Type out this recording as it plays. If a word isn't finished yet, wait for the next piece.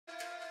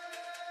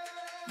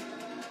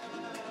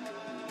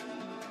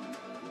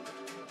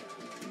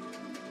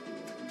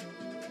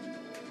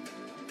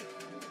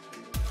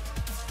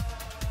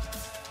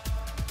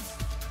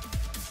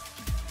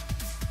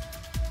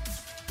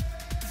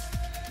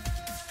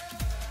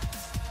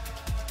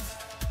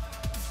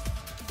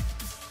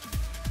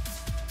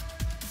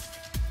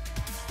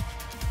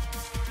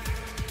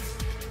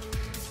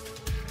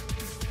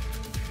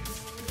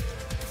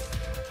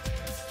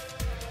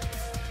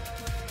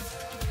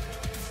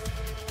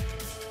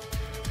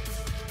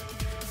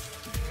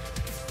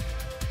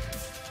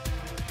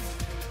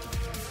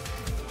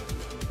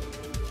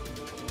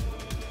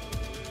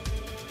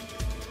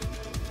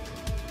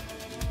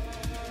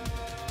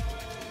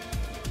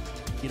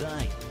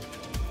G'day.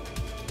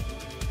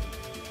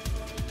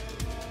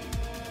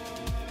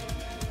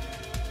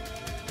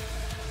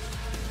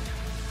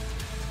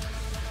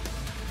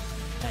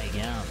 How you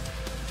going?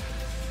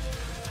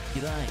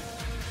 G'day.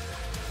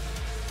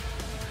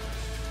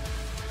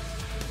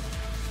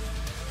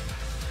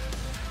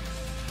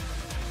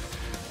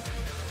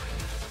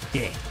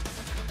 Yeah.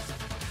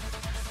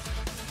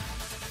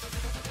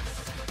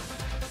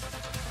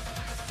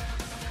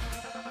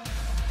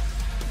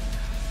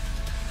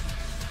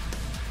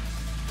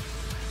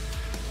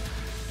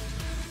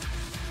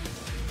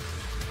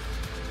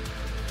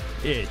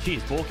 Yeah,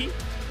 cheers, Porky.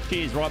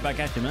 Cheers right back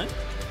at you, mate.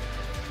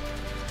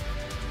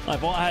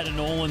 If I had an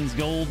Orleans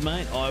Gold,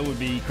 mate, I would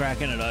be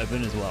cracking it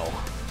open as well.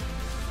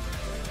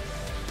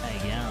 How you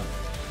going?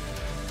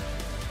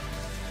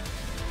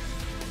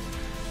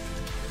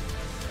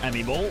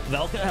 Amy Ball,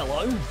 Valka,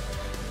 hello.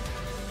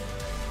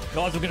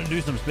 Guys, we're going to do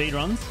some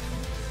speedruns.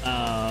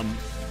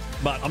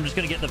 But I'm just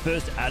going to get the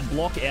first ad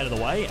block out of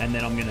the way, and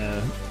then I'm going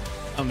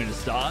to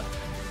start.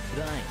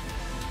 Today.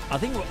 I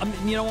think,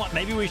 you know what?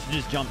 Maybe we should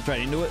just jump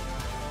straight into it.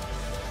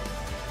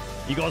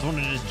 You guys want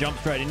to just jump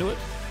straight into it?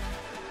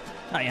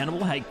 Hey,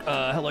 Hannibal. Hey,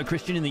 hello,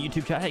 Christian in the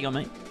YouTube chat. How you going,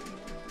 mate?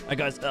 Hey,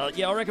 guys.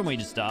 Yeah, I reckon we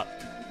just start.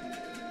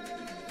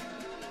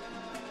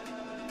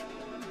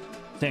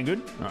 Sound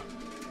good? All right.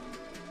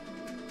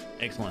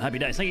 Excellent. Happy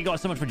days. Thank you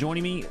guys so much for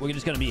joining me. We're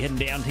just going to be heading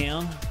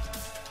downtown.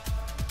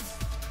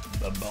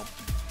 Bum-bum.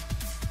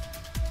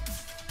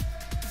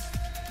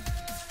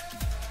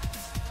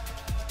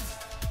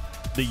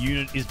 The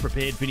unit is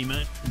prepared, Finny,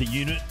 mate. The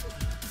unit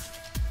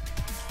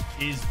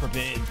is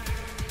prepared.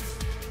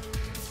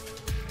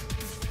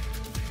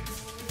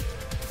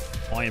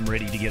 I am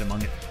ready to get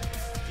among it.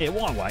 Yeah,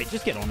 why wait?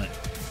 Just get on it.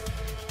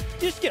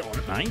 Just get on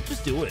it, mate.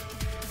 Just do it.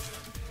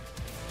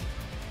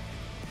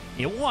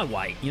 Yeah, why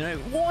wait? You know,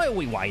 why are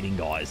we waiting,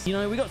 guys? You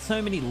know, we got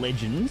so many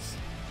legends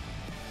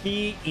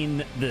here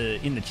in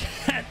the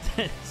chat.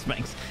 We've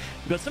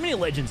got so many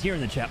legends here in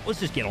the chat. Let's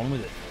just get on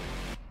with it.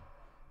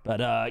 But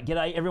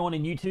g'day everyone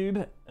in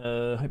YouTube.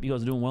 Hope you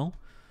guys are doing well.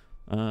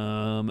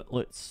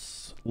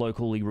 Let's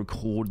locally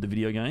record the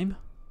video game.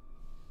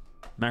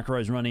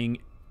 Macros running.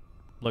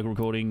 Local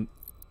recording.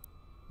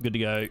 Good to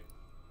go.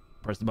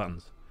 Press the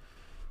buttons.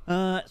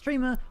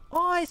 Streamer,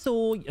 I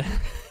saw...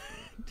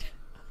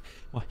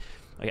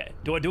 Okay,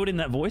 do I do it in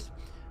that voice?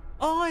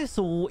 I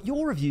saw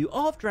your review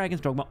of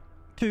Dragon's Dogma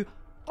 2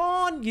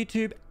 on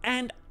YouTube,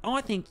 and I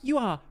think you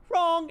are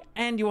wrong,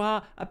 and you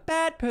are a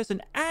bad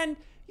person, and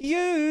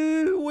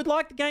you would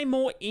like the game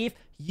more if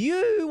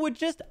you were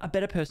just a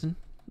better person.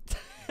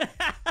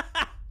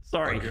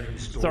 Sorry.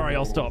 Sorry,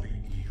 I'll stop.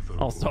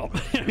 I'll stop.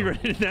 You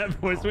read it in that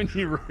voice when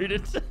you read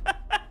it.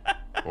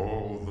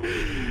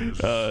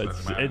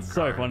 It's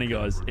so funny,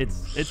 guys.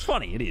 It's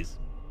funny. It is.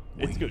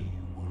 It's good.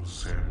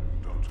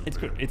 It's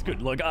good. It's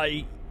good. Like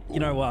I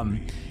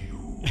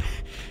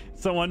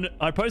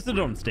posted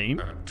it on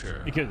Steam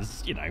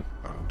because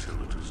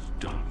until it is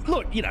done.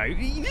 Look, you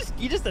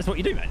just that's what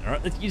you do, man. All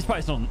right, you just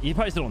post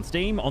it on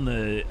Steam on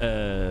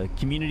the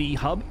community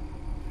hub,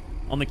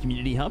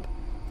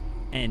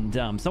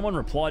 and someone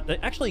replied.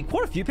 Actually,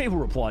 quite a few people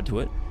replied to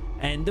it.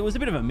 And there was a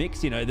bit of a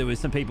mix, there was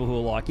some people who were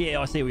like, yeah,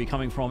 I see where you're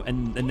coming from.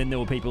 And then there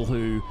were people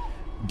who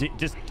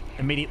just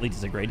immediately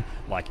disagreed.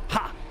 Like,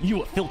 ha, you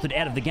were filtered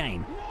out of the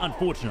game,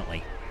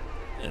 unfortunately.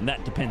 And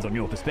that depends on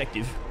your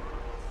perspective.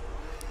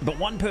 But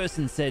one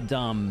person said,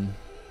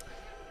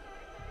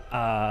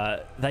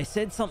 they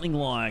said something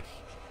like,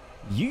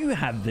 you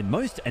have the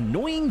most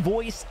annoying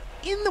voice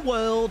in the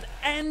world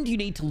and you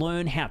need to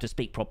learn how to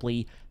speak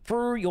properly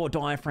through your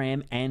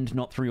diaphragm and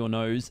not through your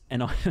nose.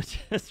 And I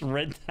just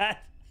read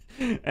that.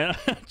 And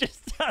I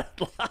just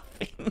started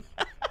laughing.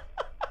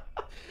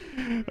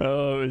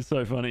 Oh, it was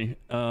so funny.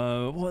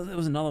 Well, there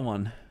was another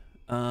one.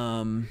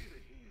 Oh,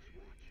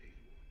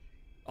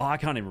 I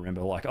can't even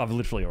remember. Like, I've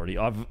literally already,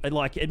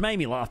 it made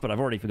me laugh, but I've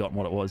already forgotten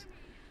what it was.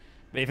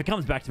 But if it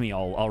comes back to me,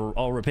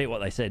 I'll repeat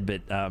what they said.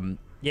 But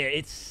yeah,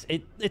 it's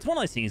one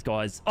of those things,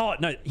 guys. Oh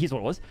no, here's what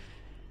it was.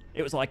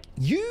 It was like,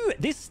 your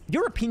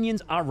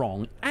opinions are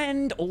wrong,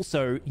 and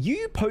also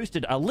you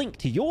posted a link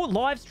to your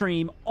live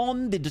stream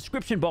on the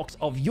description box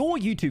of your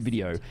YouTube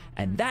video,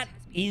 and that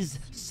is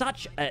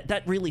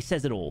that really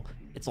says it all.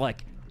 It's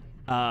like,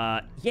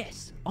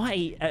 yes,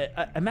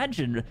 I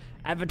imagine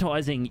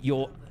advertising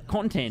your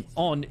content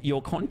on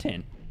your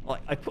content.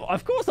 Like,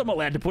 of course I'm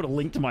allowed to put a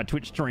link to my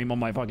Twitch stream on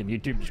my fucking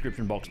YouTube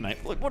description box, mate.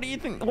 Look, what do you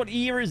think? What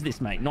year is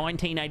this, mate?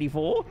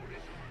 1984?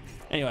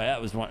 Anyway,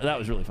 that was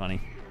really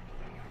funny.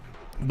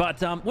 But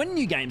when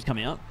new games come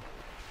out,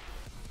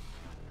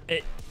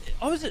 I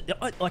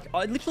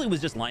literally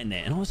was just laying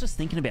there and I was just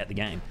thinking about the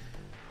game.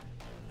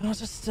 And I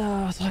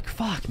was like,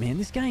 fuck, man,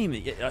 this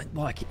game,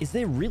 like, is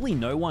there really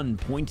no one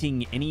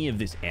pointing any of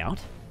this out?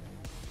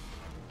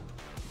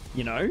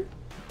 You know?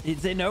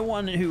 Is there no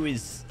one who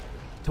is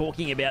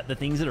talking about the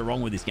things that are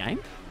wrong with this game?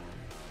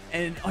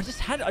 And I was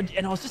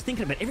just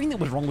thinking about everything that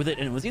was wrong with it,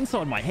 and it was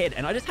inside my head,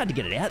 and I just had to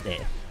get it out there.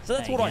 So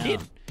that's what I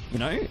did, you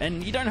know?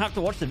 And you don't have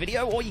to watch the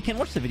video, or you can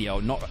watch the video,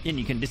 and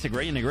you can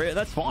disagree and agree.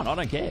 That's fine. I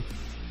don't care.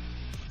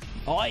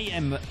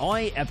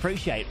 I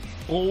appreciate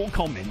all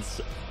comments.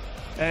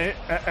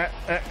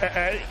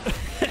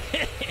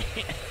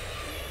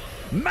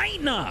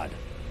 Maynard!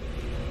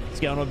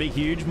 What's going on, big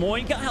huge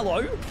Moinka?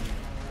 Hello.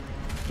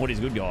 What is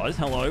good, guys?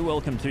 Hello,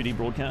 welcome to the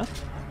broadcast.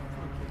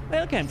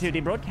 Welcome to the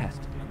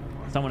broadcast.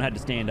 Someone had to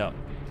stand up.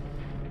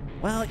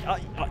 Well,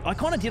 I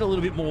kind of did a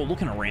little bit more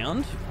looking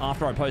around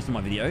after I posted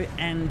my video,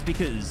 and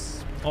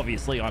because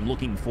obviously I'm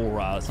looking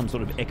for some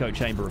sort of echo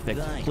chamber effect,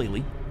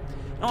 clearly.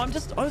 I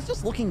was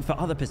just looking for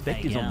other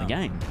perspectives on the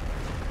game,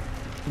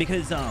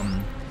 because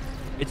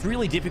it's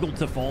really difficult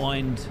to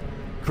find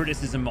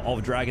criticism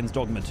of Dragon's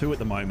Dogma 2 at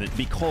the moment,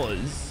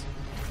 because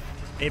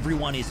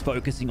everyone is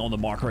focusing on the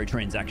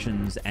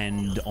microtransactions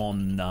and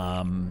on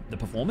the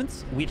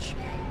performance, which,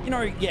 you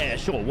know, yeah,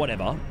 sure,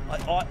 whatever.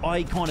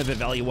 I kind of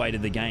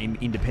evaluated the game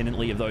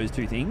independently of those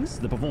two things.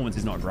 The performance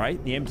is not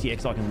great. The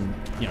MTX, I can,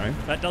 you know,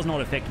 that does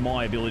not affect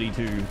my ability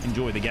to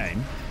enjoy the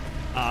game.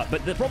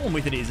 But the problem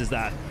with it is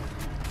that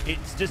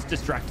it's just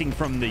distracting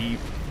from the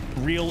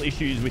real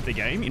issues with the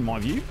game, in my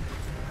view.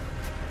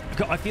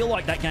 I feel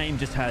like that game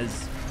just has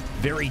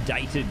very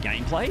dated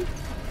gameplay,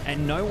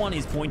 and no one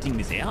is pointing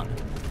this out.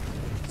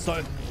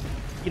 So,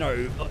 you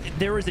know,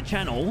 there is a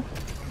channel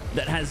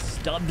that has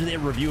stubbed their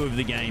review of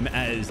the game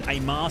as a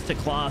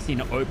masterclass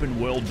in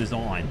open world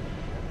design,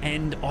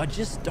 and I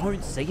just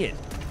don't see it.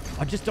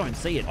 I just don't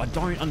see it. I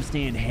don't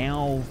understand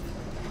how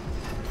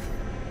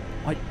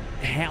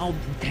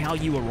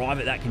you arrive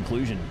at that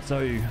conclusion.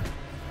 So,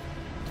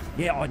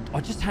 yeah, I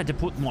just had to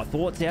put my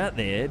thoughts out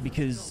there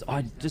because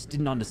I just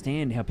didn't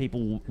understand how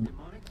people,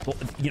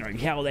 you know,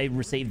 how they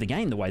received the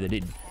game the way they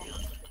did.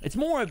 It's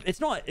more,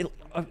 it's not,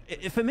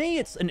 for me,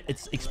 it's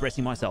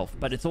expressing myself,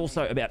 but it's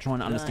also about trying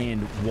to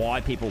understand why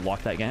people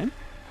like that game.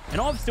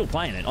 And I'm still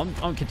playing it.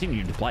 I'm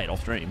continuing to play it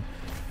off stream.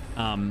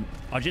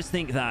 I just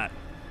think that,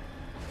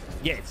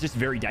 yeah, it's just a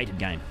very dated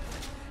game.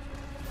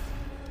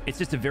 It's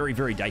just a very,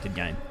 very dated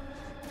game.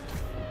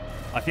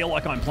 I feel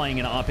like I'm playing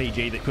an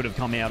RPG that could have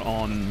come out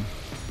on,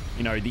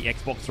 you know, the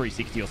Xbox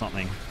 360 or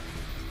something.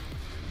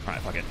 All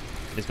right, fuck it.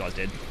 This guy's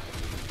dead.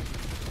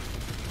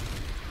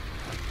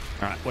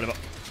 All right, whatever.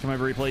 Come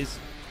over here, please.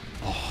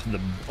 Oh, the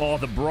bro.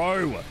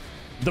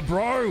 The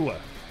bro.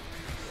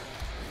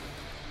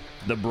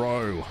 The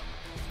bro.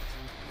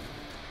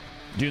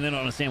 Do they not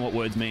understand what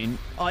words mean?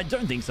 I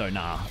don't think so,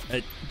 nah.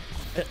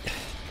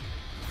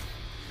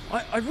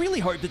 I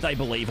really hope that they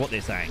believe what they're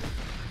saying,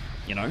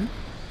 you know?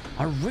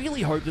 I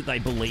really hope that they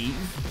believe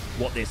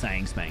what they're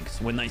saying,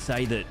 Spanx, when they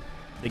say that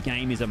the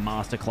game is a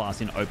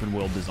masterclass in open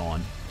world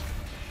design.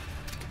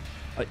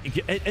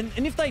 And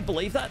if they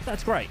believe that,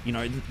 that's great. You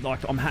know, like,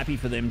 I'm happy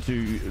for them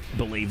to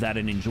believe that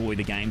and enjoy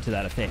the game to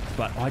that effect,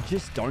 but I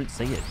just don't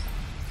see it.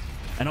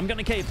 And I'm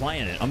going to keep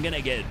playing it. I'm going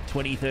to get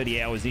 20,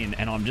 30 hours in,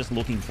 and I'm just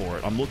looking for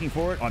it. I'm looking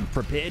for it. I'm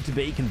prepared to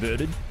be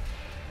converted,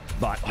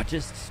 but I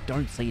just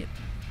don't see it.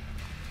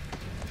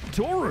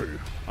 Toru.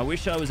 I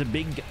wish I was a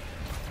big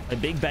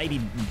baby.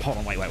 Hold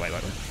on, wait.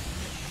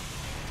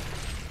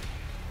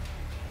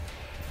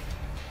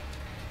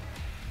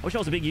 I wish I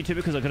was a big YouTuber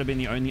because I could have been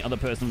the only other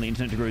person on the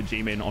internet to grow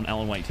G-Men on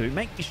Alan Wake 2.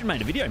 You should make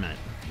a video, mate.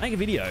 Make a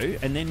video,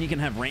 and then you can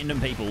have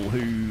random people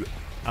who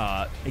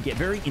get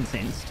very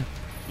incensed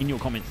in your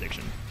comment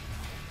section,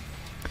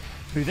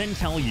 who then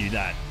tell you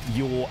that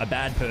you're a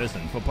bad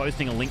person for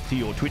posting a link to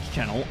your Twitch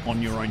channel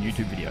on your own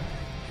YouTube video.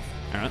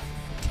 All right?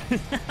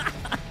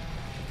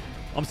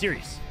 I'm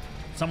serious.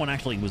 Someone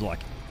actually was like,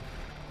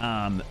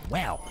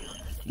 wow,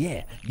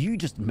 yeah, you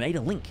just made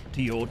a link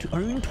to your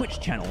own Twitch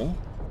channel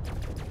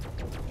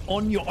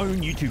on your own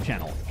YouTube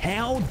channel.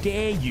 How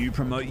dare you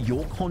promote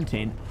your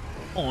content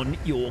on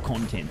your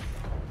content?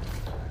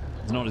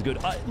 It's not as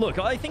good. Look,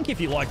 I think if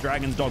you like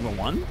Dragon's Dogma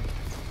 1,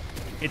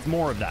 it's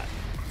more of that.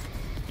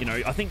 You know,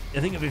 I think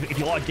if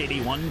you like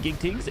DD1 Gig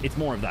Tigs, it's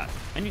more of that.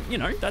 And, you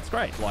know, that's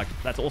great. Like,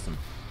 that's awesome.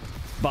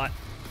 But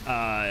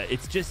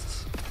it's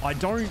just, I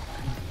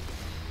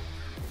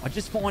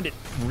just find it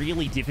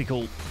really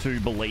difficult to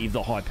believe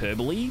the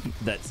hyperbole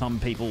that some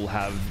people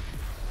have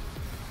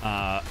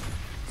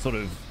sort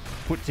of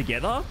put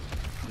together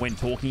when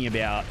talking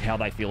about how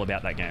they feel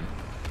about that game.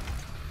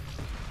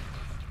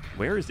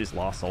 Where is this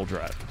last soldier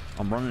at?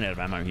 I'm running out of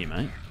ammo here,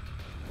 mate.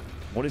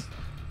 What is...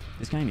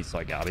 This game is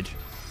so garbage.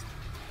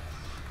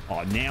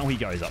 Oh, now he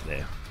goes up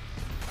there.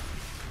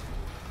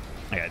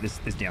 Okay, this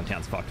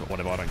downtown's fucked, but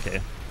whatever, I don't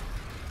care.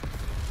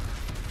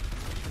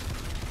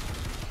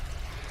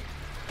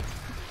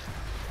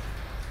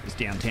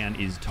 downtown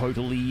is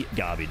totally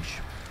garbage.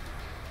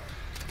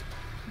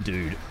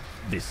 Dude,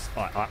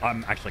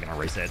 I'm actually going to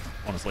reset,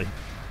 honestly.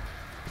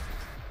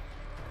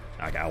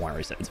 Okay, I won't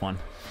reset. It's fine.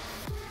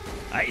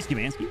 Hey,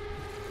 Skimansky.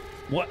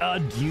 What,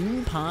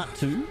 Dune Part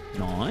 2?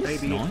 Nice,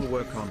 Maybe nice. it will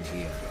work on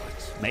here.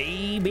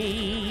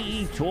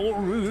 Maybe.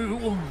 Toru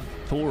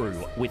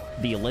with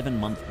the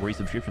 11-month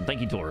resubscription.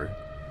 Thank you, Toru.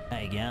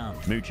 Hey, go.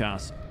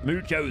 Muchos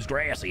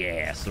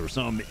gracias, or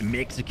some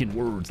Mexican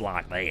words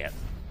like that.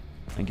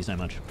 Thank you so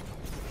much.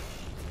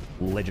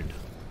 Legend.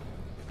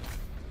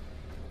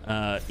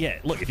 Yeah,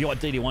 look, if you like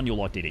DD1, you'll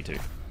like DD2.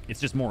 It's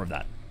just more of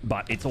that.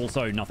 But it's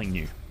also nothing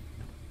new.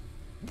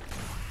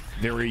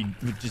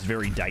 Just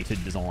very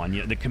dated design.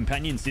 Yeah, the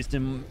companion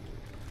system,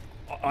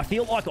 I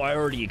feel like I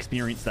already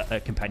experienced a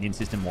companion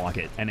system like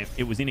it, and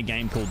it was in a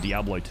game called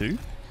Diablo 2,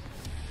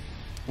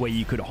 where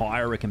you could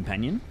hire a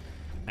companion,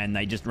 and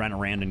they just ran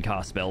around and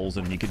cast spells,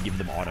 and you could give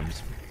them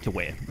items to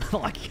wear.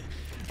 Like,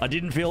 I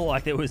didn't feel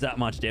like there was that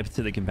much depth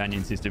to the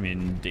companion system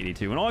in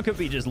DD2, and I could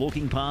be just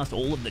looking past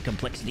all of the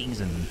complexities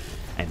and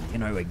you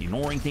know,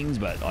 ignoring things,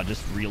 but I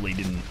just really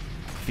didn't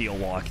feel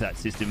like that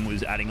system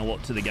was adding a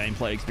lot to the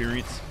gameplay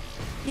experience.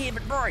 Yeah,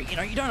 but bro, you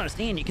know, you don't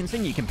understand. You can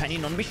send your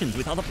companion on missions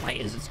with other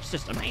players. It's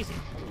just amazing.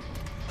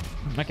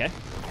 Okay.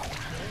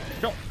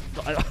 Sure.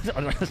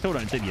 I still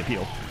don't see the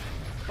appeal.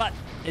 But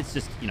it's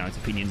just, you know, it's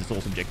opinions. It's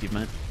all subjective,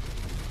 mate.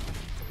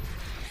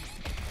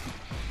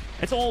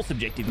 It's all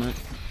subjective, mate.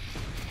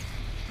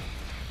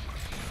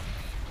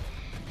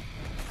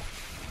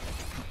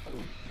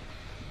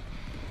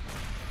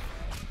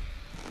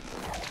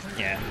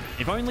 Yeah.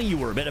 If only you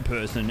were a better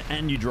person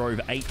and you drove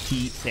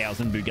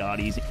 80,000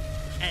 Bugattis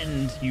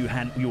and you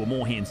were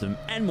more handsome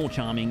and more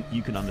charming,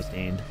 you could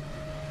understand.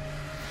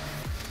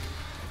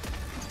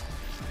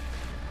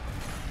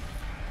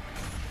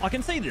 I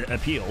can see the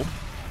appeal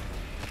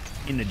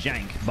in the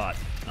jank, but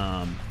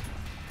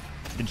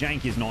the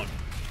jank is not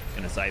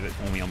going to save it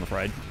for me, I'm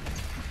afraid.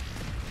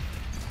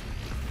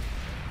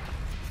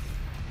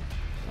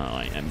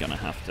 I am going to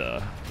have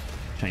to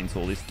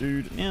chainsaw this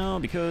dude now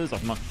because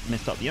I've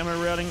messed up the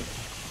ammo routing.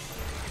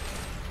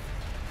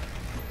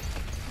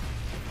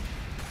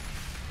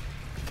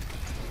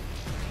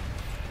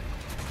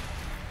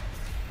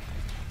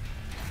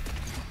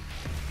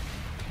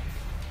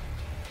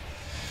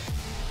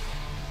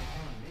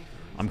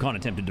 I'm kind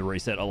of tempted to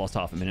reset. I lost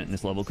half a minute in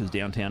this level because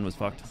downtown was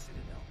fucked.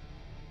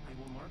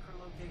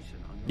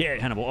 Yeah,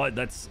 Hannibal,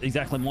 that's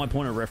exactly my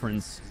point of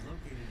reference.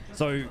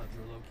 So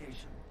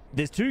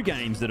there's two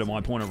games that are my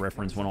point of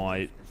reference when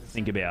I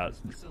think about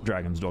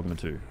Dragon's Dogma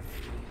 2.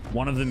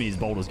 One of them is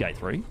Baldur's Gate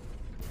 3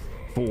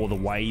 for the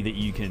way that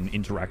you can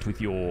interact with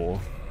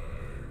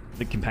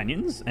the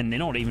companions, and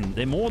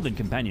they're more than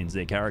companions,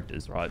 they're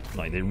characters, right?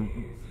 Like, they're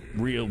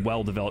real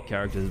well-developed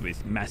characters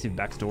with massive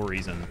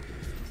backstories and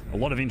a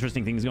lot of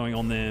interesting things going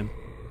on there.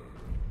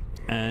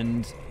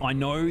 And I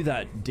know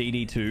that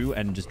DD2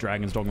 and just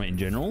Dragon's Dogma in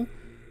general,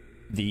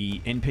 the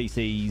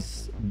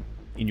NPCs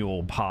in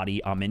your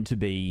party are meant to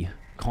be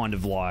kind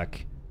of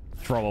like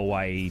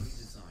throwaway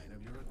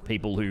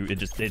people who are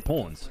just, they're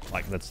pawns.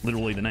 Like, that's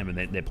literally the name of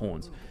it. They're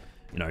pawns.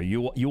 You know,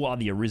 you are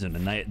the Arisen,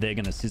 and they're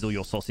going to sizzle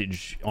your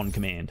sausage on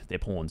command. They're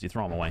pawns. You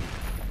throw them away.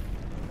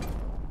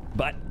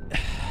 But,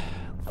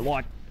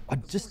 like, I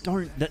just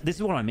don't... This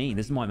is what I mean.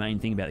 This is my main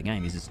thing about the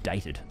game, is it's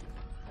dated.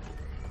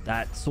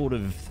 That sort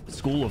of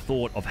school of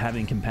thought of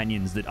having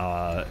companions that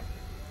are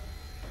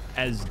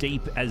as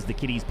deep as the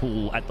kiddies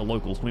pool at the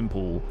local swim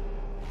pool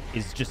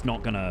is just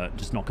not gonna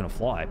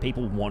fly.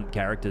 People want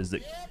characters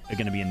that are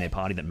gonna be in their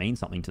party that mean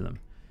something to them.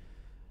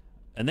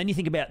 And then you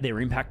think about their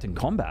impact in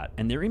combat,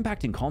 and their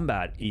impact in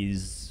combat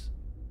is,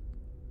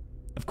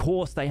 of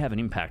course, they have an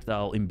impact.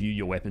 They'll imbue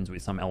your weapons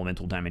with some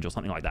elemental damage or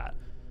something like that.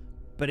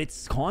 But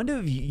it's kind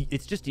of,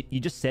 it's just, you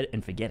just set it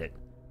and forget it.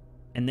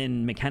 And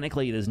then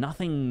mechanically, there's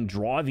nothing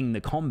driving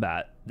the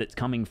combat that's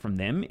coming from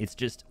them. It's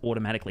just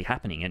automatically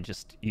happening, and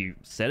just, you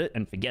set it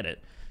and forget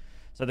it.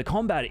 So the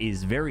combat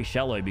is very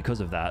shallow because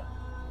of that.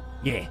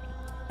 Yeah.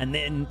 And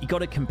then you got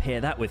to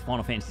compare that with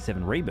Final Fantasy VII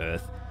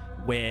Rebirth,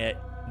 where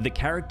the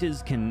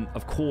characters can,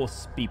 of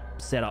course, be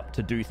set up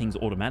to do things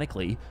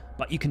automatically,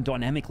 but you can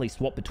dynamically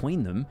swap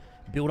between them,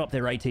 build up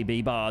their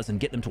ATB bars, and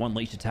get them to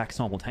unleash attacks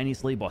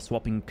simultaneously by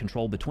swapping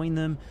control between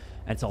them.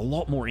 It's a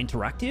lot more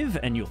interactive,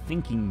 and you're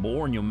thinking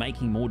more, and you're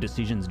making more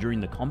decisions during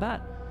the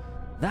combat.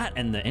 That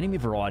and the enemy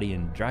variety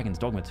in Dragon's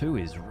Dogma 2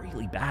 is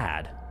really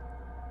bad.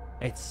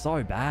 It's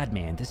so bad,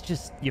 man. There's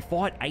just, you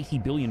fight 80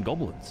 billion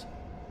goblins.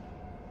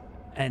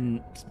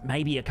 And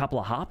maybe a couple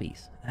of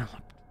harpies.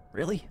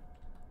 Really?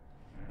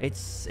 Yeah,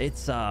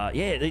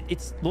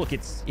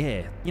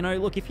 you know,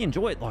 look, if you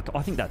enjoy it, like,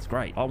 I think that's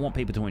great. I want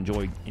people to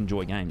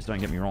enjoy games, don't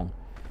get me wrong.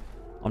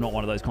 I'm not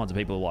one of those kinds of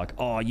people who are like,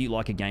 oh, you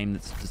like a game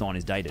that's design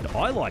is dated.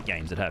 I like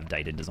games that have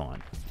dated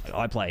design.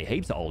 I play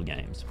heaps of old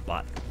games,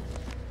 but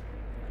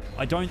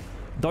I don't,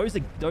 those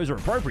are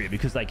appropriate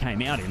because they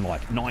came out in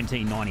like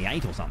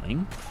 1998 or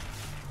something,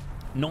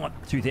 not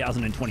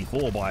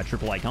 2024 by a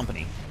AAA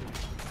company.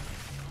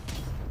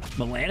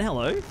 Milan,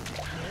 hello.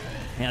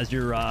 How's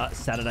your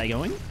Saturday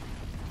going?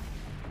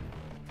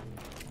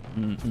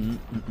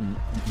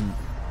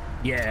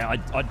 Yeah,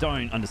 I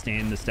don't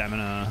understand the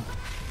stamina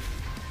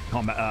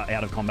combat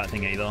out of combat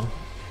thing either.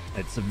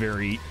 It's a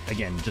very,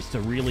 again, just a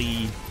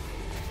really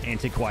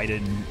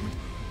antiquated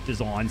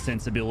design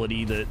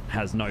sensibility that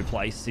has no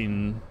place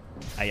in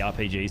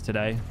ARPGs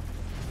today.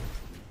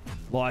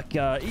 Like,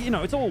 you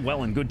know, it's all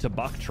well and good to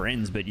buck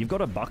trends, but you've got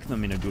to buck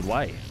them in a good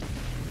way.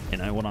 You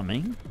know what I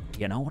mean?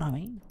 You know what I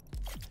mean?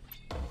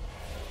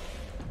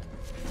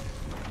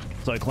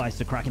 So close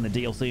to cracking the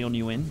DLC on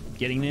UN.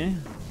 Getting there.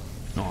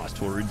 Nice,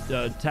 Toru.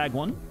 Tag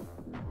 1.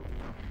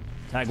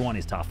 Tag 1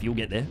 is tough. You'll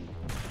get there.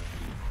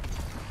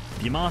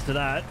 If you master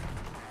that,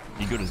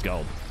 you're good as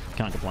gold.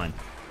 Can't complain.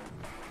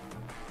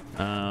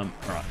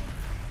 Alright.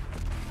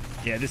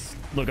 Yeah, this...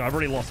 Look, I've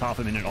already lost half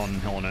a minute on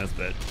Hell on Earth,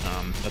 but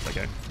that's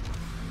okay.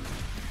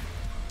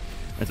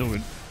 It's all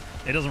good.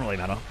 It doesn't really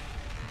matter.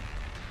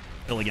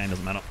 Early game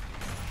doesn't matter.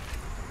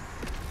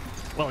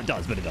 Well, it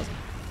does, but it doesn't.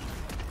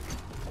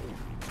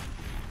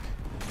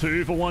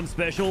 2 for 1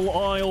 special,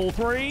 aisle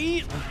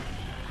 3.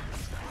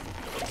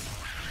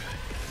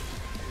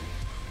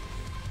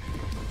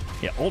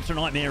 Yeah, Ultra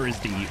Nightmare is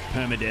the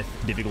permadeath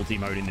difficulty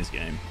mode in this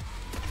game.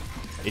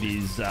 It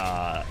is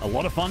a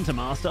lot of fun to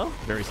master,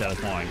 very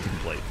satisfying to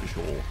complete for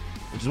sure,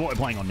 which is what we're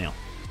playing on now.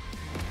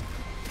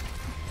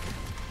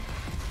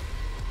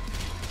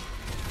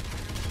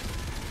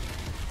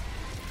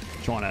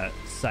 Trying to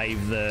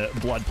save the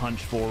blood punch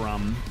for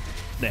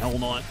the Hell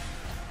Knight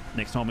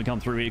next time we come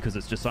through here, because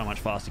it's just so much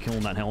faster killing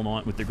that Hell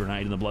Knight with the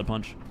grenade and the blood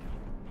punch.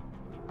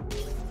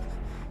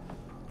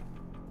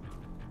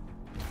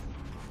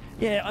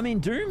 Yeah, I mean,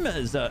 Doom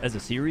as a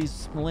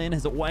series, Milan,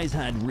 has always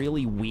had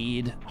really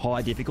weird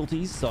high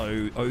difficulties.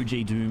 So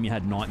OG Doom, you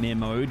had Nightmare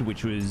mode,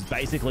 which was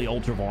basically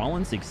ultra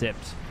violence,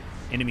 except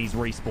enemies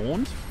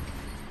respawned.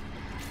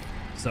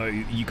 So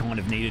you kind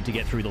of needed to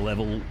get through the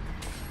level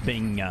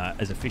being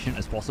as efficient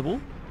as possible.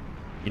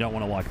 You don't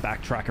want to like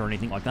backtrack or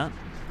anything like that.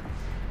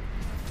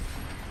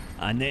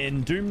 And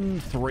then Doom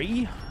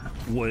 3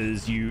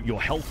 was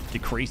your health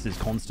decreases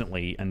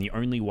constantly, and the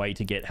only way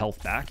to get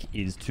health back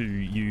is to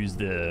use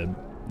the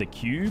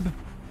cube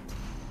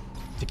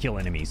to kill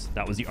enemies.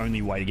 That was the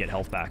only way to get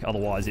health back.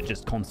 Otherwise, it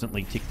just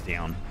constantly ticked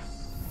down.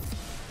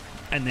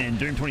 And then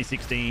Doom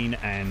 2016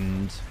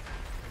 and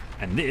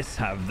this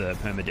have the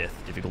permadeath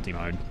difficulty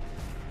mode.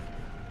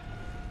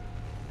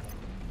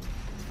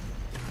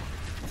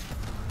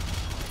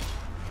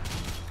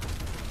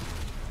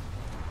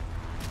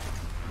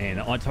 And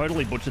I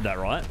totally butchered that,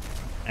 right?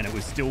 And it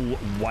was still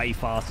way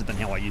faster than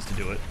how I used to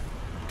do it.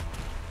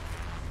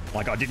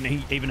 Like, I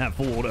didn't even have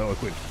full auto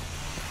equipped.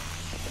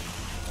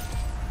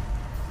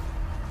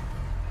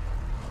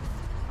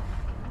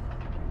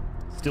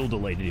 Still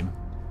deleted him.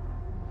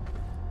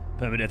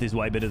 Permadeath is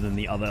way better than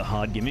the other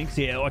hard gimmicks.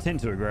 Yeah, I tend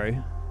to agree.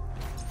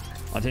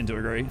 I tend to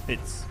agree.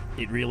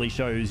 It really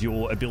shows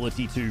your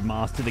ability to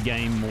master the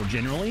game more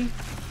generally.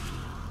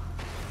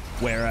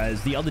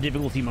 Whereas the other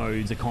difficulty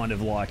modes are kind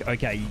of like,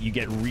 okay, you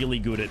get really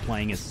good at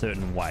playing a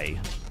certain way.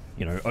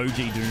 You know, OG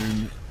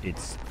Doom,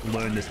 it's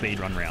learn the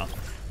speedrun route.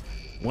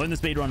 Learn the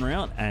speedrun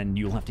route, and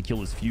you'll have to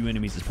kill as few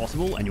enemies as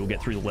possible, and you'll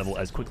get through the level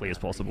as quickly as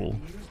possible.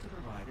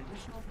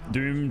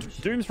 Doom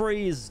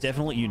 3 is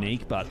definitely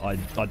unique, but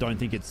I don't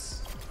think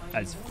it's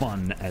as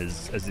fun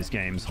as this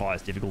game's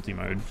highest difficulty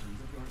mode.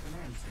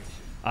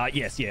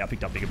 Yes, yeah, I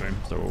picked up Bigger Boom,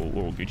 so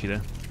we're all Gucci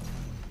there.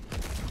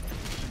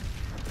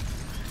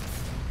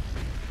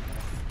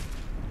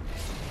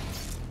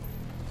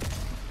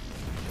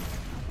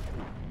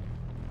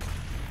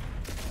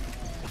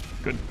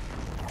 Good.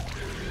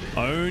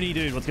 Oni,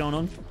 dude, what's going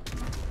on?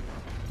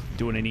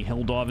 Doing any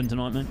hell diving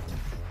tonight, man?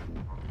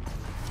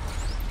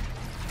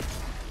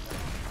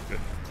 Good.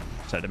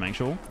 Just had to make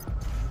sure.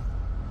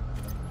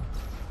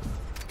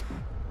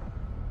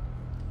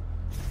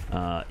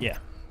 Yeah.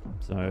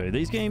 So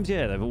these games,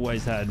 yeah, they've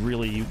always had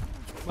really...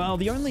 Well,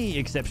 the only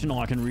exception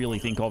I can really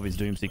think of is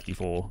Doom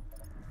 64.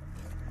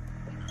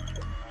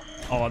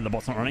 Oh, the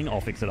bot's not running? I'll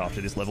fix it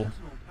after this level.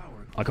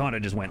 I kind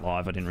of just went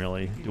live. I didn't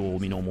really do all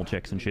my normal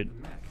checks and shit.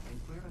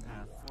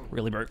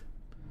 Really, bro?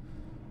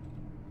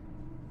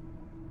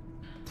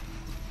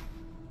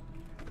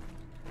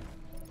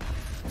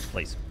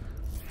 Please.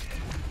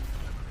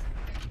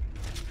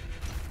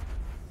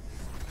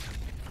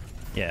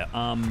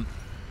 Yeah,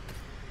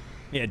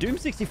 yeah, Doom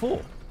 64.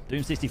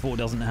 Doom 64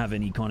 doesn't have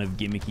any kind of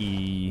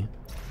gimmicky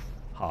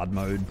hard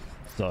mode,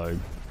 so...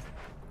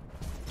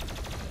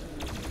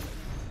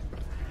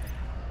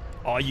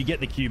 Oh, you get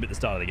the cube at the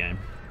start of the game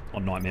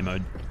on Nightmare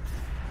mode.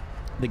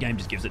 The game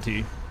just gives it to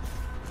you.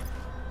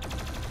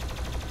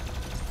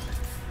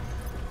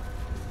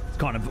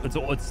 Kind of,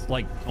 it's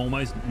like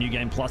almost New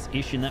Game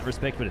Plus-ish in that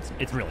respect, but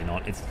it's really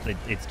not.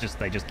 It's just,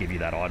 they just give you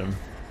that item.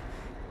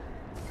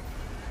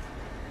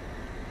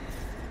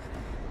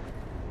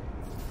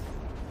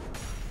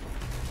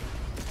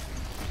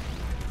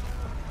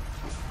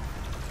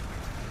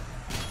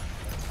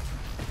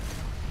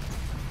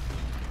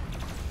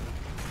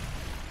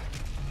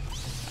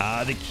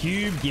 The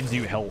cube gives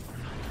you health.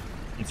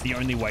 It's the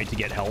only way to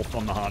get health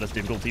on the hardest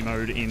difficulty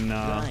mode in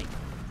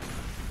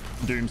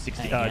Doom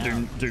 60,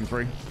 Doom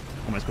 3.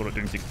 Almost called it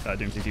Doom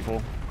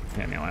 64.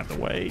 Okay, now I have to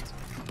wait.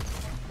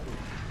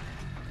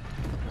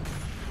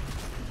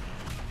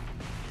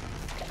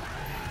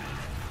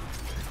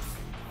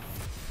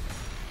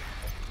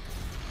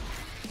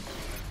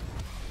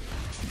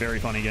 Very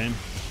funny game.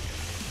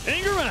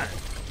 Ingram!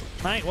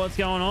 Mate, what's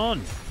going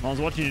on? I was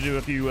watching you do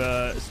a few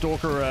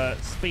Stalker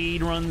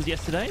speed runs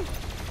yesterday.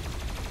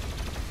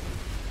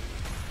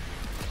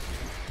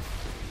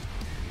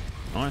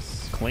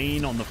 Nice,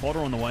 clean on the fodder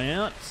on the way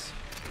out.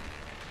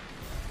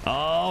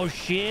 Oh,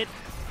 shit.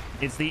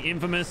 It's the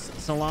infamous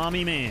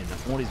Salami Man.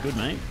 What is good,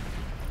 mate?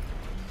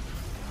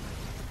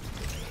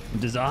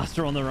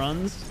 Disaster on the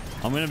runs.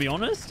 I'm going to be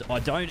honest. I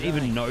don't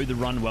even know the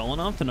run well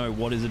enough to know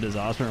what is a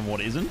disaster and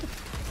what isn't.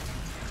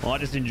 I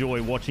just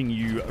enjoy watching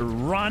you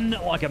run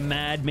like a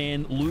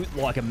madman, loot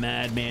like a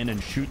madman,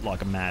 and shoot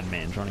like a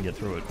madman trying to get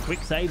through it. Quick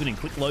saving and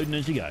quick loading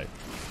as you go.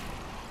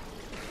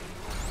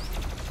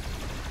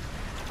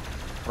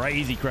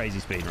 Crazy,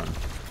 crazy speedrun.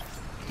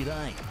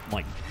 G'day.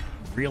 Like,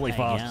 really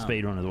fast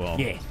speedrun as well.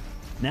 Yeah.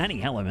 Nanny,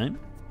 hello, man.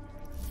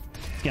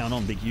 What's going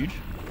on, big huge?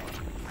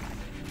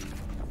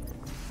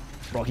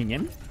 Rocking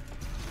in.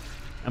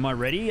 Am I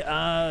ready?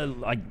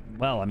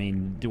 Well, I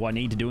mean, do I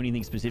need to do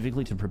anything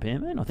specifically to prepare,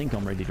 man? I think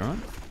I'm ready to run.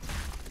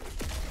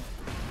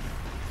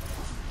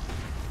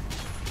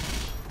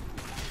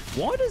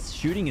 Why does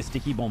shooting a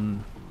sticky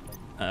bomb...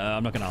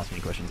 I'm not going to ask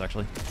any questions,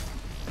 actually.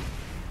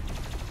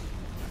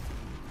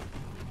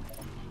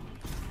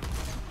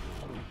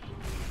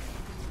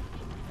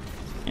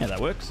 Yeah,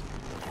 that works.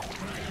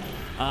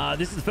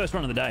 This is the first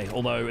run of the day,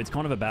 although it's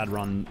kind of a bad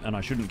run, and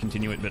I shouldn't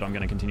continue it, but I'm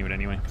going to continue it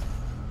anyway.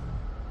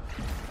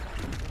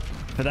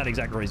 For that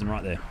exact reason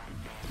right there.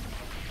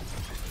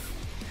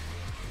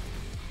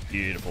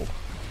 Beautiful.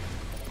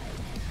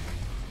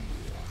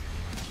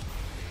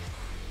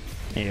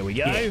 Here we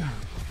go. Yeah.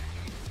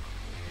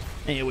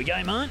 Here we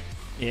go, man.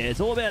 Yeah, it's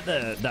all about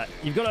that.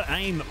 You've got to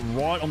aim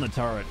right on the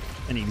turret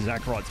in the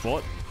exact right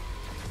spot.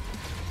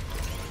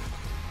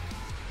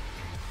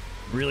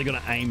 Really got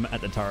to aim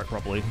at the turret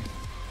properly.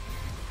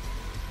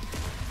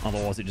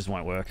 Otherwise, it just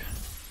won't work.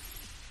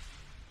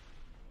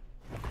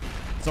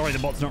 Sorry, the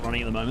bot's not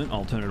running at the moment.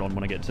 I'll turn it on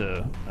when I get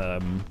to...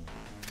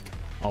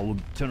 I'll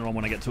turn it on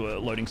when I get to a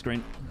loading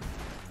screen.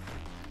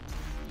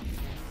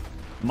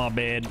 My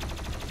bad.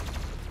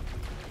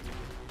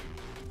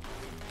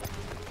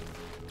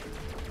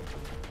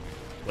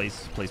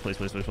 Please, please, please,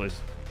 please, please,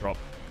 please. Drop,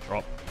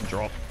 drop,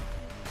 drop.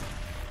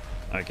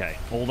 Okay,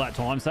 all that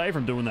time saved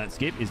from doing that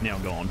skip is now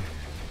gone.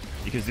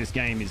 Because this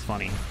game is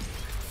funny.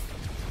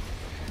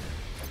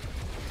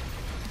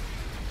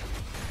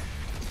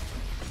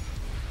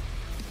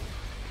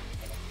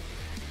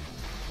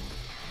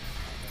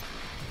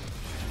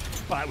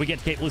 But we get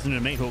to keep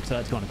listening to Meathook, so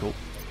that's kind of cool.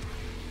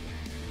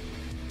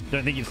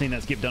 Don't think you've seen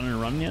that skip done in a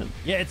run yet?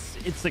 Yeah,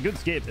 it's a good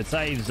skip. It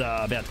saves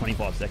about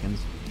 25 seconds.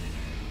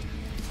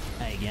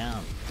 There you go.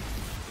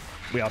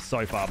 We are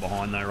so far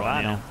behind though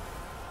right now.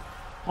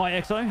 Hi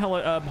Exo,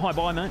 hello, hi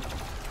bye mate.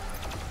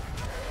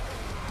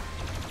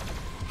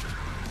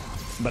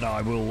 But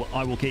I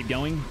will keep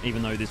going,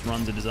 even though this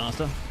run's a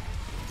disaster.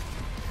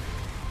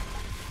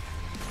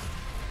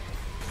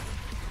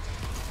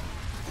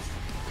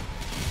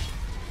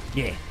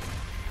 Yeah.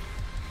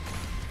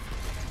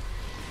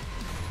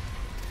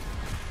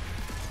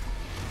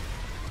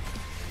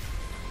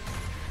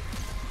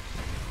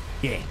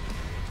 Yeah.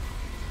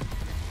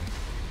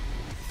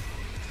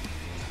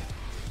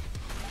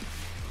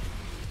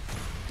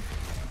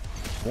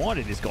 Why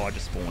did this guy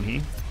just spawn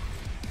here?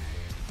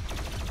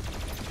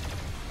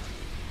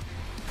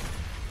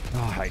 Oh,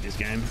 I hate this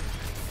game.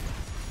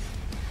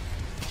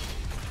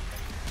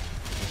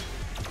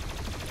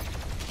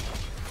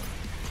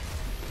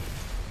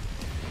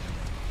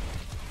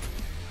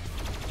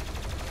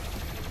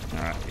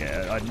 Alright,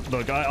 yeah,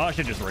 look, I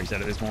should just reset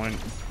at this point.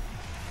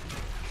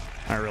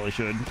 I really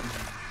should.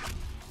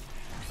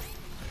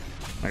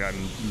 Like, I'm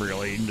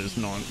really just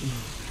not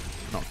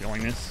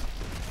feeling this.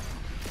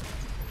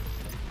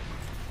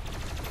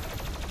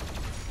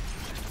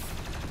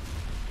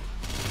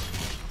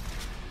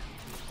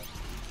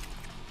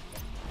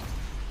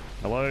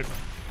 Hello?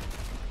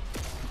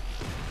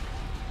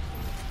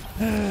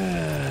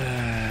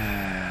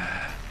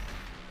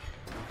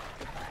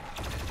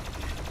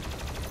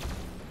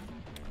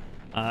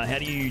 How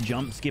do you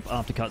jump skip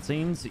after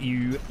cutscenes?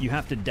 You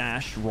have to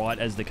dash right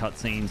as the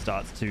cutscene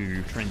starts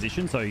to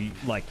transition. So,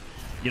 like,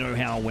 you know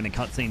how when a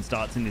cutscene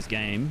starts in this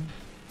game,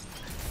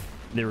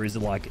 there is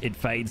like, it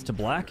fades to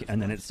black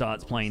and then it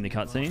starts playing the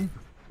cutscene?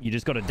 You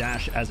just got to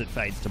dash as it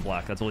fades to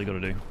black. That's all you got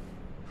to do.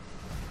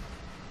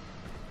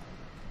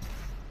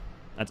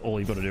 That's all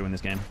you've got to do in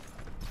this game.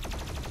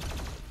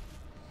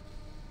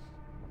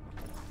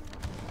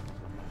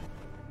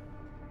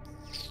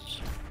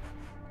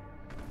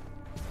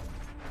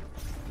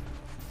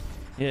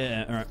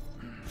 Yeah, alright.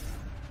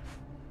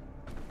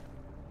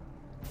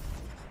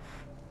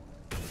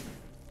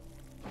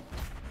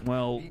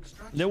 Well,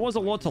 there was a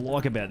lot to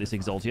like about this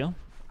Exaltia.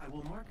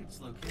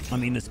 I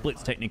mean, the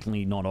split's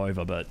technically not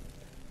over, but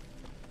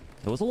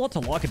There was a lot to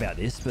like about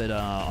this, but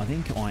I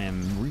think I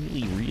am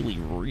really, really,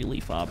 really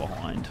far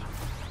behind.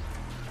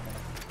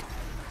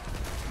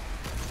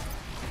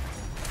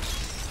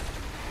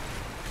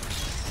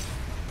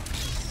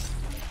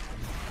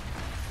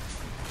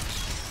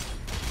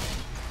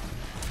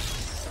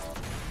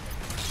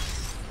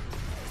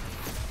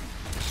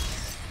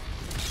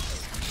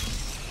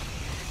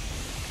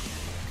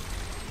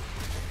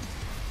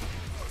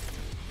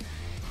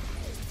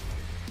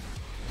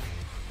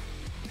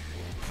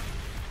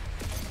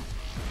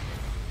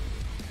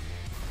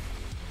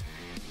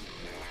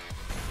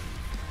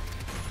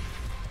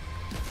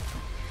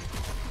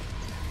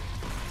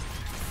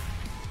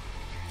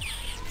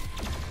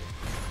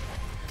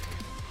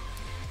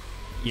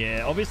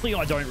 Yeah, obviously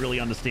I don't really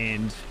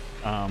understand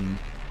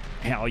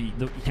how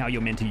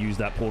you're meant to use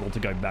that portal to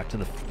go back to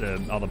the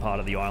other part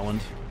of the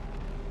island.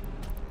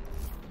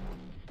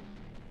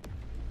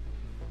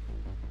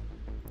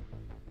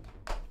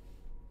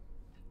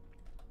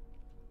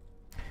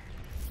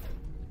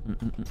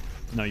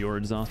 No, you're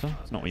a disaster.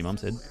 It's not what your mum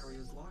said.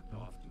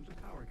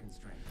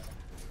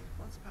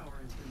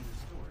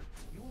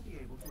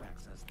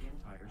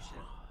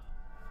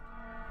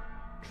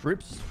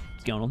 Trips,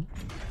 what's going on?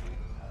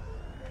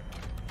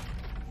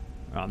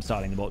 I'm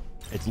starting the bot.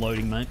 It's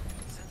loading, mate.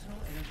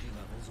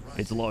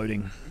 It's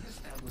loading.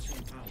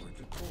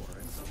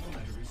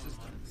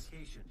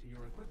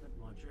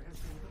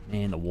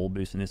 Man, the wall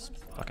boost in this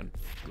fucking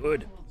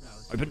good.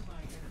 Open.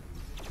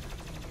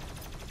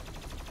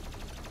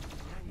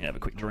 Yeah, have a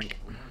quick drink.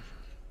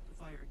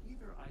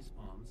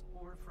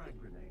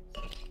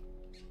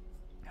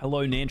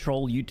 Hello,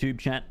 Nantroll YouTube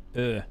chat.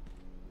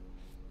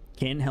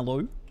 Ken,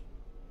 hello.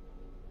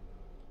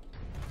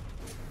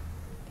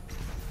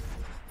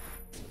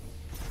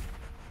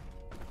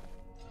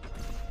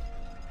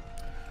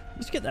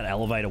 I used to get that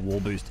elevator wall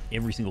boost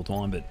every single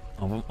time, but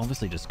I've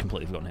obviously just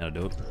completely forgotten how to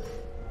do it.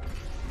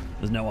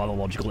 There's no other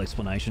logical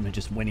explanation. It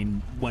just went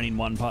in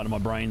one part of my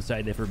brain,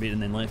 stayed there for a bit,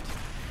 and then left.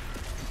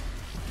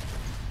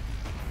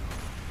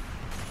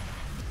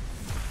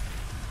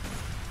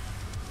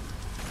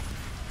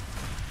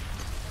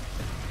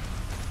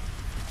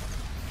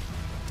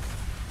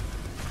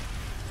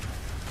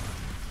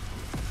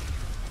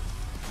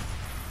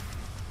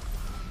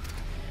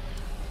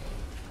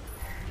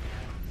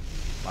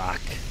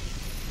 Fuck.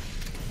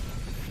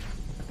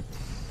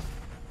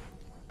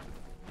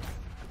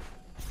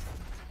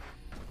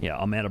 Yeah,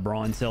 I'm out of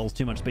brine cells.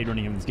 Too much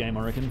speedrunning in this game,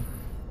 I reckon.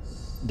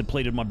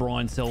 Depleted my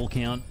brine cell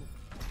count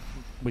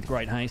with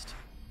great haste.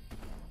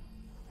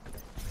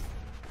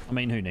 I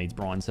mean, who needs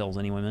brine cells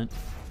anyway, man?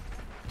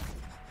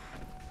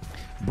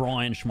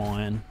 Brian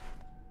Schmeyen.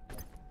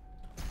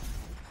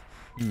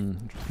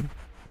 Interesting.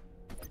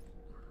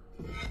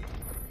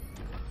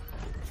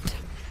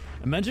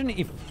 Imagine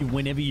if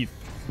whenever you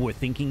were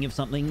thinking of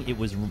something, it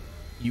was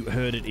you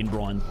heard it in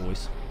Brian's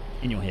voice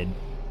in your head.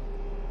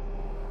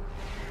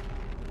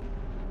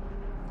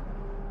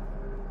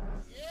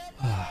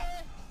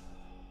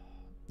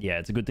 Yeah,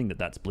 it's a good thing that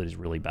that split is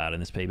really bad in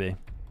this PB.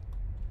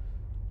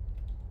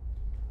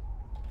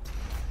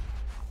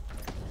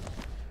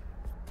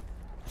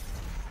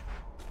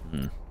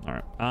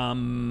 Alright.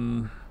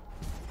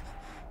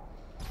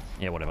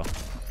 Yeah, whatever.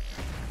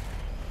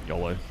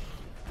 YOLO.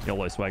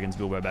 YOLO Swaggins,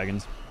 Bilbo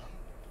Baggins.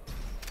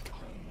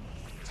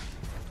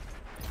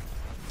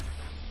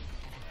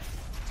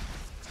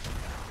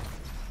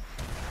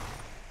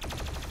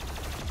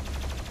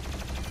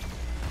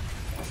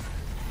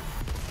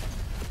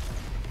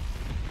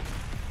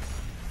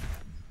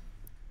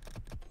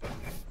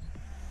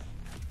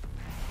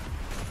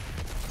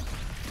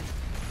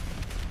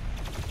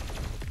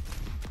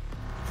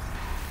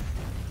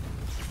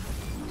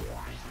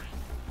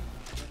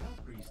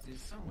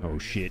 Oh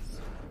shit.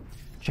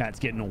 Chat's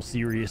getting all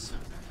serious.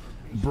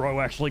 Bro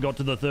actually got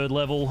to the 3rd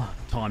level.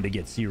 Time to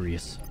get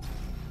serious.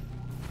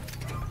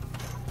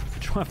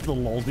 Try for the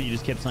lols, but you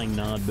just kept saying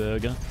Nard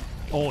Burger.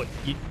 Oh,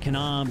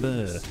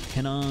 Canarber.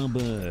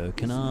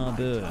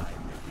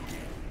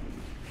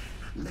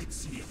 Let's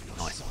see if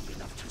you're strong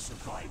enough to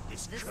survive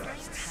this The slave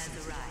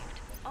has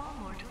arrived. All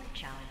mortally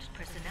challenged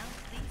personnel,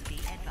 please be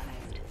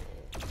advised.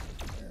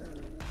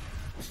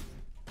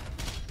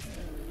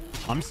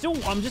 I'm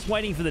just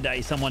waiting for the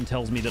day someone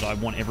tells me that I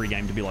want every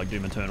game to be like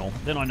Doom Eternal.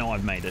 Then I know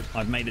I've made it.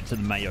 I've made it to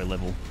the Mayo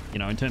level, you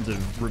know, in terms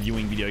of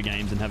reviewing video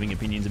games and having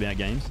opinions about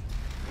games.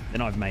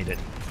 Then I've made it.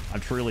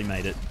 I've truly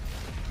made it.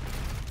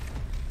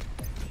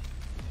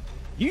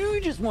 You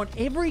just want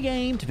every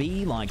game to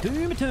be like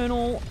Doom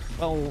Eternal.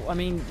 Well, I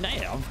mean,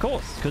 yeah, of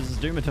course, because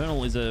Doom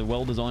Eternal is a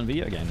well-designed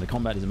video game. The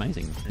combat is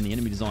amazing, and the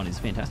enemy design is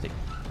fantastic.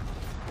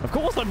 Of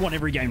course I'd want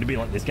every game to be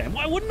like this game.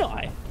 Why wouldn't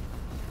I?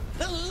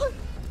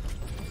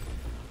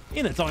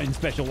 In its own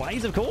special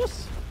ways, of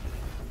course.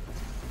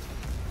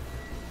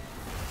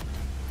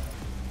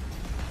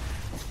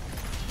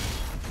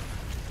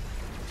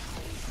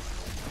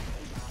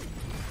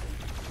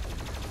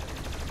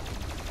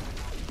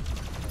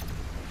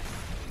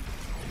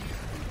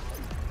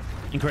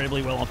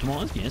 Incredibly well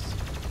optimized, yes.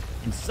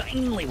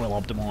 Insanely well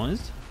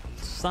optimized.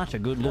 Such a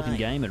good looking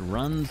game. It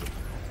runs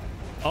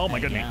Oh my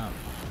Hey, goodness. gun.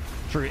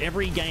 True,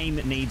 every game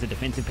needs a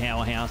defensive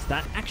powerhouse.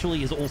 That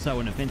actually is also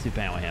an offensive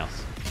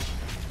powerhouse.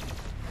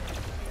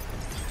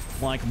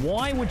 Like,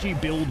 why would you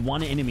build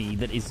one enemy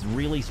that is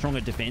really strong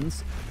at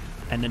defense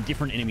and a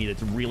different enemy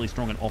that's really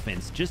strong at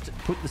offense? Just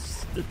put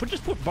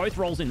both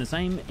roles in the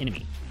same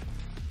enemy.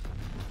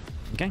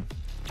 Okay.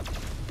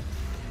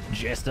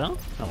 Jester,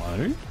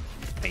 hello.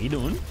 How you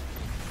doing?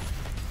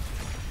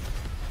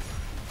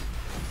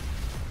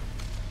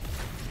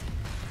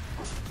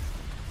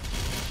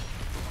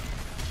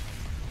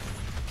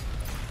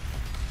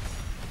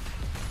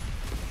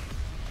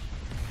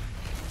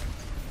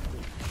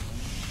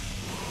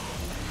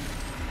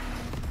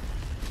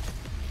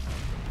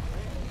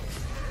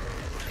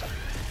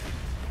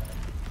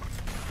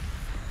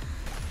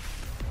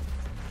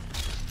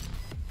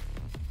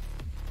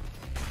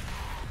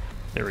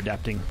 They're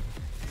adapting.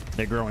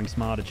 They're growing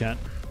smarter, chat.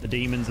 The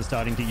demons are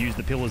starting to use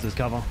the pillars as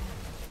cover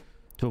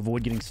to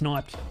avoid getting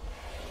sniped.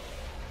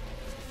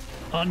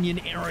 Onion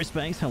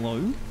Aerospace,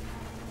 hello.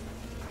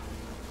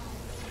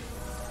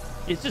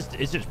 It's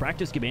just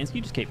practice,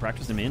 Gabansky. Just keep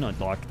practicing, man.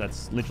 Like,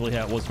 that's literally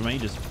how it was for me.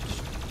 Just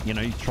you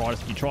know, you try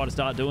to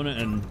start doing it,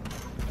 and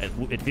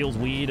it feels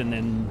weird, and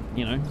then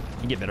you know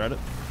you get better at it.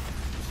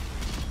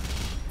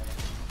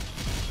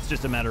 It's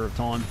just a matter of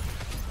time.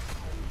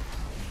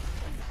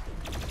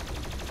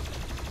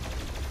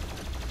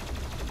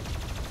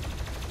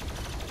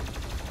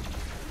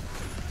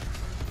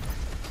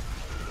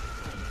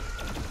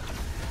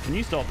 Can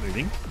you stop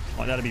moving?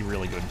 Like, that'd be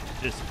really good.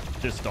 Just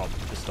stop.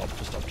 Just stop.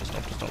 Just stop. Just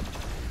stop. Just stop.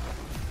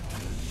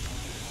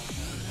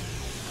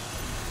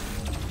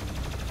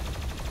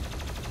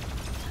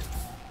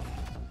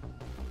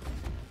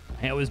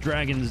 How is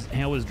Dragon's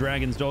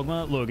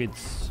Dogma? Look,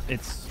 it's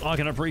I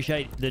can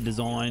appreciate the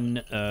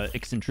design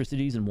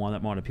eccentricities and why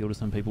that might appeal to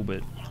some people,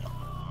 but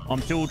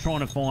I'm still trying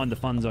to find the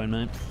fun zone,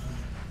 mate.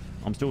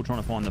 I'm still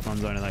trying to find the fun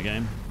zone of that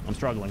game. I'm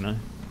struggling though.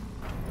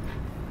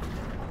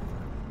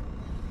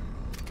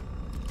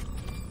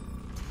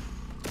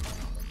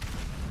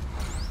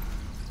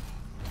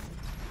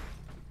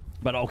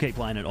 But I'll keep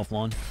playing it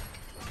offline.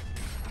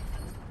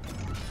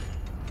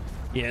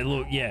 Yeah,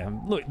 look,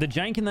 the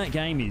jank in that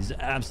game is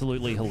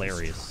absolutely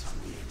hilarious.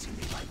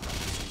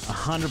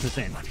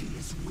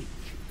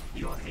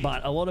 100%.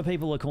 But a lot of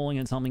people are calling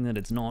it something that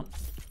it's not,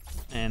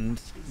 and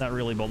that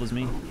really bothers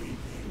me.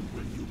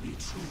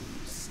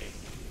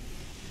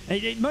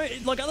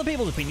 Like, other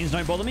people's opinions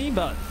don't bother me,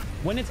 but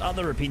when it's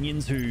other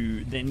opinions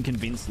who then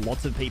convince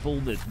lots of people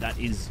that that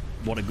is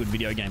what a good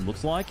video game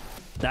looks like,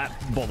 that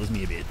bothers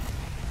me a bit.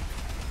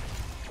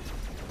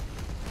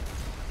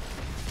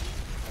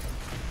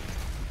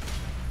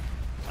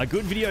 A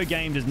good video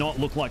game does not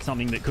look like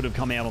something that could have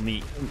come out on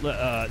the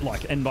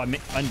like, and by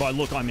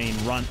look I mean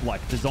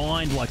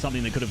designed like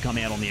something that could have come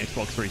out on the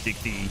Xbox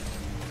 360.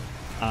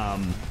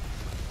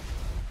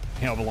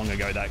 However long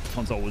ago that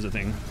console was a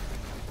thing.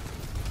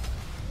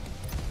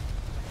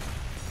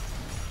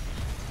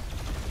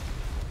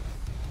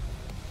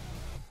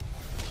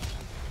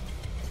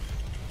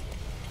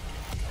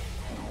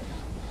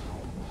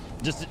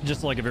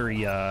 Just like a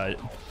very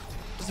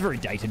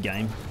dated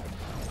game.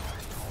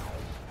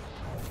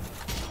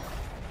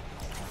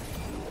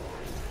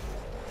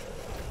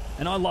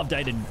 And I love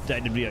dated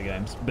video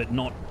games, but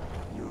not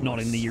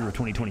in the year of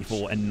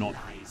 2024, and not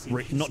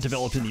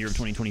developed in the year of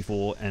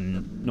 2024,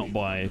 and not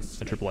by a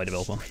AAA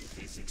developer.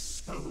 Is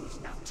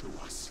exposed now to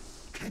us.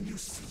 Can you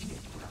see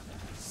it,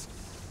 brothers?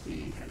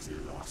 He has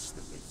lost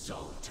the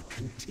resolve to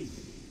continue.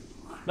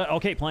 But I'll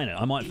keep playing it.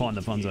 I might find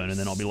the fun zone, and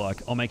then I'll be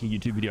like, I'll make a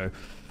YouTube video.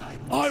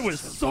 I was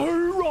so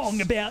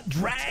wrong about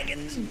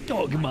Dragon's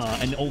Dogma,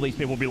 and all these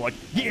people will be like,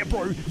 yeah,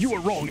 bro, you were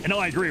wrong, and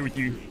I agree with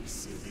you.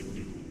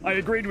 I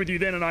agreed with you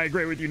then, and I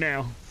agree with you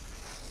now.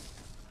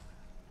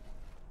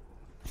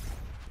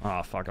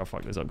 Ah, fuck, I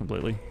fucked this up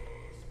completely.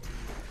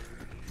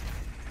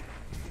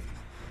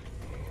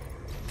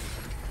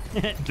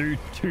 Do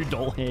 2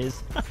 doll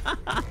hairs.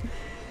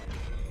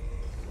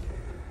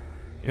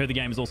 You heard the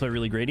game is also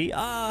really greedy?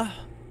 Well,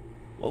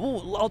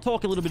 I'll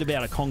talk a little bit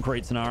about a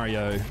concrete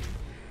scenario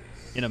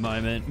in a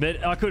moment,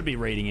 but I could be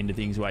reading into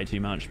things way too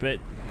much, but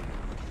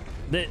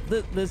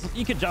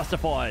you could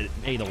justify it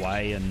either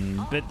way,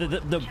 but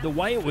the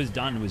way it was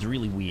done was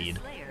really weird.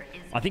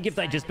 I think if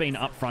they'd just been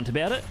upfront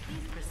about it,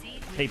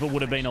 people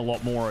would have been a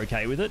lot more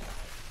okay with it.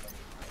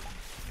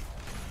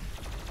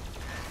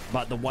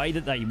 But the way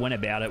that they went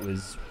about it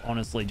was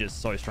honestly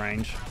just so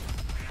strange.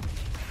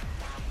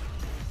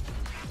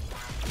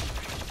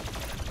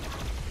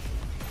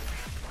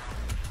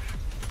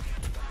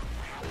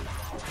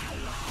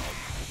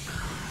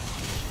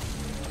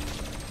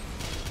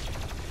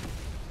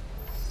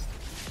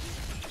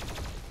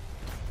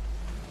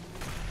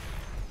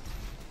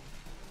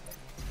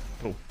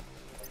 Cool.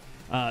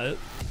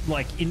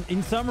 Like,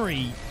 in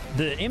summary,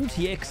 the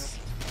MTX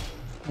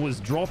was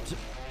dropped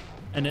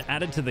and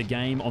added to the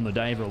game on the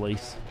day of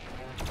release.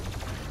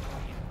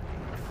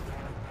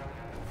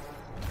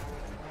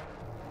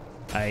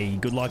 Hey,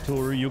 good luck,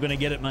 Toru. You're gonna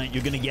get it, mate.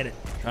 You're gonna get it.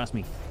 Trust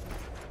me.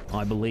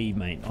 I believe,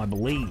 mate. I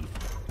believe.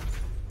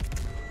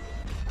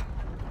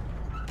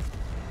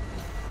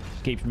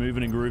 keep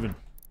moving and grooving.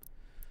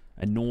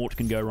 And naught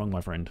can go wrong,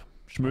 my friend.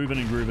 Schmoving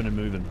and grooving and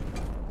moving.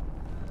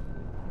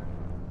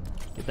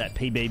 Get that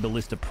PB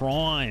ballista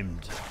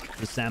primed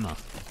for Sama.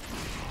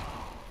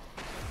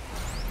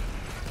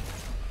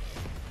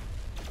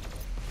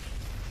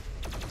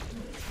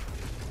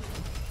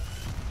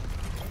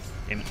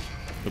 Damn it.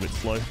 A little bit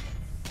slow.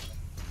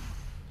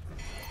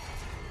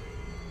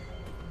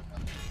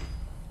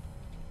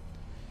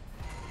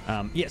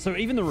 Yeah, so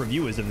even the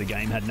reviewers of the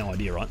game had no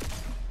idea, right?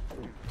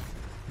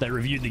 They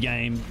reviewed the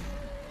game,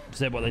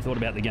 said what they thought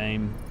about the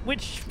game,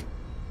 which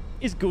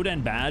is good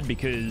and bad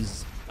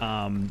because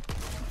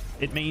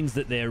it means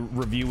that their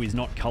review is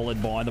not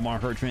colored by the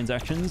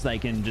microtransactions. They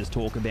can just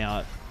talk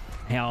about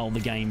how the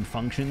game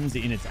functions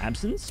in its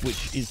absence,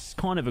 which is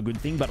kind of a good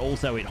thing, but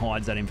also it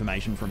hides that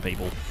information from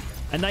people.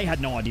 And they had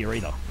no idea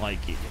either, like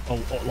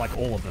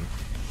all of them.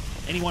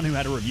 Anyone who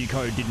had a review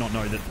code did not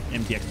know that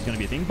MTX was going to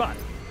be a thing, but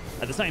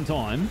at the same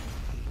time,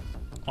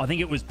 I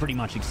think it was pretty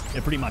much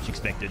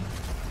expected,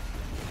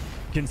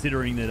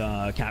 considering that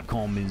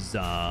Capcom is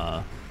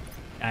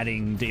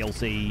adding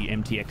DLC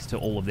MTX to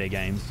all of their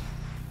games.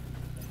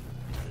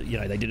 You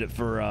know, they did it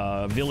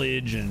for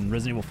Village and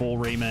Resident Evil 4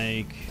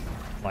 Remake.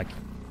 Like,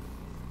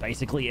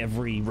 basically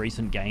every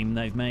recent game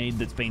they've made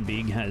that's been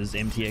big has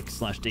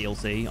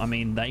MTX/DLC. I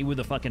mean, they were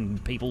the fucking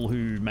people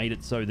who made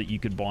it so that you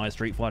could buy a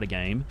Street Fighter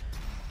game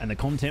and the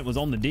content was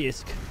on the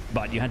disc,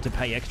 but you had to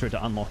pay extra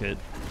to unlock it.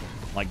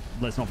 Like,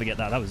 let's not forget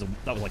that. That was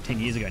like 10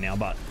 years ago now,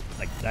 but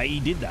like they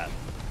did that.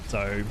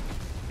 So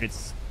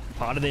it's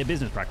part of their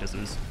business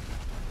practices.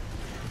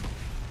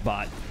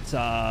 But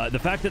the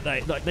fact that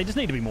they just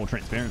need to be more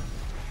transparent.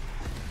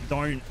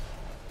 Don't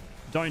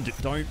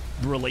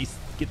release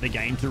the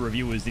game to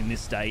reviewers in this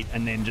state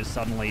and then just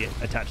suddenly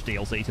attach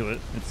DLC to it.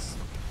 It's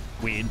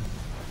weird.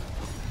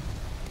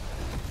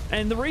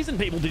 And the reason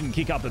people didn't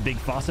kick up a big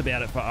fuss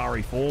about it for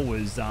RE4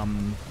 was,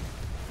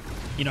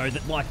 you know,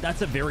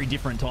 that's a very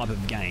different type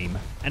of game.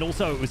 And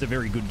also it was a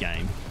very good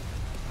game,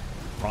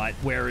 right?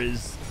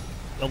 Whereas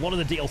a lot of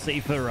the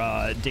DLC for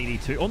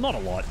DD2, or not a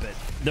lot, but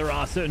there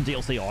are certain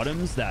DLC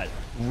items that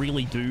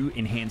really do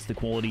enhance the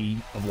quality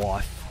of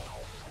life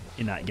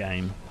in that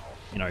game.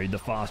 You know, the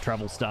fast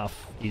travel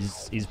stuff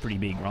is pretty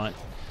big, right?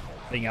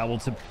 Being able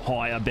to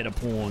hire better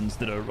pawns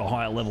that are a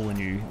higher level than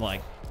you.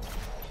 Like,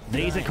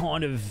 these are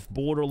kind of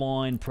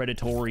borderline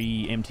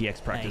predatory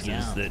MTX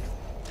practices that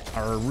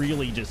are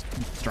really just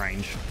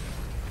strange.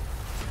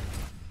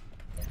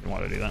 Why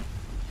do I do that?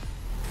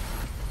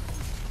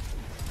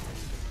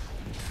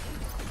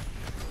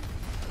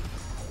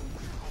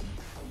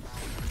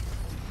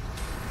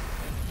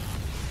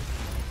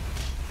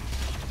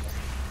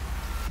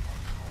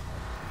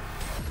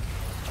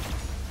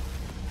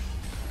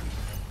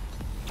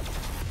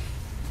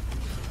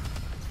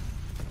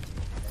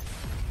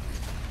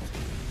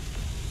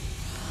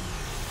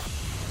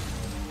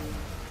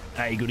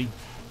 Hey, goody.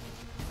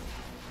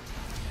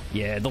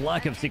 Yeah, the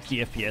lack of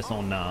 60 FPS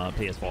on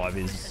PS5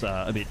 is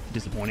a bit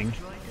disappointing.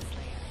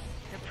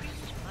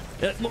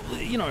 Look,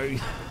 you know,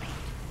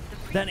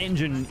 that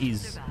engine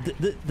is...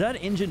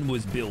 that engine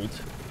was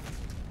built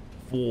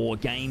for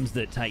games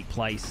that take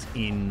place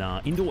in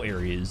indoor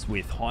areas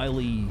with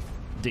highly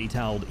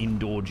detailed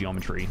indoor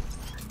geometry,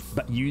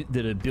 but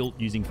that are built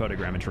using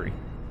photogrammetry.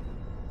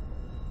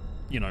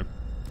 You know,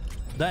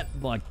 that,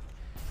 like,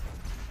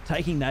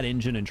 taking that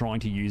engine and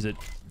trying to use it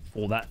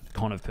for that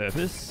kind of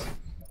purpose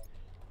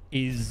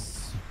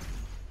is,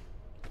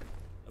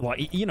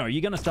 like, you know,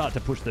 you're going to start to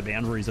push the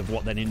boundaries of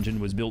what that engine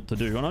was built to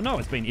do. And I know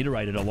it's been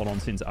iterated a lot on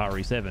since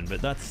RE7, but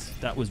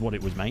that was what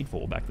it was made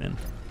for back then.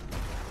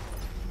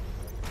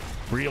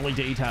 Really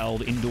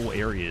detailed indoor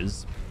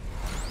areas.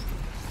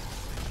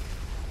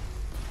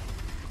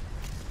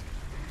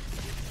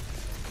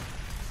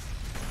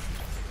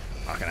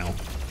 Fucking hell.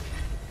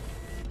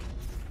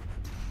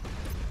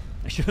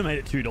 I should have made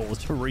it $2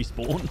 to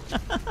respawn.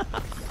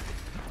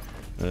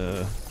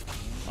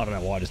 I don't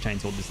know why I just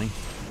chainsawed this thing.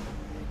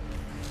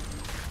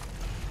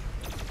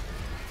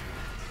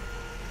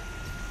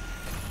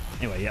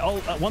 Anyway,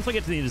 yeah, once I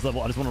get to the end of this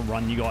level, I just want to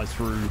run you guys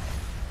through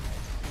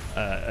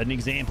an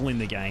example in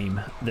the game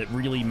that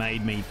really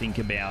made me think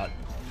about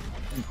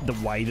the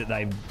way that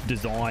they've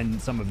designed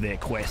some of their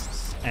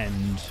quests,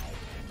 and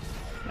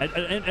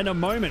a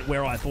moment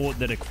where I thought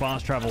that a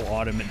fast travel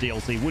item at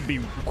DLC would be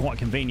quite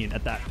convenient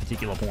at that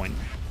particular point.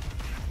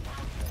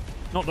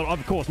 Not that,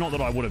 of course, not that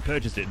I would have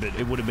purchased it, but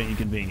it would have been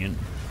convenient.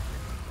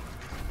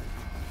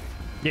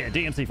 Yeah,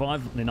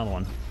 DMC5, another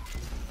one.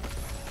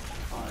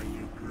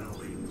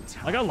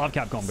 Like, I love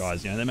Capcom,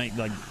 guys. You know,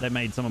 they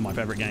made some of my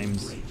favorite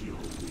games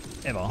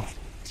ever.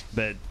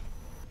 But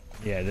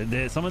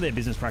yeah, some of their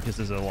business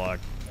practices are like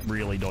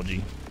really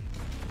dodgy.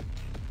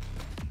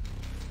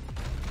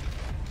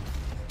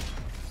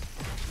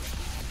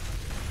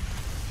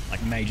 Like,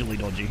 majorly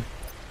dodgy.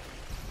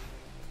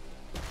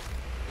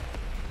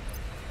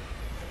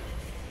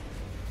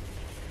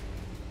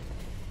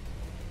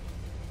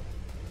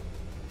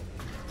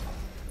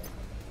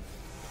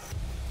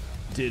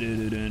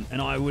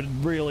 And I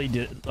would really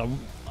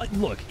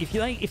look,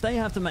 if they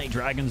have to make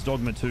Dragon's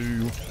Dogma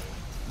 2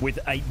 with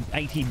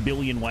 80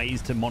 billion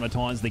ways to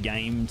monetize the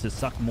game to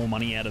suck more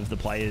money out of the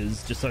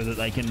players just so that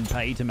they can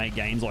pay to make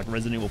games like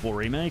Resident Evil 4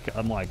 Remake,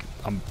 I'm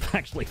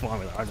actually fine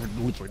with it. I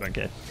literally don't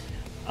care.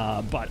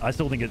 But I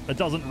still think it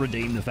doesn't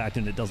redeem the fact,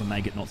 and it doesn't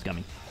make it not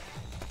scummy.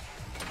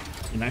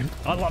 You know,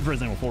 I loved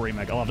Resident Evil 4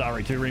 Remake. I loved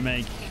RE2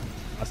 Remake.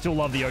 I still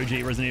love the OG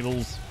Resident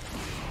Evils.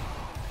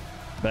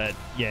 But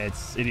yeah,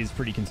 it is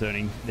pretty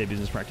concerning, their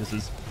business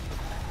practices.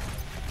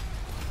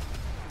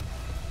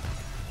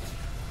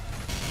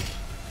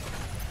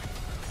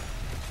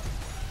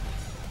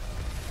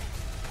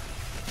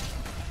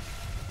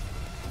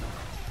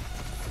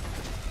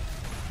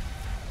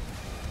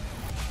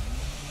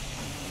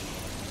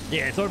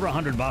 Yeah, it's over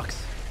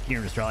 $100 here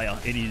in Australia.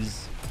 It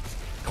is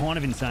kind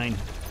of insane,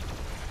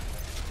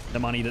 the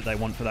money that they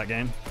want for that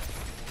game.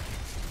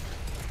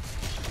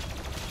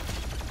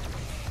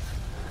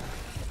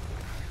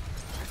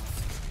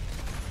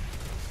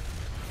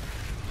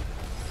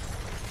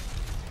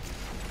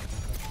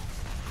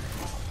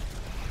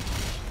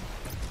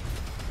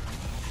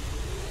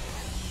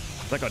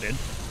 That guy did.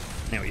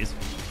 Now he is.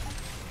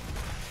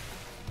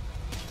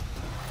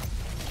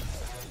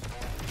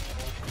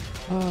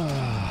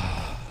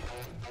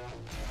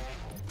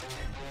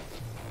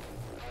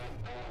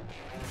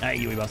 Hey,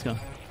 Yui Busker.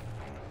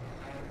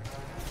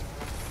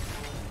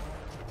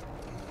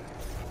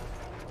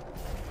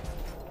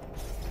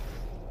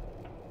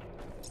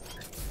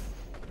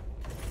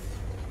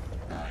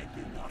 I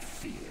do not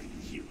fear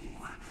you.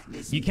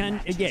 You can,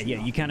 yeah,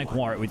 you can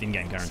acquire it with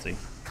in-game currency.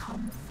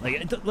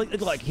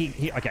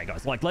 Okay,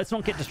 guys, let's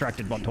not get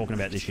distracted by talking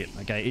about this shit.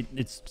 Okay,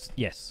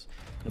 yes.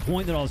 The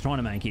point that I was trying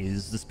to make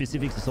is the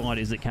specific side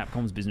is that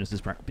Capcom's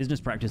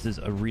business practices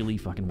are really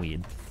fucking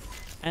weird,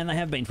 and they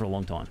have been for a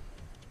long time.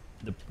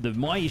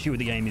 My issue with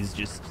the game is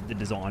just the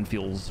design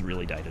feels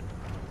really dated.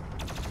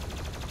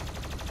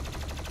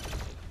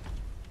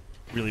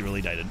 Really,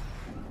 really dated.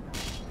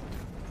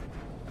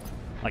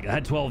 Like, I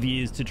had 12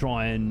 years to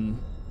try and,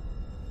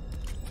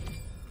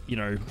 you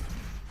know,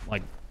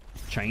 like,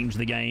 change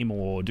the game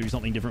or do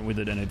something different with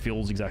it, and it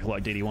feels exactly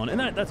like DD1.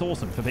 And that's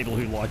awesome for people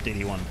who like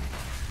DD1.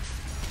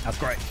 That's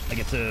great. I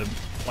get to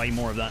play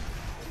more of that.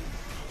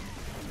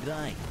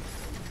 G'day.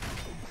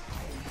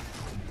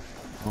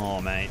 Oh,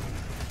 mate.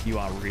 You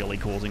are really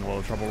causing a lot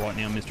of trouble right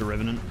now, Mr.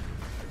 Revenant.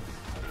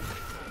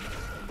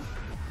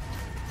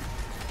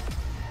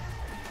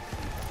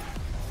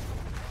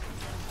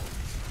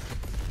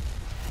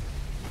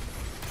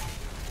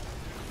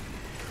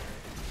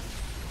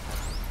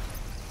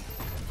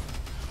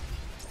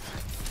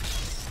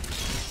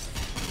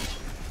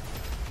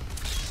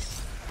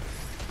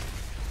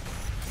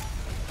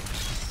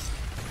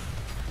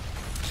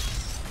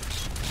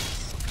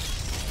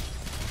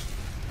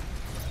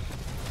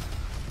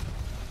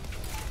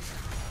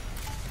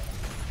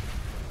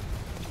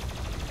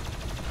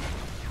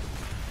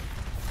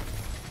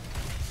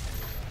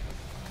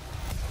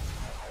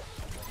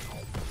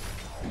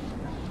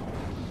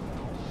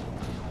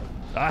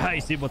 Hey,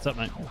 Sid, what's up,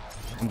 mate?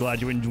 I'm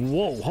glad you enjoyed.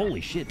 Whoa, holy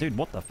shit, dude,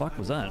 what the fuck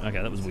was that?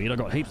 Okay, that was weird. I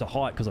got heaps of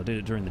height because I did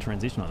it during the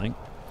transition, I think.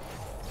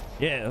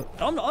 Yeah,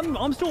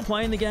 I'm still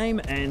playing the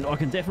game, and I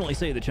can definitely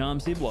see the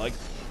charm, Sid. Like,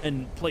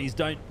 and please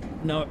don't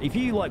know if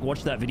you like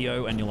watch that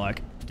video and you're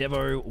like,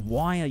 Devo,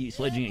 why are you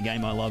sledging a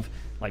game I love?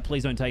 Like,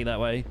 please don't take it that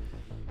way.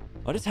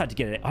 I just had to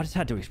get it. I just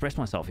had to express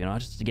myself, you know,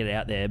 just to get it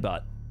out there.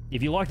 But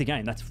if you like the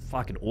game, that's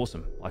fucking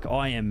awesome. Like,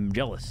 I am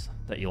jealous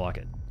that you like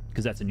it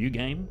because that's a new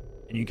game.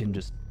 And you can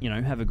just, you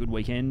know, have a good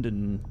weekend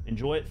and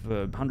enjoy it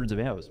for hundreds of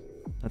hours.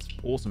 That's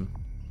awesome.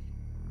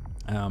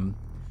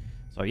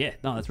 So yeah,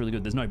 no, that's really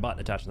good. There's no button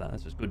attached to that.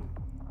 That's just good.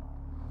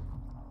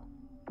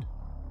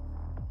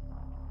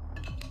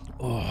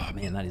 Oh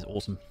man, that is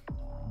awesome.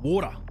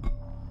 Water.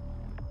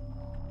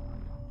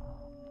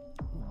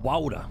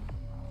 Water.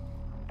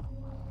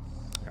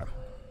 Okay.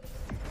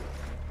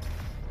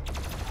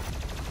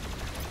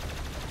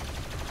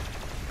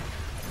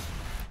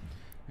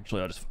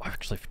 Actually, I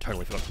actually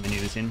totally forgot to menu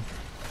this in.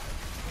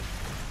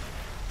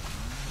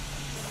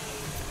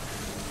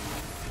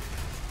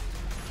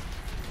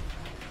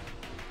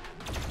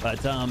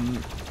 But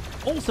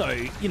also,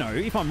 you know,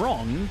 if I'm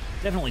wrong,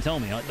 definitely tell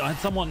me. I had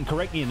someone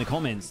correct me in the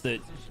comments that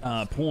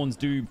pawns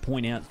do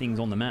point out things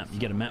on the map. You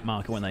get a map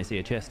marker when they see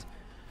a chest.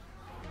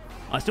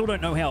 I still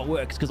don't know how it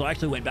works because I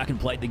actually went back and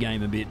played the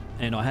game a bit,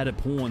 and I had a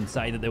pawn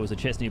say that there was a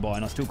chest nearby,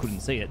 and I still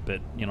couldn't see it.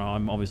 But you know,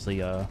 I'm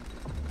obviously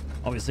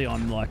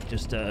I'm like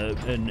just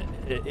an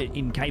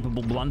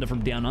incapable blunder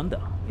from down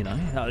under. You know,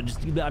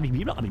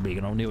 you're not big,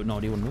 and I have no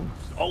idea what it was.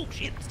 Oh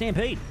shit,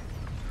 Stampede!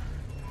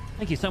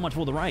 Thank you so much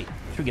for the raid.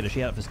 Should get a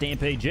shout out for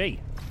Stampede G,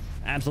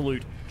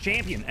 absolute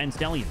champion and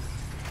stallion.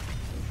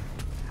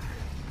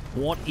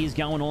 What is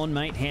going on,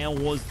 mate? How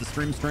was the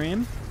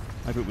stream?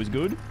 Hope it was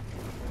good.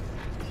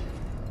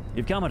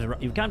 You've come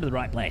to the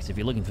right place if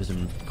you're looking for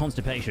some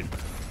constipation,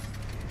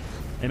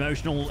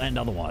 emotional and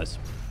otherwise.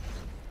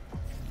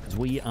 Because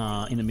we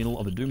are in the middle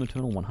of a Doom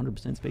Eternal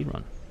 100%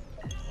 speedrun.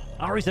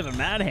 RE7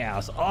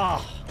 Madhouse.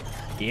 Oh,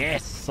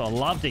 yes. I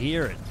love to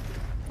hear it.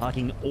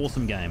 Fucking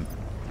awesome game.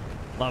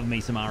 Love me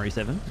some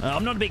RE7.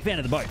 I'm not a big fan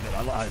of the boat, but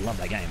I love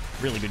that game.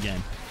 Really good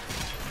game.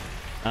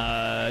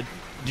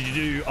 Did you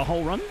do a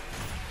whole run?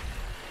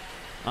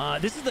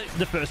 This is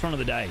the first run of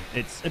the day.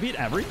 It's a bit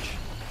average,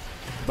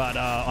 but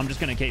I'm just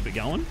going to keep it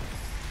going.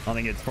 I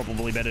think it's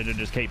probably better to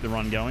just keep the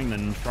run going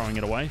than throwing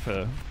it away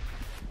for,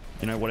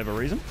 you know, whatever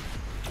reason.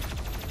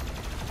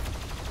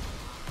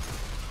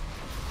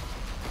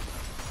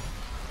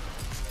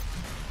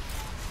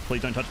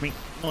 Please don't touch me.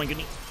 Oh my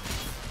goodness.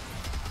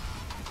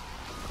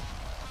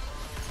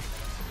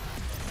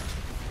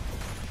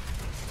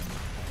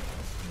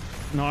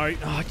 No.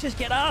 Oh, just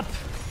get up.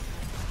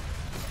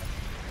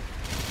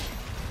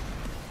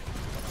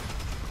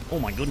 Oh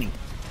my goodness.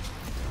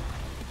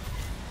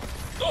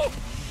 Oh.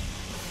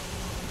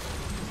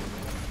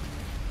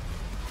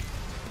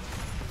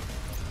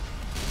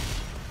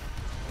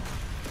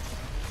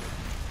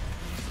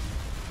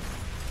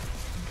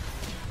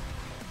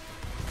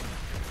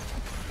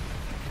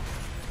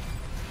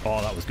 Oh,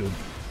 that was good.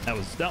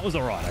 That was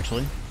all right,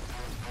 actually.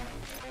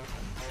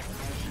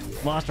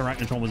 Last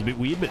Arachnotron was a bit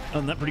weird, but other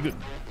than that, pretty good.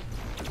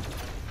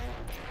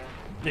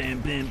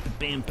 Bam, bam,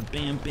 bam,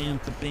 bam, bam,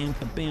 bam,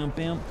 bam,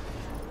 bam.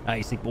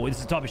 Hey, sick boy. This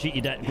is the type of shit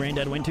your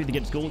granddad went to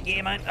get to school.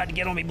 Yeah, mate. I had to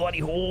get on my bloody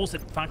horse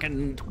at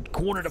fucking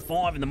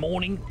 4:45 in the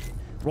morning,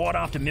 right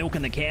after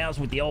milking the cows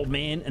with the old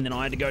man, and then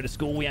I had to go to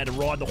school. We had to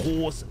ride the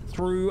horse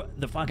through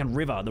the fucking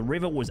river. The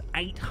river was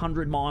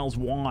 800 miles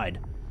wide.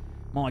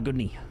 My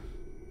goodness.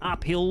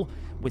 Uphill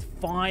with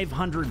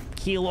 500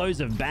 kilos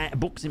of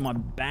books in my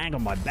bag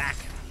on my back.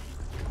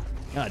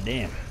 God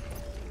damn.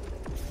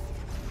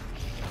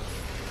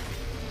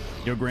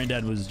 Your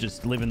granddad was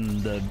just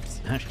living the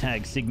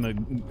hashtag Sigma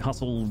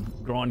hustle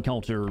grind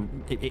culture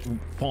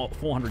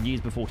 400 years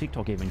before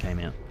TikTok even came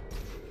out.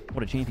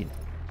 What a champion.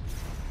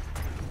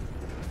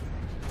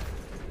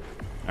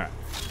 Alright.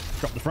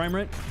 Drop the frame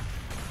rate.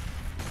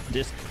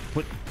 Just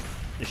put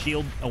the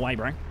shield away,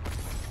 bro.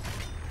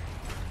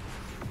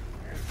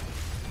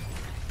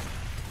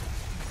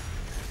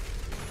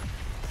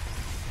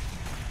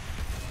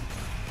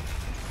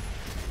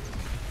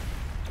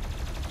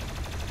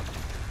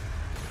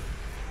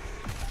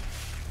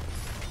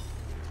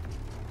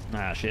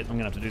 Ah, shit. I'm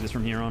gonna have to do this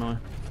from here, aren't I?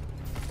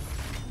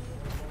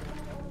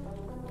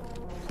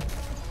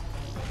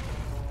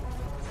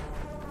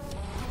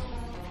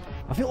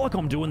 I feel like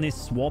I'm doing this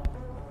swap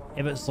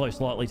ever so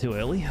slightly too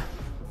early,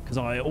 because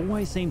I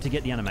always seem to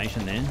get the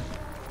animation there.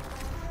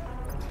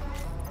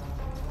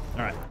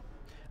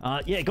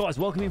 Alright. Yeah, guys,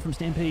 welcome in from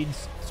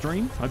Stampede's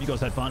stream. Hope you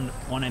guys had fun.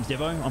 My name's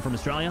Devo. I'm from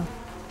Australia,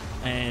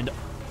 and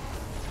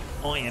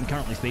I am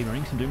currently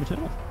speedrunning some Doom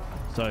Eternal.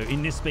 So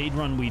in this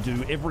speedrun, we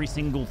do every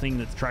single thing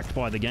that's tracked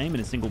by the game in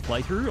a single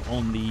playthrough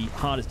on the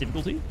hardest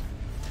difficulty.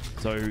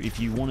 So if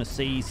you want to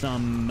see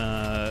some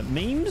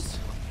memes,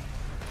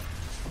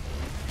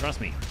 trust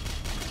me,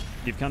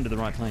 you've come to the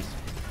right place.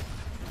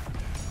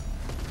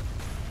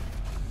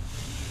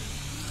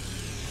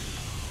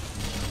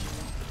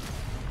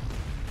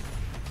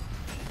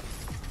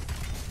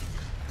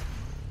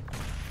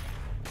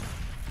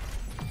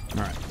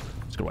 All right,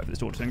 just gotta wait for this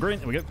door to turn green.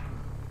 There we go.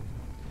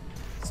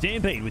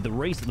 Stampede with the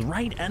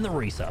raid and the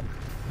resub.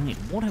 Man,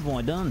 what have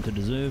I done to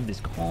deserve this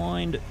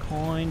kind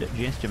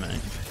gesture, mate?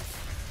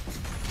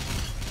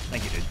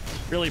 Thank you, dude.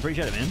 Really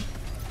appreciate it, man.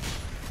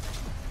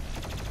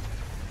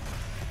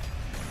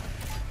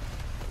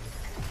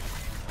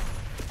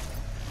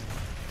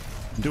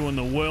 Doing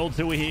the world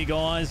tour here,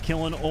 guys.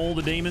 Killing all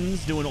the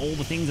demons, doing all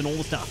the things and all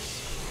the stuff.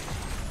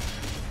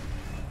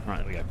 All right,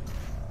 there we go.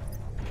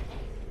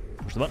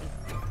 Push the button.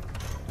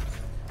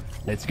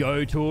 Let's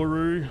go,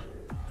 Toru.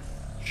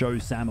 Show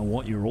Sama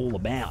what you're all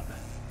about.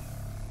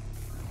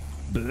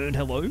 Bird,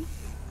 hello.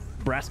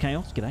 Brass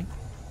Chaos, g'day.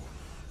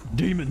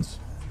 Demons.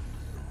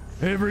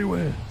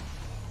 Everywhere.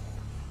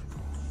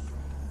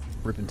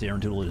 Rip and tear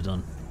until it is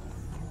done.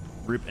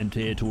 Rip and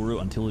tear, Toru,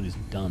 until it is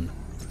done.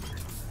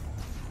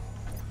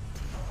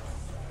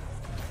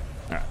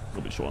 Alright, a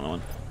little bit short on that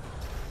one.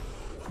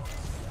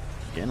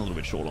 Again, a little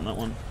bit short on that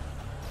one.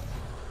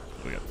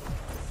 There we go.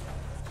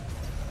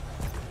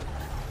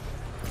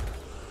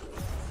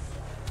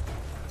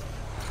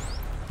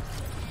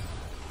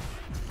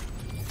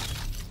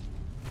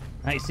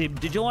 Hey, Sib,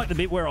 did you like the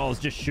bit where I was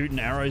just shooting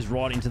arrows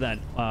right into that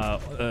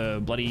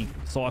bloody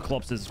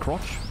Cyclops'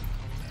 crotch?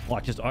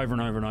 Like, just over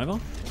and over and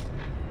over?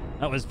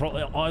 That was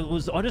probably...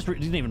 I just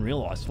didn't even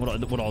realise what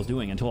I was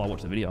doing until I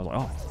watched the video. I was like,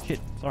 oh, shit.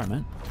 Sorry,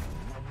 man.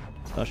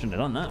 I shouldn't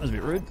have done that. It was a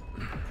bit rude.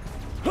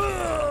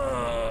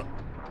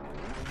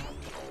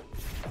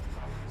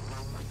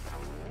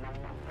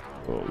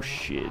 Oh,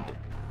 shit.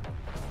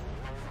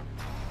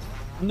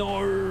 No!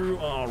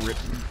 Oh, rip.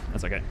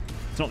 That's okay.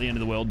 It's not the end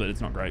of the world, but it's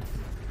not great.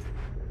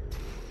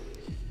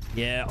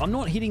 Yeah, I'm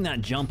not hitting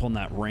that jump on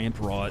that ramp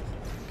right,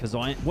 because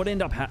what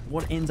ends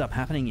up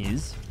happening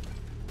is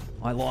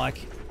I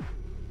like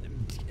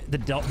the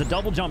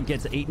double jump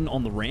gets eaten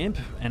on the ramp,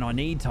 and I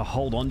need to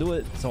hold onto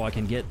it so I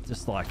can get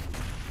just like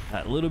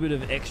A little bit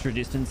of extra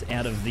distance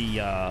out of the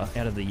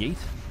yeet.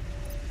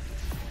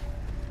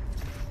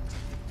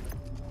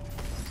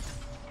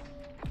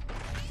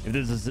 If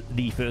this is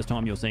the first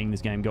time you're seeing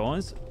this game,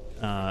 guys,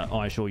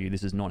 I assure you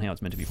this is not how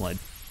it's meant to be played.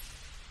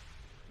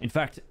 In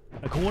fact,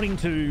 according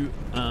to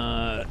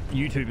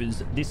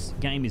YouTubers, this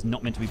game is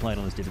not meant to be played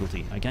on this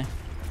difficulty, okay?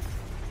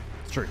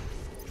 It's true.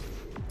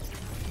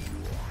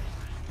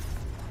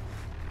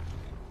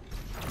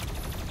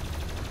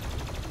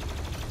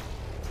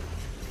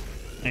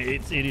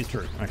 It is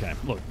true. Okay,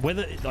 look,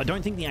 whether I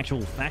don't think the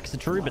actual facts are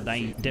true, but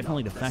they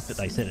definitely the fact that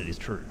they said it is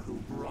true.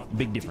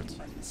 Big difference.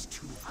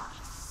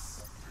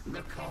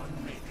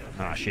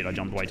 Ah, shit, I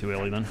jumped way too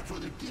early then.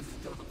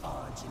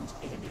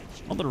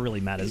 Not that it really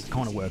matters, it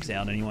kind of works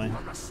out anyway.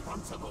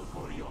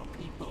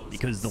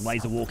 Because the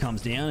laser wall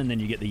comes down and then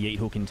you get the yeet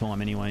hook in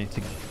time anyway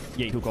to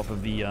yeet hook off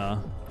of the...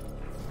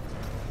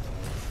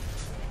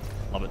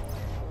 Love it.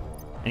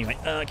 Anyway,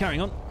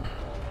 carrying on.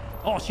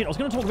 Oh shit, I was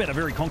going to talk about a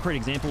very concrete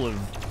example of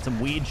some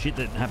weird shit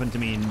that happened to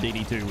me in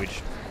DD2,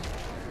 which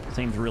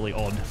seems really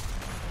odd.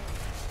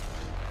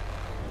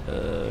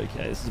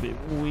 Okay, this is a bit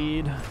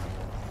weird.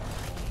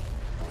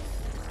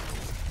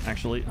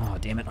 Actually, oh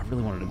damn it, I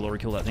really wanted to glory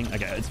kill that thing.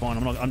 Okay, it's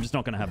fine. I'm just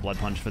not going to have blood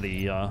punch for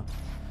the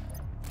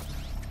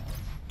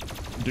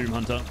Doom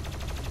Hunter.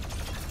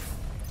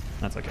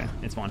 That's okay.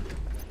 It's fine.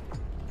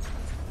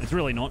 It's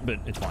really not, but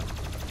it's fine.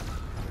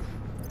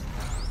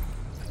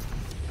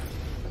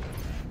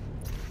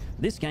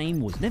 This game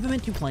was never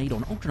meant to be played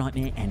on Ultra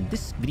Nightmare, and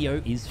this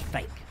video is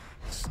fake.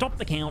 Stop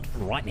the count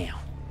right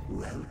now.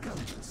 Welcome,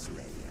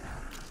 Slayer.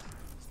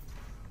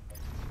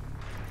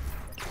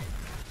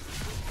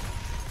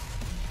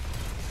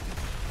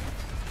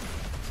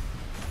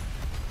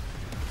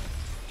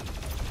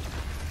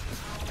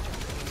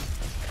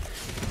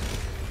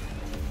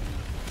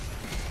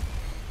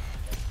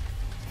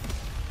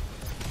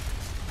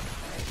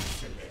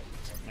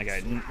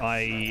 Okay, I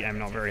am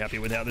not very happy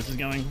with how this is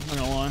going, I'm not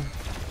gonna lie.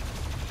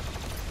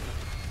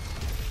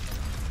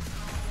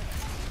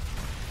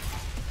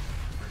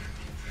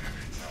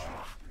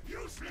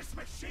 Useless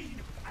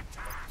machine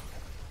attack.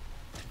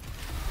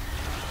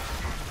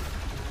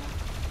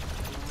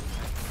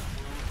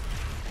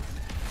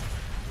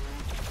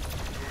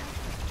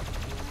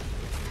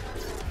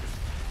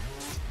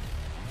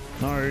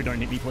 No, don't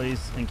hit me, please.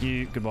 Thank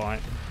you. Goodbye.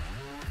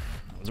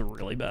 That was a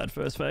really bad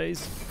first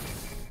phase.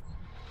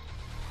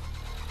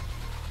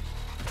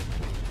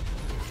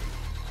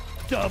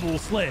 Double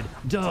sled,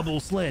 double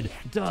sled,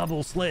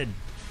 double sled.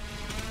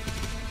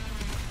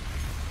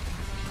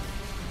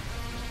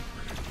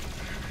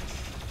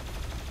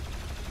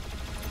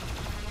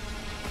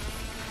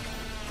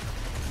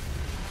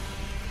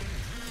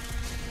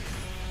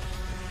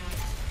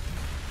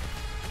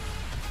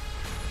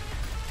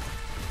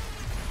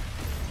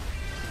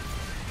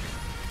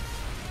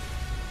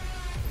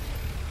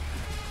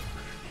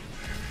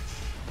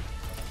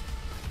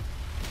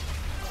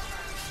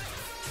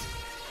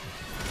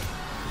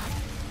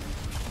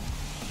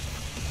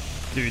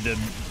 Dude,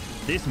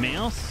 this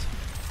mouse,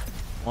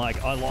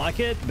 like, I like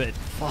it, but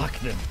fuck,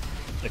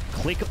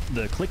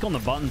 the click on the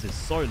buttons is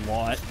so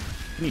light.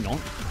 Can you not?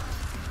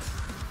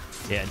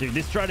 Yeah, dude,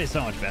 this strat is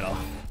so much better.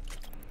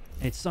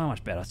 It's so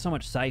much better, so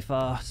much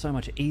safer, so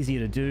much easier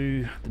to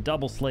do. The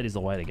double sled is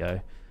the way to go.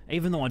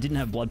 Even though I didn't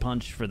have blood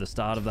punch for the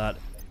start of that,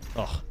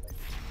 oh,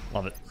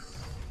 love it.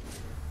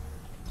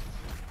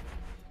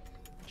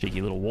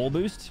 Cheeky little wall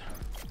boost.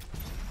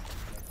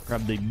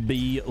 Grab the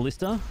B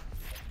lister.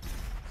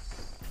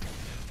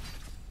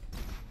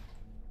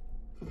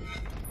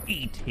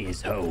 Eat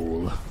his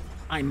whole.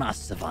 I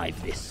must survive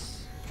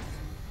this.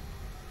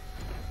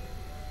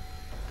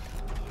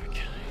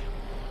 Okay.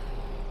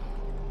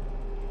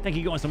 Thank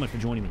you guys so much for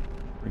joining me.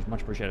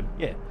 Much appreciated.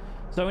 Yeah.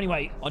 So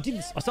anyway, I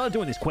started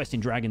doing this quest in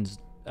Dragon's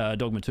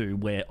Dogma 2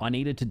 where I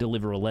needed to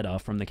deliver a letter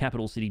from the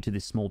capital city to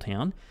this small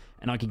town,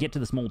 and I could get to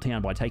the small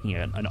town by taking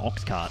an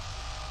ox cart.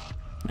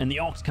 And the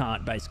ox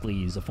cart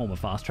basically is a form of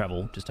fast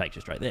travel, just takes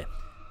you straight there.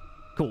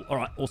 Cool. All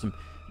right. Awesome.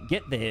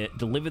 Get there,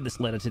 deliver this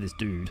letter to this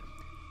dude.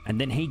 And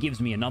then he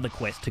gives me another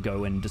quest to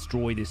go and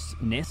destroy this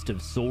nest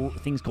of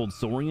things called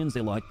saurians.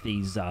 They're like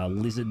these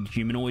lizard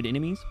humanoid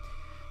enemies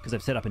because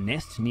they've set up a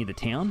nest near the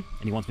town,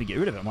 and he wants me to get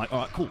rid of it. I'm like,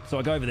 all right, cool. So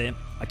I go over there,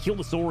 I kill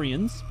the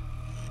saurians,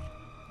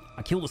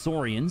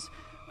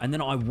 and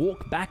then I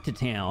walk back to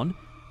town,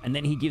 and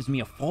then he gives me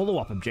a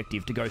follow-up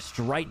objective to go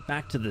straight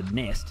back to the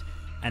nest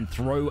and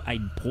throw a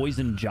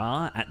poison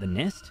jar at the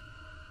nest.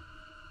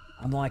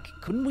 I'm like,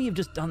 couldn't we have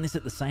just done this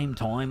at the same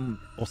time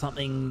or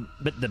something?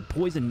 But the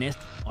poison nest,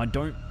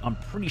 I'm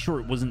pretty sure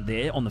it wasn't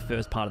there on the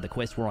first part of the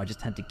quest where I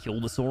just had to kill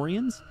the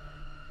saurians.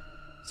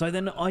 So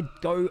then I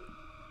go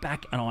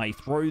back and I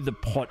throw the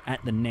pot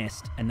at the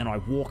nest, and then I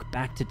walk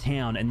back to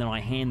town, and then I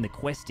hand the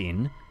quest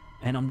in.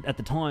 And at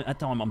the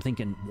time I'm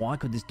thinking, why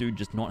could this dude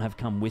just not have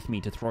come with me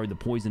to throw the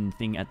poison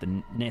thing at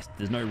the nest?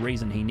 There's no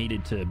reason he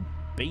needed to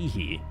be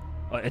here,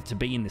 to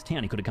be in this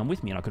town. He could have come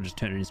with me and I could just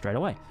turn it in straight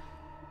away.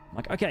 I'm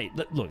like, okay,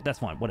 look, that's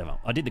fine, whatever.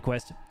 I did the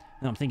quest,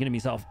 and I'm thinking to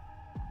myself,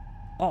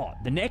 Oh,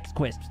 the next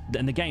quest,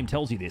 and the game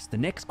tells you this, the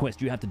next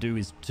quest you have to do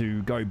is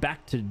to go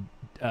back to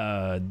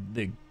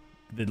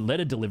the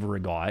letter deliverer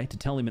guy to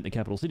tell him at the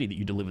capital city that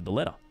you delivered the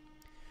letter.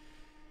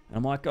 And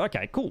I'm like,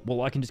 okay, cool.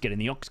 Well, I can just get in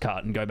the ox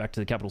cart and go back to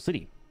the capital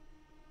city.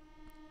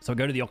 So I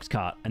go to the ox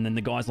cart, and then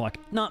the guy's like,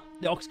 nah,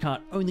 the ox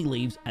cart only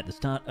leaves at the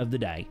start of the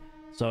day,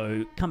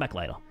 so come back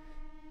later.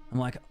 I'm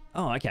like,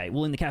 oh, okay.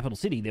 Well, in the capital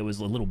city, there was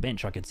a little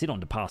bench I could sit on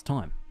to pass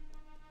time.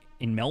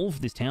 In Melv,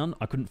 this town,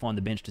 I couldn't find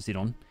the bench to sit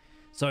on.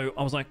 So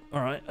I was like,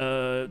 all right,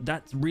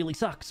 that really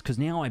sucks, because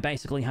now I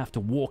basically have to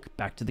walk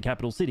back to the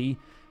capital city.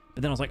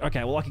 But then I was like,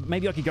 okay, well,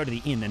 maybe I could go to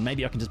the inn, and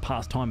maybe I can just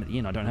pass time at the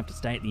inn. I don't have to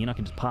stay at the inn. I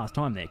can just pass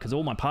time there, because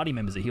all my party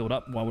members are healed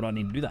up. Why would I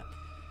need to do that?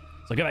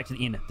 So I go back to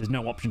the inn. There's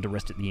no option to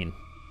rest at the inn.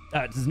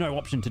 There's no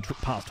option to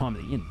pass time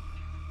at the inn.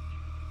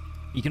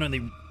 You can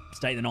only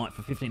stay the night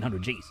for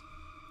 1,500 Gs.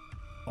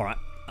 All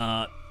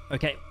right.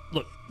 Okay,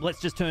 look, let's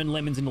just turn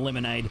lemons into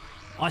lemonade.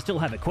 I still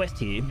have a quest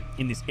here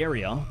in this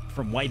area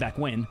from way back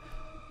when.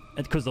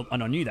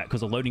 And I knew that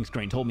because the loading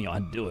screen told me I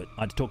had to do it.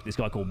 I had to talk to this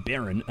guy called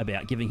Baron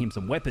about giving him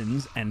some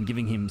weapons and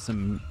giving him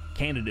some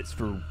candidates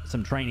for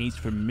some trainees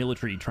for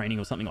military training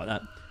or something like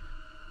that.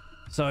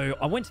 So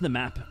I went to the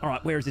map. All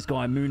right, where is this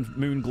guy?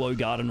 Moon Glow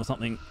Garden or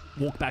something.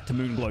 Walk back to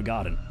Moon Glow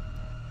Garden.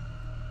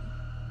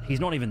 He's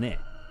not even there.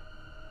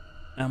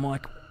 And I'm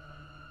like,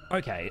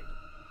 okay,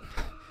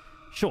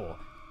 sure.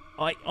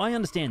 I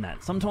understand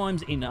that.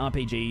 Sometimes in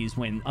RPGs,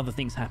 when other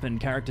things happen,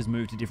 characters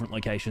move to different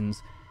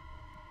locations.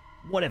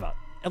 Whatever.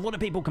 A lot of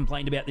people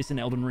complained about this in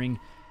Elden Ring,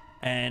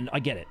 and I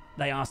get it.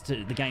 They asked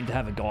the game to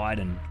have a guide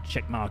and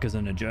check markers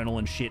and a journal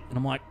and shit, and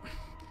I'm like,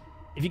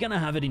 if you're going to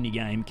have it in your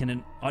game,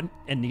 and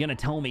you're going to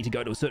tell me to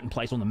go to a certain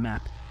place on the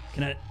map,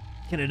 can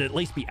it at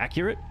least be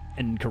accurate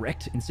and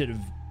correct instead of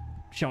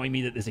showing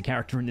me that there's a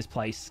character in this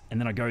place, and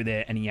then I go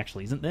there and he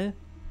actually isn't there?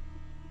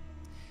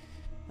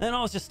 And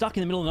I was just stuck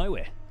in the middle of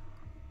nowhere.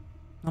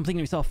 I'm thinking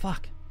to myself,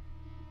 fuck.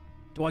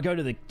 Do I go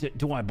to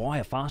do I buy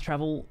a fast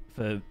travel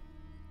for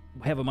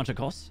however much it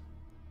costs?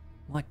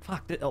 Like,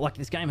 fuck, like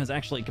this game has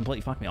actually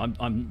completely fucked me.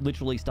 I'm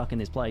literally stuck in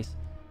this place,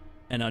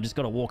 and I just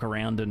got to walk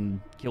around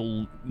and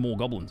kill more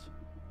goblins.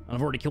 And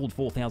I've already killed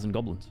 4,000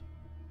 goblins.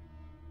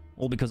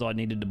 All because I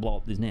needed to blow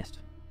up this nest.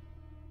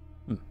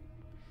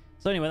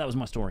 So anyway, that was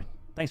my story.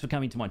 Thanks for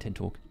coming to my TED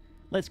Talk.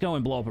 Let's go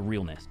and blow up a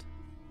real nest.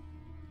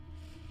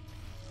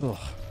 Ugh.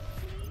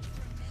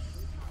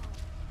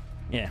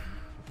 Yeah,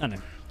 I don't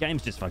know.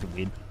 Game's just fucking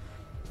weird.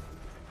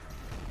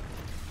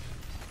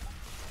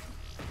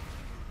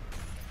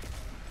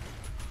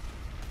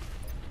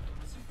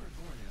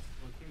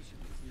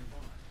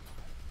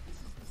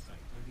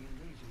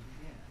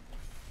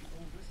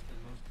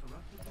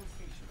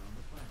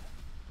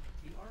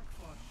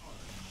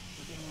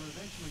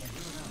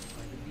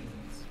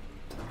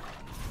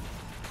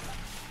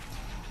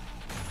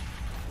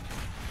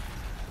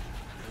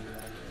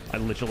 I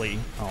literally...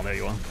 Oh, there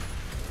you are.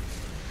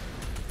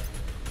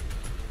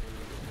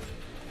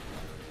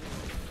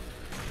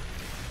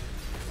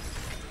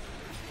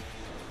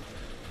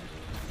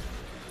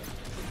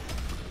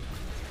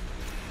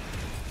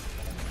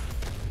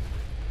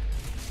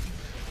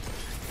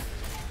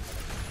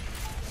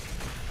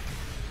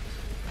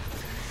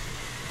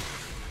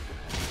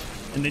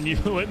 And then you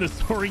let the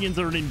Saurians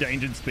are an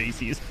endangered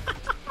species.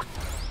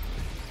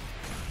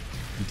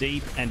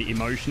 Deep and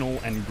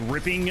emotional and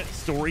gripping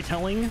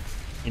storytelling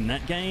in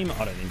that game?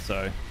 I don't think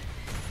so.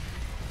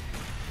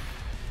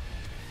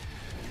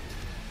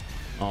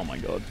 Oh my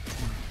god.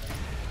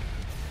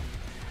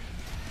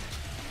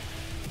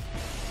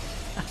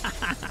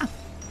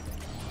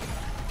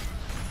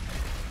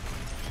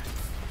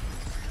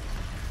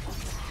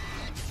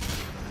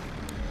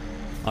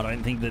 I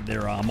don't think that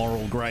there are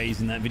moral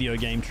greys in that video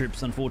game,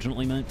 Trips,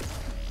 unfortunately, mate.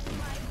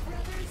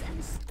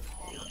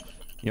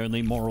 The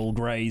only moral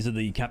greys are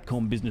the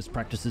Capcom business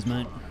practices,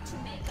 mate.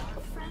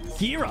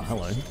 Kira,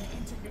 hello.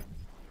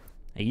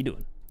 How you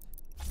doing?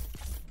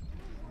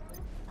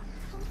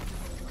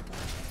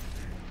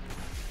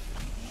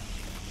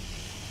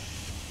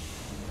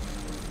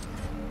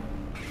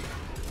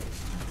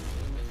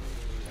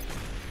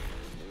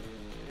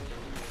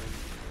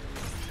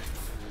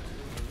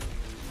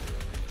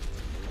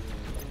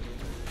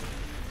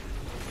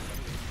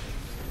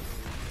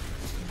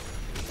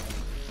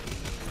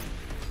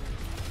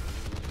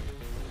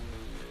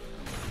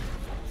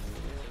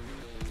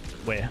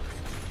 Where?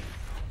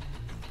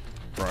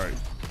 Bro,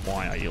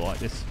 why are you like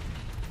this?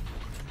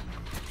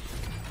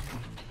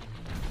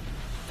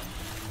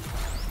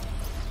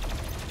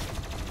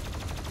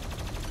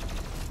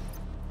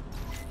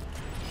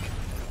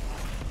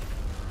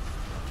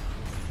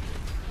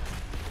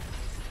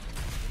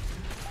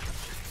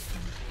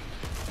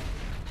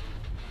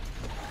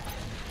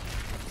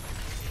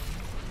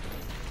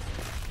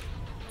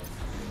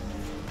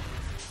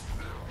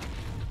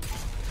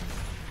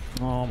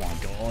 Oh my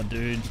god,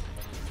 dude.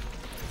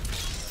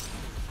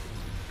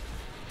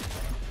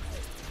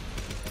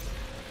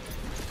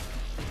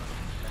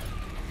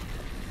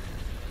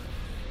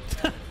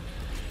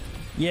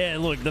 Yeah,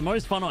 look, the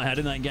most fun I had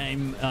in that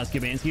game,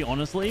 Skibansky,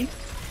 honestly,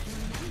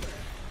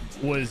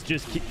 was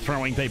just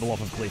throwing people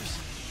off of cliffs.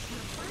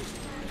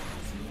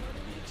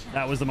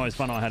 That was the most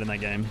fun I had in that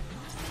game.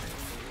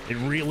 It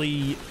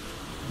really...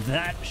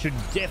 That should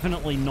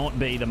definitely not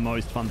be the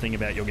most fun thing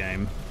about your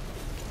game.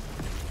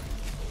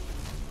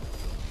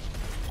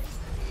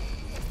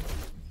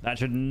 That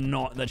should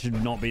not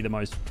be the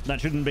most... That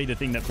shouldn't be the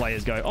thing that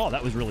players go, oh,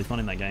 that was really fun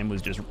in that game,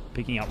 was just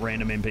picking up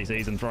random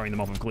NPCs and throwing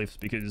them off of cliffs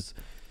because,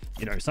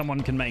 you know,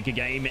 someone can make a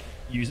game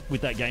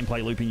with that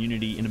gameplay loop in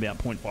Unity in about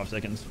 0.5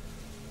 seconds.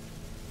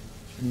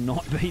 Should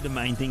not be the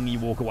main thing you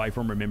walk away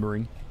from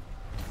remembering.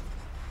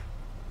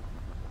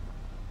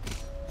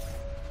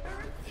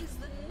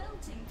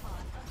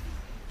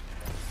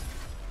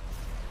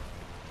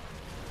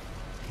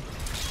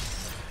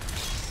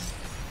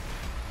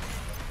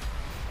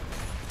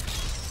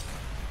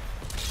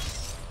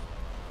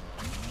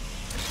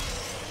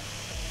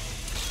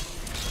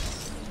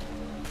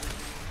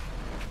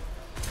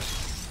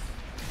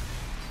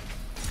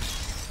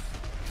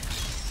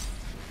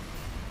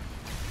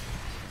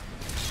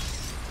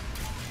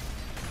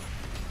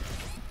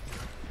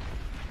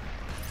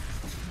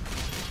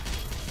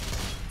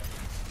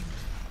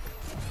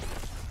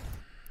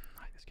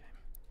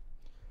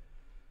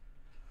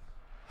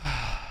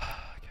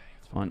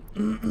 Fine.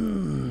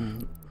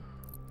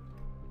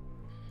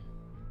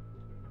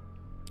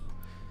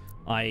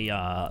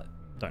 I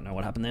don't know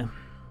what happened there.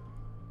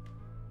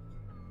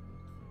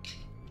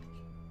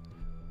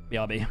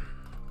 BRB.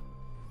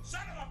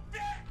 Son of a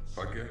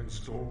bitch!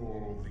 Against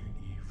all the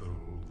evil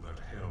that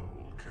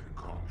hell can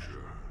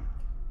conjure,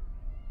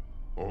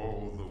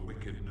 all the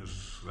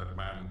wickedness that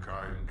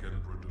mankind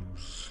can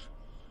produce,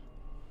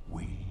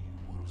 we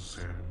will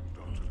send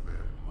unto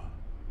them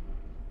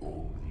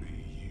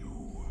only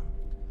you.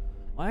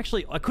 I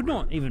could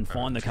not even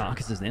find the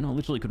carcasses then. I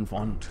literally couldn't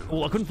find...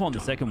 Well, I couldn't find the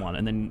second one,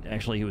 and then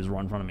actually he was right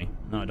in front of me.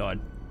 And I died.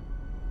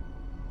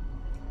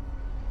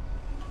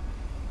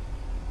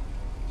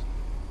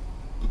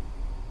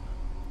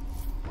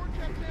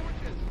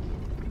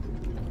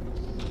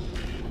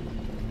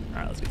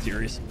 Alright, let's get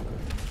serious.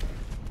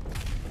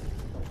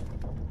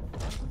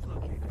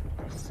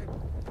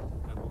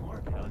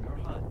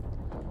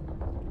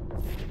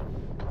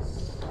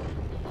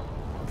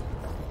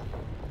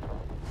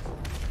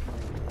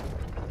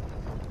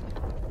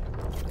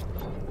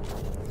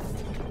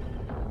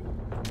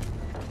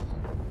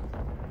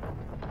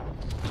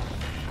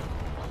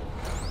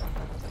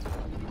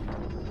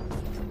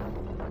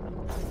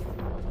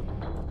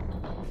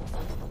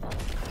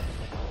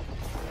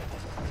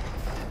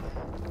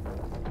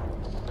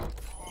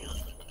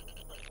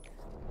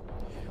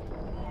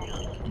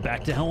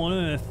 Back to hell on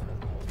Earth.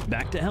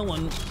 Back to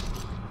Helen.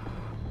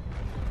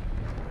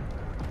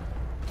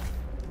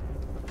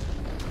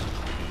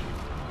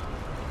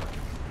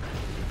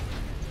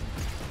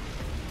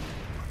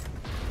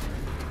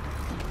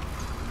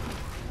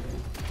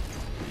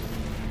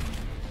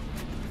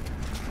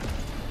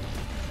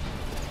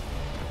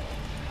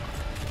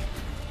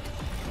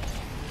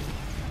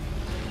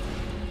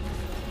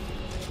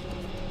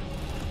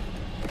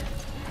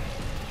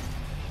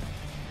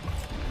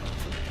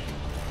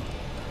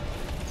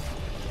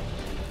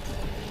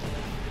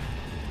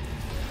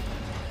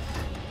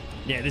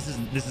 Yeah, this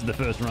is the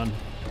first run.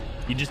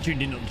 You just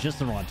tuned in at just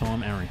the right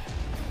time, Ari.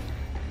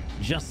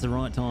 Just the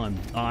right time.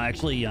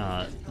 Actually,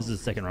 this is the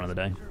second run of the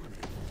day.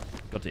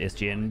 Got to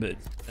SGN,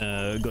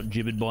 but got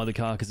gibbered by the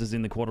carcasses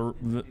in the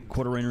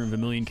Quaterina and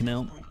Vermilion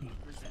Canal.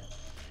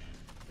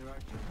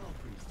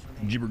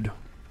 Gibbered.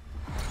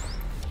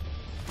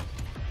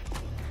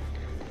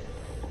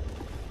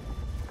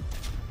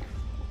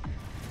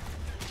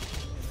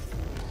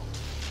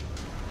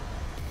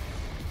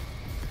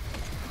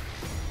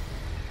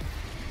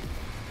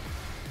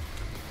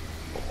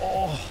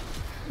 Oh,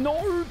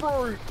 no,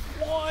 bro.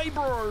 Why,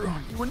 bro?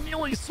 You were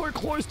nearly so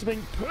close to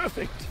being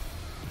perfect.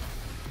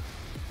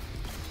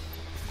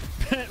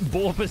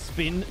 Borpa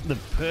spin, the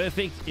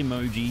perfect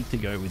emoji to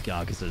go with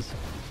carcasses.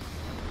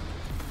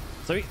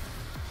 So,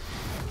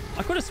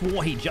 I could have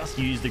swore he just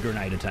used the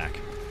grenade attack.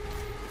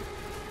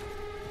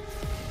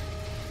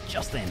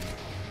 Just then.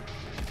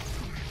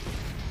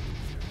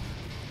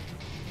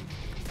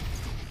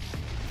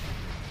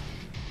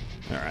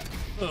 Alright.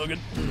 Oh, good.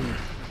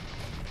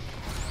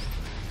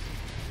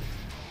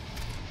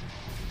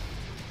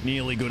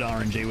 Nearly good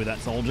RNG with that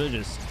soldier,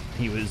 just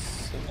he was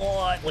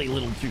slightly a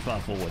little too far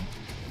forward.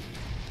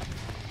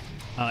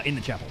 In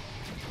the chapel.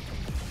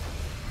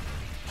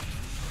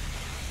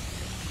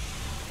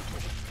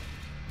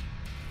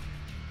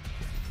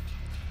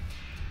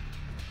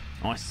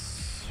 Nice.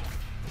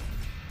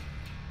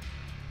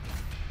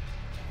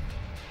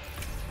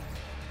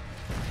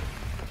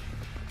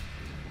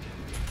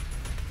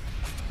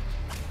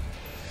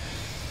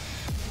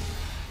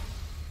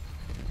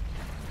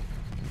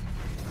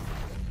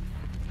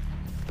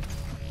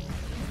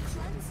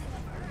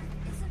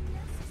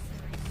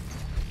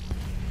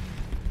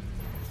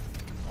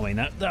 I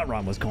mean, that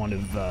run was kind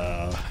of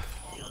a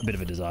bit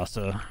of a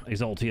disaster.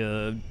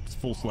 Exaltia,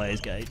 full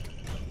Slayer's Gate.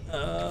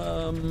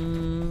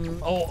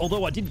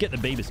 Although I did get the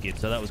Beaver skip,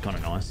 so that was kind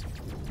of nice.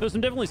 There's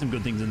definitely some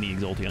good things in the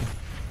Exaltia.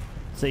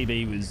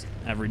 CB was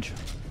average.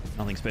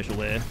 Nothing special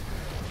there.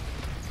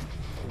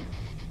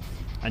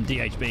 And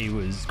DHB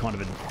was kind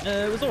of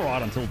a... it was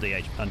alright until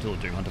the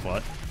Doom Hunter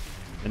fight.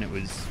 Then it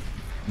was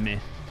meh.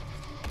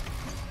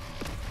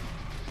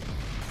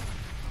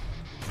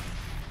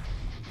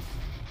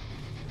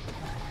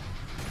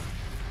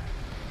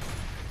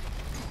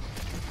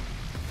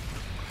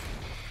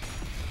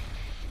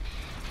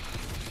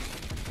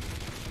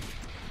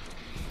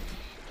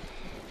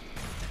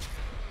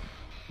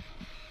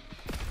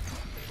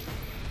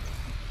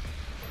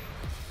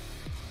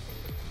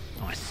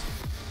 Nice.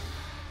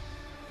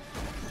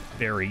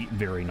 Very,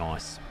 very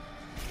nice.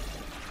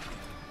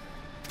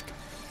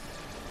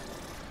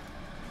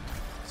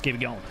 Let's keep it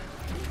going.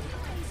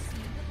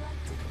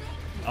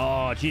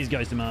 Oh, cheers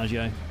goes to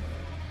Margio.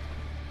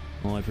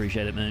 Oh, I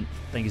appreciate it, man.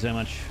 Thank you so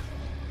much.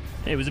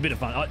 It was a bit of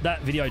fun.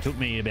 That video took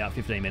me about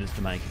 15 minutes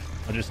to make.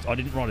 I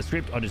didn't write a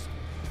script. I just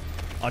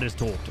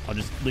talked.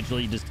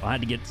 I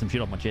had to get some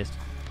shit off my chest.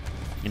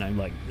 You know,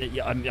 like,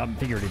 yeah, I'm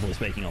figuratively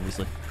speaking,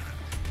 obviously.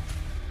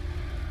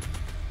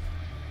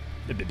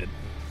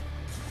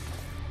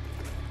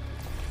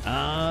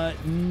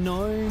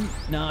 No,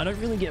 I don't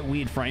really get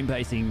weird frame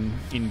pacing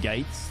in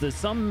gates. There's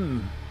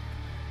some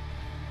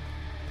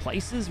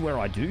places where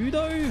I do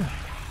though.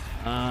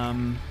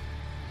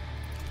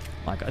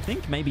 Like I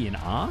think maybe an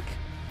arc.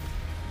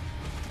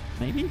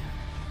 Maybe,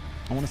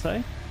 I want to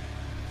say.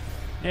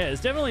 Yeah,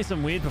 there's definitely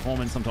some weird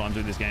performance sometimes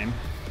with this game.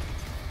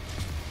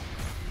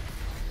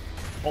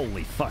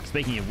 Holy fuck!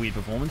 Speaking of weird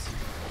performance,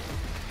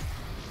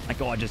 that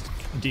guy just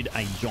did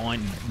a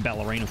giant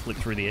ballerina flip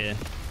through the air.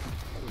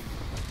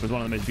 It was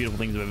one of the most beautiful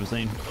things I've ever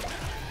seen.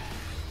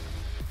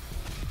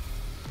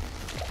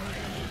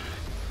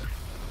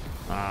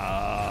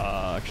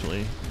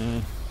 Actually,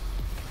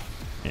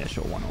 yeah,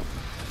 sure, why not?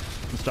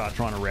 We'll start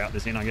trying to route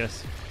this in, I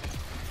guess.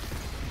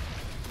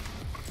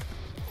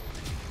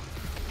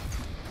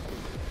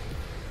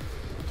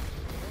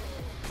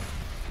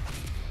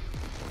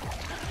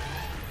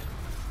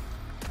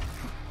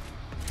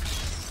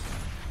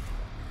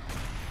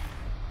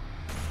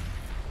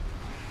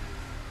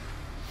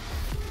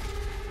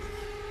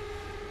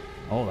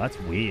 Oh, that's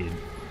weird.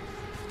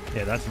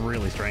 Yeah, that's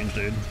really strange,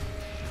 dude.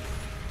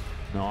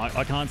 No,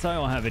 I can't say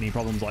I have any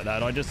problems like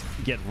that. I just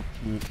get,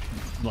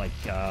 like,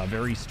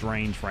 very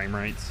strange frame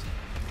rates.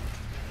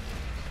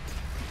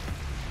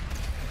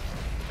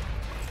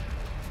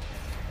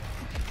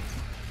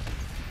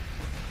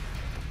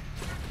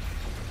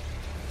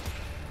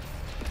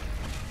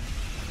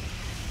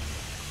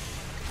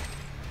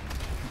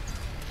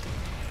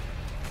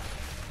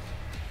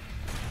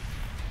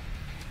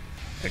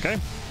 Okay,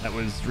 that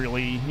was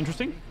really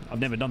interesting.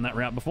 I've never done that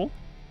route before.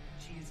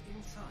 She is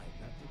inside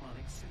that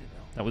demonic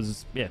citadel. That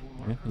was, yeah,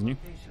 okay, it was new. On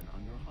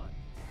your HUD.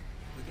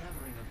 The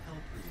gathering of hell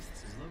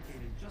priests is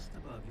located just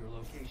above your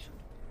location.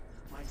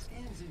 My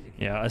scans indicate.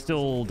 Yeah, I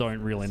still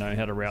don't really know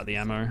how to route the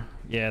ammo.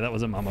 Yeah, that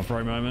was a Mama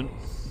Pro moment.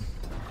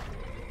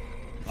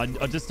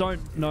 I just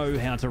don't know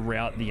how to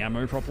route the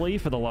ammo properly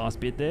for the last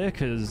bit there,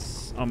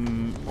 because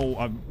I'm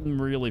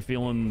really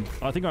feeling...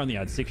 I think I only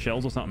had 6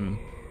 shells or something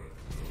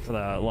for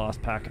the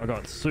last pack. I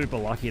got super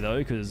lucky though,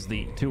 because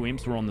the 2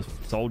 imps were on the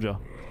soldier.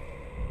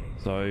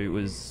 So it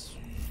was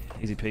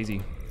easy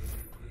peasy.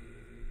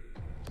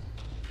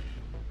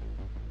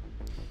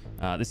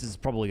 This is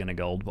probably going to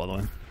gold, by the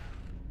way.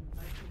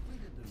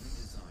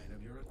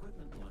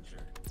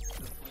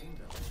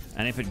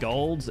 And if it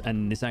golds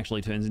and this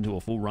actually turns into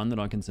a full run that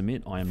I can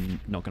submit, I am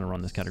not going to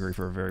run this category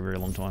for a very, very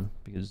long time,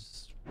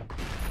 because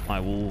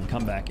I will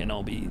come back and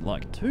I'll be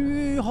like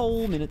 2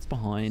 whole minutes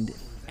behind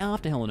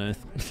after Hell on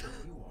Earth.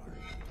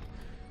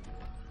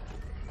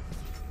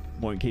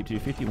 Won't keep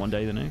 250 one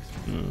day the next.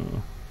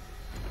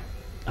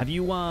 Have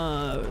you,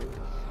 when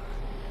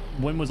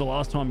was the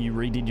last time you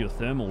redid your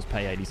thermals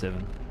pay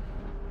 87?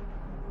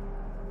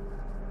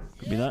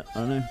 Could be that, I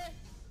don't know.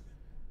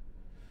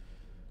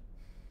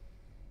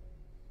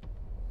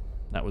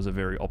 That was a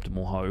very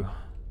optimal hoe.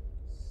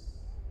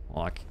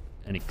 Like,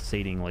 an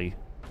exceedingly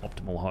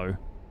optimal hoe.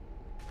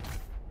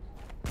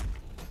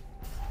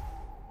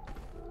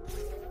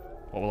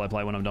 What will I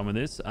play when I'm done with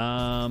this?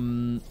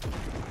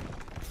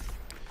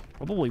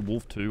 Probably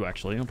Wolf 2,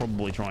 actually. I'll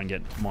probably try and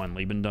get Mein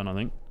Leben done, I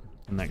think,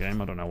 in that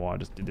game. I don't know why I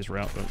just did this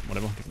route, but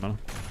whatever, doesn't matter.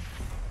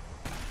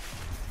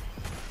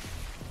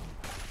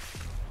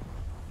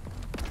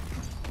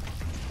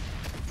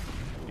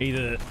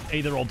 Either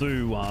I'll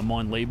do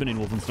Mein Leben in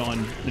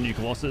Wolfenstein The New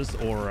Colossus,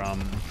 or I'm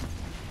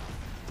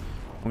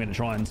going to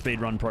try and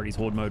speedrun Proteus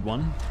Horde Mode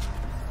 1.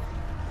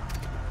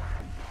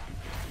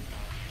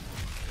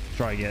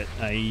 Try to get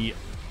a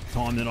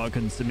time that I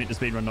can submit to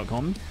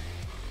speedrun.com.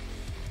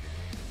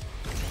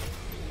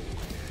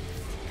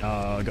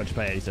 Got you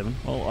pay 87.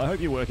 Well, I hope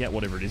you work out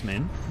whatever it is,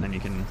 man, and then you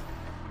can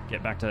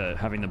get back to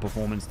having the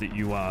performance that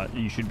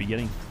you should be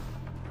getting.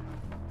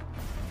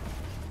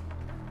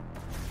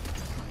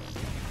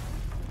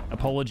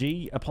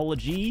 Apology.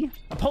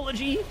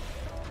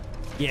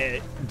 Yeah,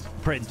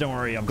 Preds, don't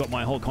worry. I've got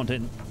my whole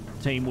content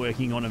team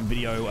working on a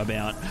video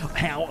about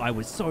how I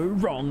was so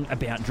wrong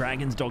about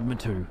Dragon's Dogma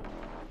 2.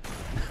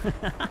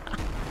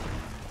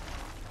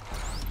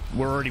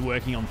 We're already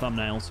working on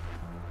thumbnails.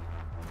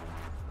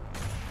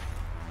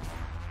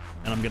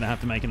 And I'm going to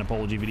have to make an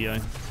apology video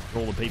for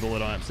all the people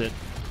that I upset.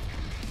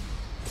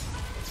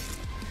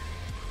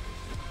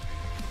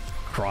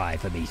 Cry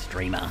for me,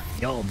 streamer.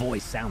 Your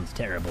voice sounds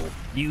terrible.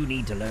 You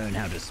need to learn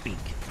how to speak.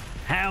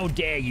 How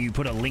dare you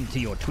put a link to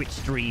your Twitch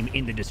stream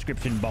in the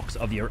description box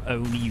of your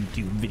own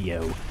YouTube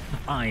video?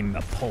 I'm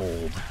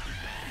appalled.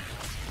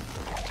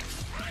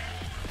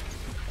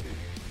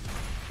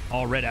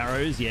 Oh, red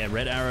arrows. Yeah,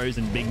 red arrows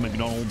and big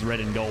McDonald's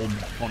red and gold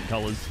font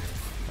colors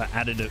for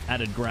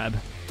added grab.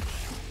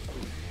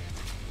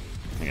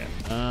 Okay.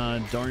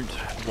 Don't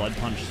blood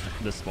punch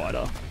the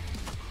spider.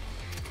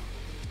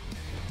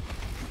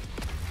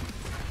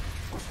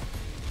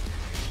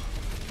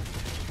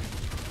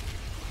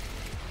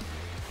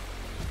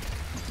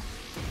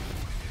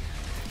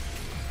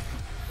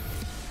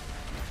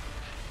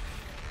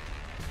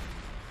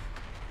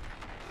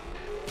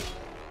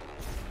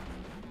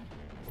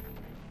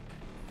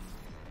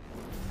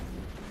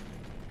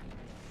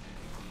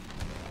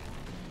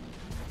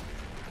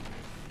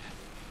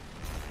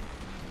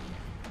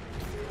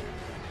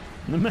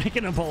 Make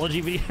an apology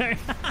video.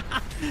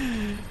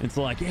 It's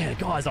like, yeah,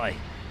 guys,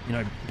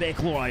 Bear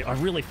Claw, I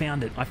really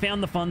found it. I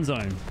found the fun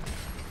zone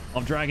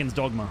of Dragon's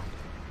Dogma.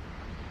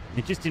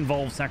 It just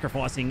involves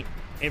sacrificing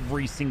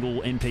every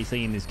single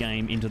NPC in this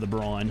game into the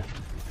brine.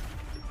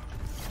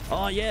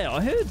 Oh, yeah,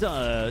 I heard,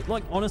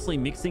 honestly,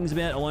 mixed things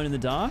about Alone in the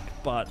Dark,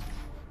 but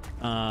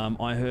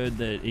I heard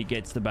that it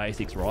gets the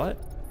basics right,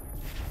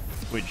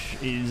 which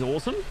is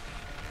awesome.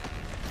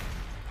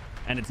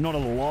 And it's not a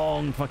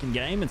long fucking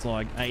game. It's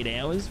like 8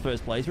 hours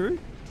first playthrough.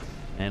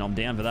 And I'm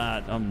down for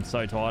that. I'm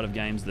so tired of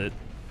games that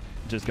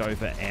just go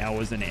for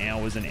hours and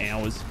hours and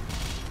hours.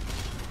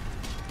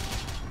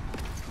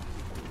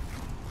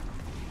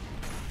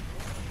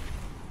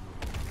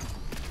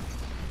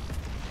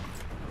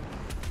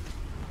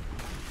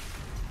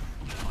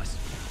 Nice.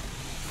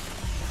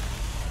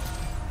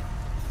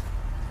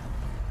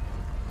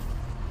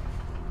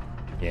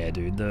 Yeah,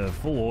 dude, the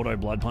full auto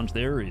blood punch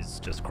there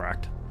is just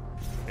cracked.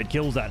 It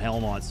kills that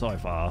Hell Knight so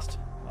fast.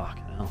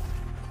 Fucking hell.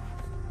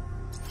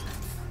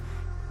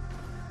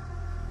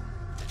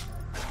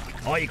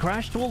 Oh, you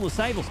crashed? Well, the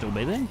save will still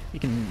be there. You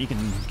can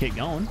keep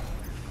going.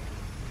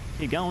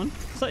 Keep going.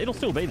 So it'll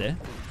still be there.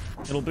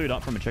 It'll boot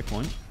up from a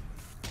checkpoint.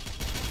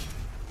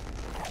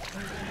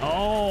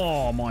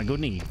 Oh my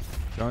goodness.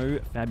 Joe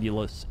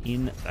Fabulous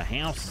in the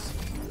house.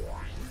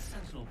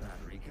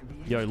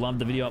 Yo, love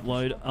the video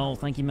upload. Oh,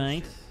 thank you,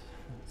 mate.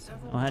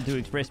 I had to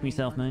express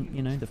myself, man.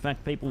 You know, the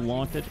fact people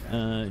liked it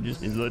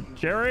just is the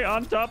cherry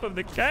on top of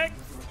the cake.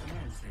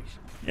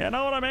 Yeah,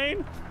 know what I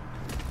mean?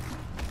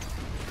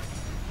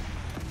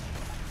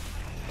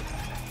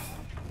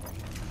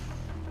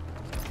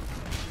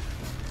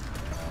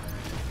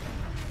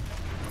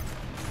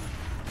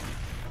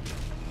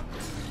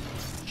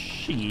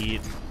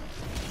 Shit.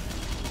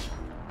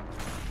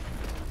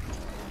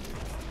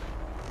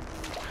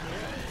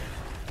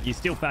 You're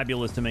still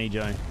fabulous to me,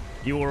 Joe.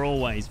 You were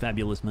always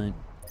fabulous, mate.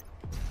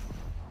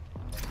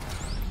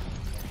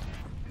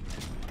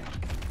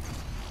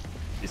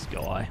 This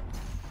guy.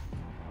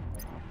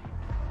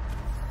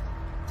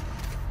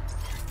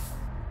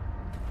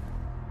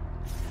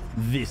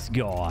 This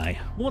guy.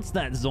 What's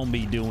that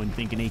zombie doing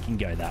thinking he can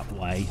go that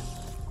way?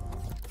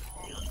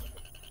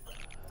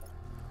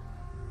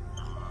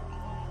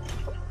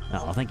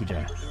 Oh, thank you,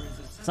 Joe.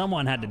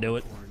 Someone had to do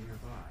it.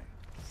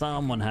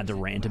 Someone had to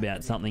rant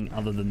about something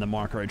other than the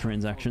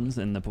microtransactions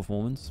and the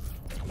performance.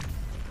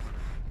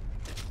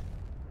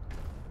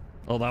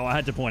 Although I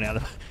had to point out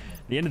that at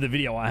the end of the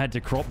video, I had to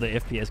crop the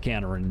FPS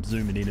counter and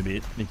zoom it in a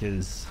bit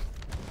because...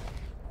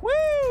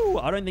 Woo!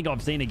 I don't think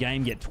I've seen a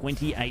game get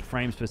 28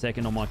 frames per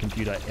second on my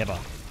computer ever.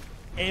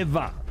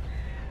 Ever.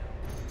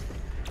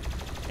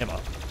 Ever.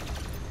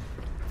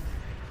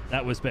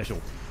 That was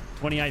special.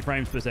 28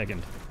 frames per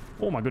second.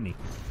 Oh my goodness.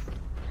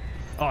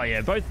 Oh yeah,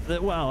 both...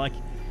 Well, like...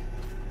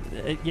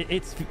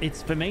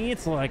 It's for me,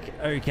 it's like,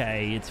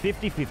 okay, it's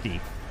 50-50.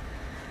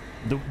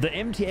 The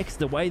MTX,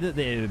 the way that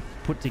they're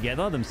put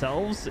together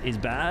themselves is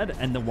bad,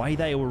 and the way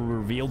they were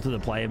revealed to the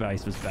player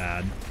base was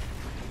bad.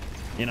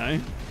 You know?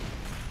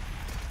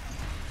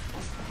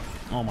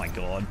 Oh my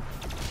god.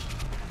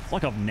 It's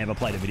like I've never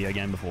played a video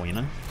game before, you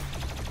know?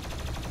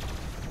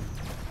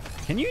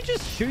 Can you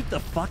just shoot the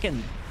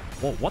fucking...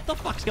 Well, what the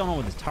fuck's going on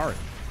with this turret?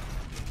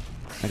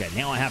 Okay,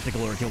 now I have to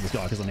kill this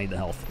guy because I need the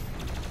health.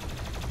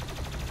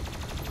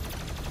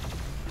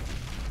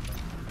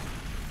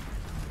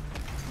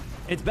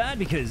 It's bad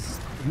because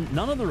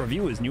none of the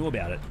reviewers knew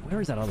about it. Where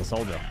is that other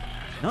soldier?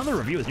 None of the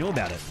reviewers knew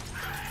about it.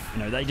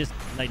 You know,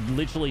 they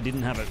literally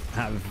didn't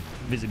have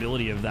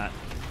visibility of that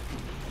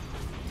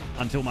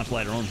until much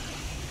later on.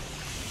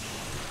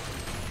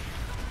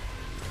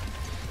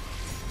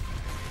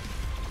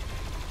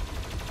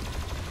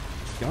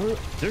 Go,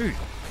 dude.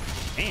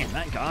 Man,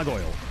 that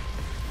gargoyle.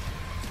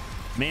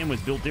 Man was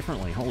built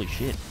differently. Holy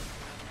shit.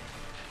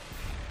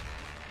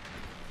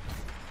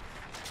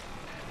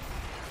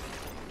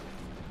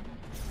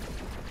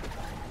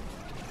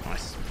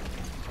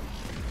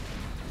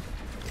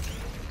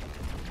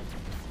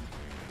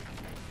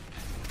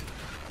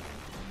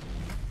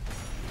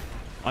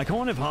 I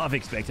kind of half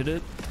expected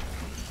it,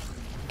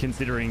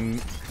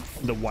 considering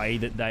the way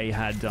that they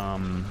had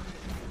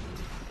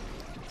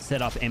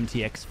set up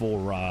MTX for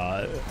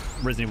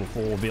Resident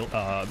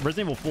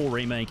Evil 4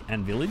 Remake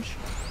and Village.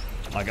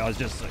 Like, I was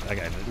just like,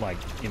 okay, like,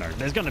 you know,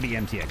 there's going to be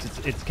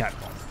MTX. It's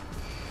Capcom.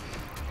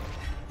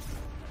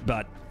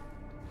 But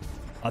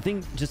I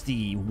think just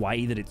the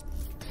way that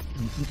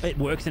it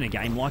works in a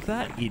game like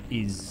that, it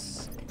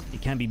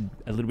can be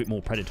a little bit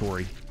more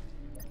predatory,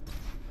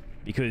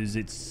 because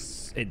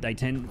they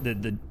tend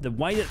the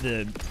way that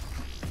the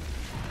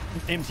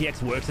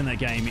MTX works in that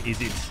game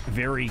is it's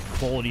very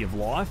quality of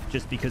life,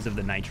 just because of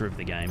the nature of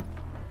the game.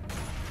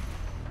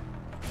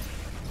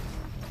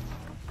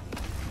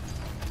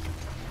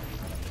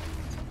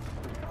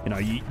 You know,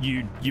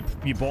 you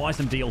buy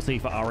some DLC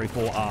for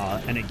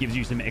RE4R and it gives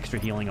you some extra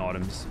healing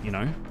items, you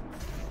know?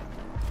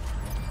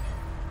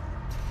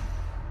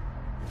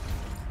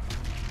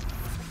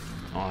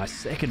 Oh,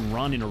 second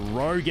run in a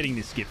row getting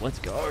this skip. Let's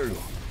go.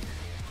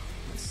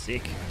 That's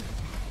sick.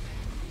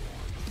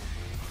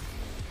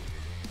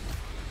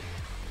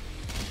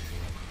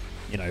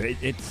 You know,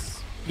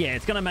 it's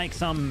going to make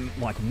some,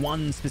 like,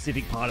 one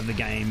specific part of the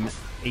game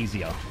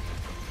easier.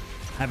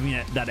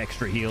 Having that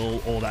extra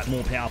heal or that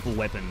more powerful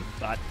weapon.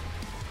 But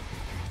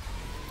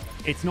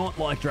it's not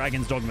like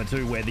Dragon's Dogma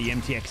 2 where the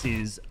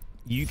MTX is,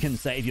 you can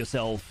save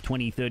yourself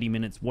 20, 30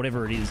 minutes,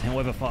 whatever it is,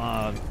 however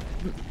far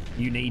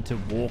you need to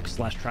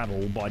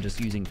walk/travel by just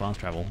using fast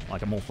travel,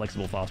 like a more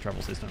flexible fast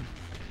travel system.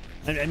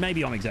 And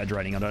maybe I'm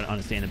exaggerating, I don't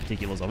understand the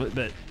particulars of it,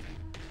 but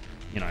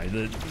you know,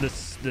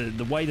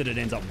 the way that it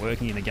ends up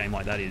working in a game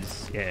like that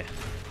is, yeah,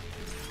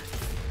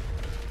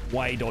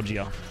 way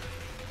dodgier.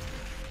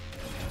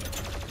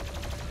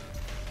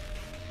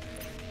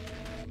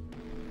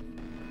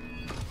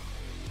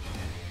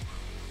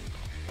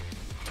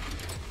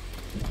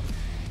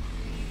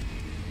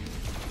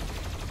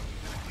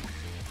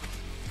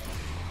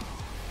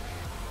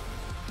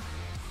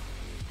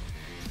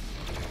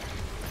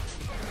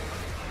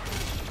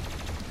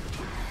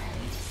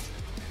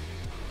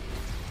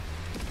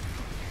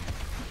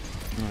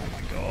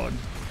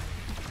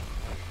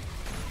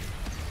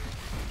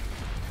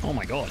 Oh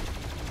my god.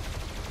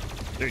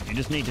 Dude, you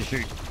just need to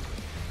shoot.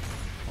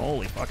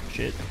 Holy fucking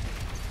shit.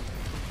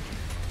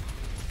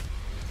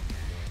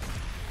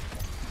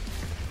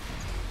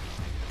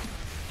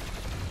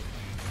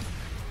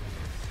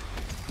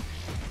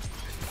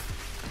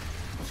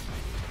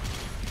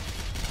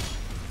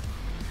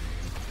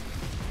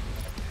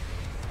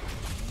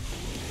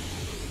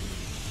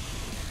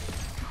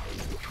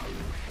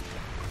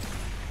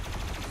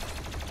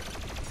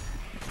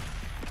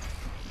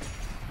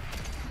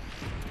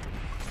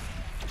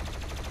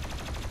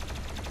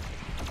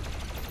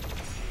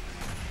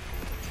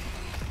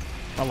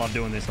 I love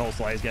doing this whole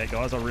Slayer's Gate,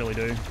 guys. I really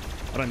do.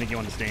 I don't think you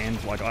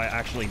understand. Like, I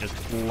actually just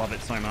love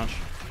it so much.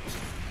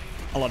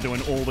 I love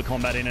doing all the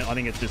combat in it. I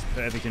think it's just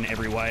perfect in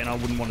every way, and I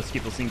wouldn't want to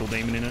skip a single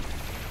demon in it.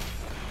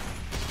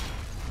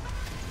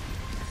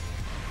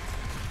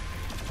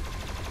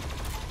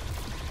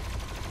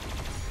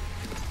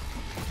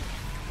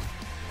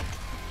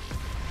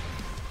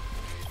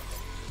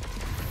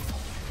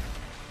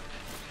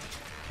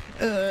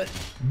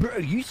 Bro,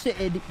 you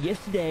said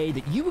yesterday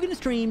that you were going to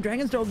stream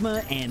Dragon's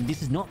Dogma, and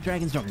this is not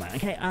Dragon's Dogma.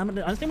 Okay, I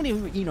understand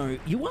what you know.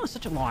 You are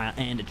such a liar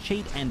and a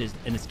cheat and a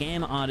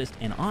scam artist,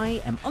 and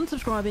I am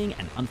unsubscribing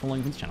and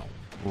unfollowing from this channel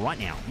right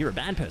now. You're a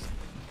bad person.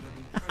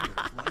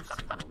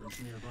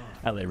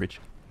 Hello, Rich.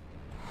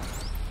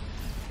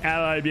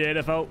 Hello,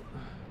 beautiful.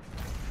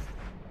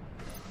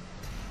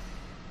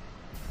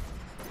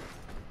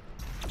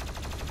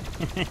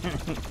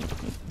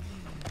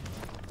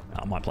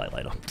 I might play it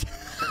later.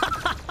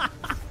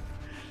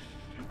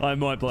 I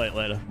might play it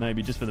later,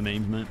 maybe just for the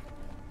memes, mate.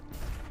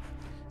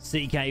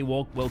 CK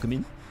Walk, welcome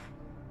in.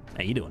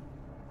 How you doing?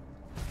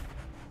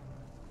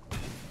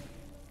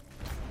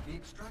 The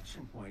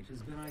extraction point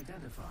has been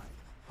identified.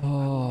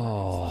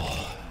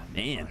 Oh,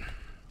 man.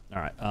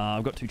 All right,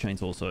 I've got 2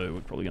 chainsaws, so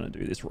we're probably going to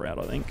do this route,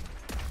 I think.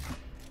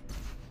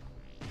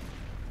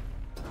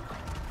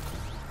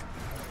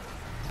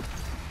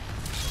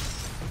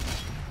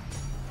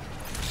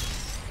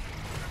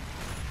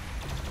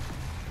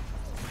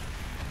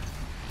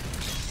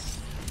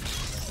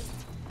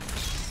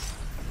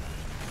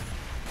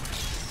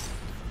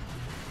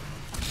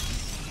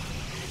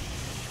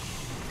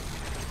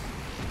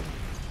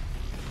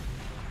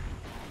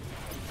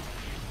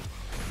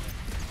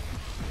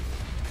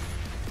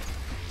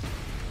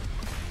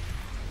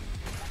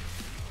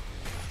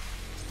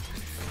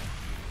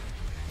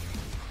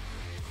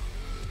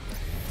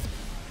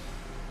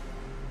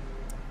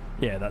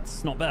 Yeah,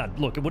 that's not bad.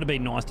 Look, it would have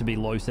been nice to be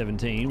low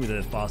 17 with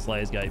a fast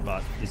Slayer's Gate,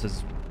 but this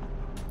is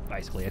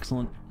basically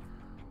excellent.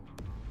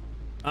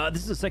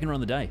 This is the second run of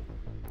the day.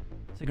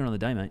 Second run of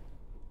the day, mate.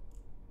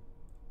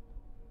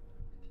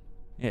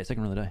 Yeah,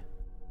 second run of the day.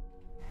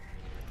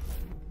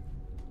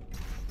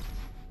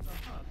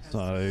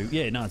 So,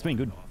 yeah, no, it's been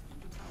good.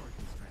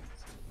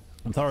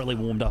 I'm thoroughly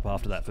warmed up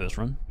after that first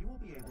run.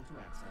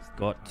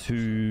 Got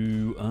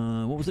to,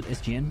 what was it,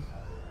 SGN?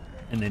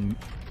 and then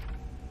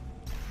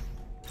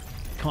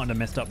kind of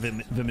messed up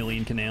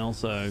Vermilion Canal,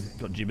 so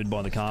got gibbered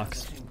by the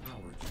carks.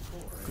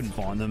 Couldn't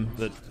find them,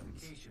 but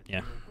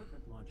yeah.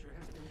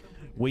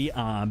 We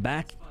are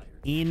back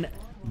in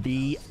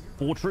the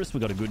fortress. We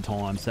got a good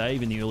time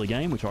save in the early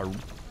game, which I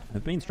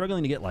have been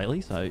struggling to get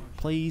lately, so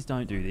please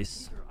don't do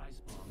this.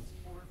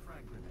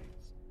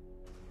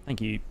 Thank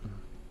you.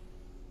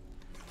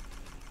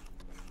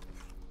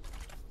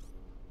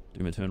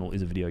 Doom Eternal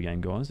is a video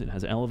game, guys. It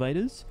has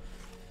elevators,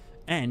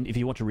 and if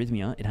you watch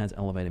Arrhythmia, it has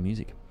elevator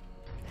music.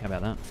 How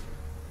about that?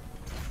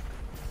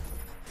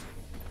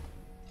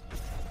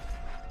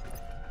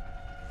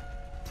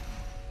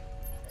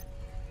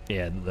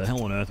 Yeah, the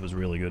Hell on Earth was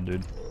really good,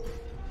 dude.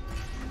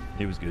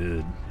 It was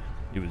good.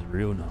 It was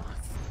real nice.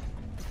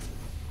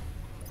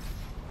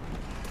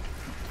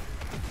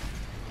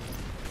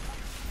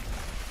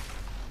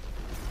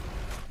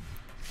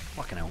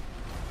 Fucking hell.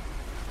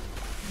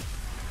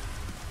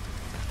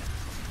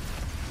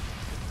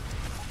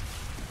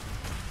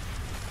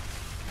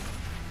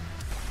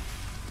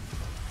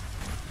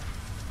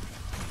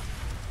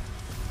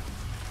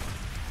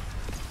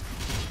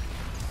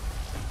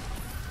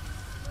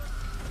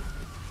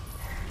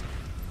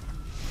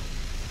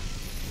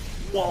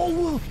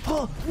 Whoa!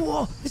 Whoa!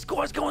 Whoa! This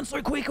guy's going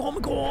so quick! Oh my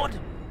god!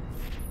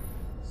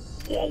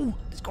 Whoa!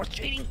 This guy's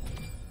cheating!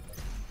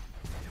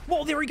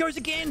 Whoa! There he goes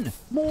again!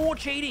 More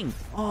cheating!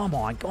 Oh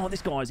my god!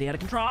 This guy's out of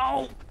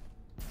control!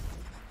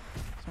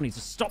 Someone needs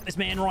to stop this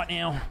man right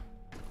now!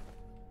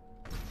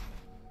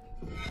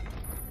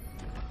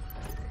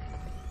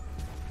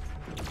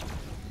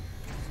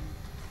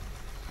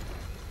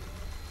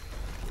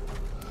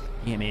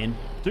 Yeah, man.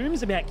 Doom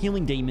is about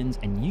killing demons,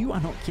 and you are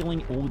not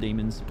killing all the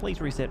demons. Please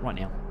reset right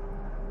now.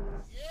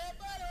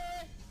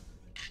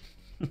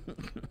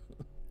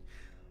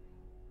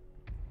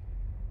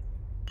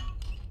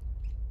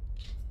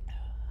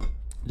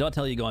 Did I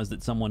tell you guys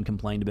that someone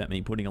complained about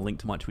me putting a link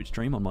to my Twitch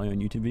stream on my own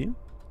YouTube video?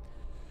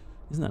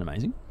 Isn't that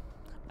amazing?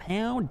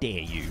 How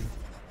dare you?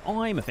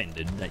 I'm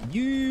offended that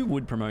you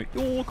would promote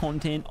your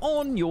content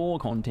on your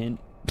content.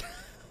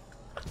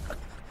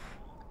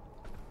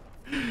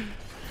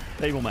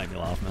 People make me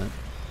laugh, man.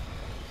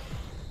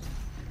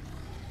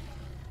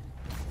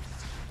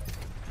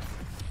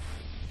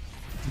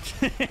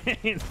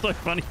 It's so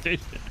funny,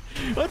 dude.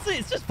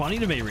 It's just funny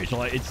to me, Rich.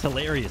 Like, it's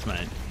hilarious,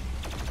 man.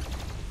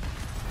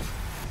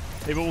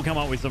 People will come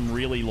up with some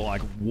really,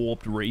 like,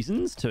 warped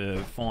reasons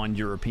to find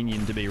your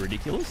opinion to be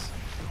ridiculous.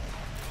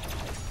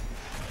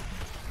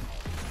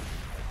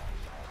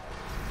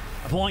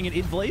 Applying it,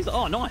 please.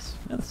 Oh, nice.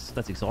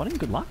 That's exciting.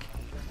 Good luck.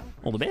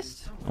 All the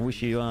best. I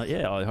wish you.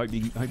 Yeah, I hope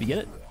you get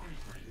it.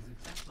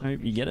 I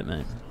hope you get it,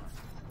 man.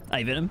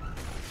 Hey, Venom.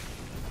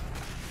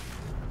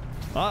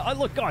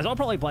 Look, guys, I'll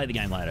probably play the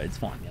game later. It's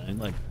fine, you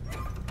know. Like,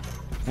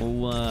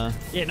 well,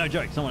 yeah, no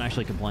joke. Someone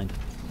actually complained,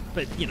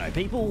 but you know,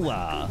 people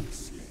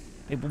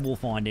will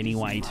find any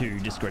way to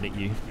discredit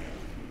you.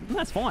 And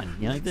that's fine.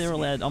 You know, they're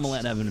allowed. I'm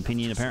allowed to have an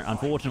opinion. Apparently,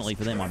 unfortunately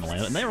for them, I'm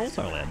allowed, and they're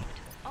also allowed.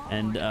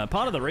 And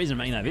part of the reason I'm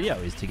making that video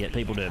is to get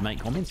people to make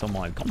comments on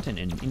my content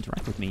and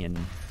interact with me and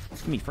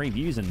give me free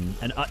views and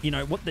you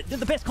know what?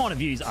 The best kind of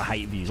views are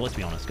hate views. Let's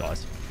be honest,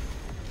 guys.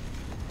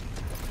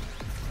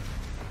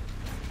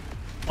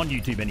 On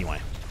YouTube, anyway.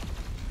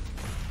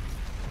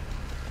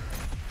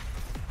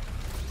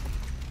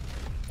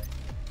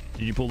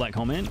 Did you pull that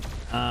comment?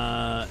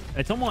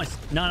 It's on my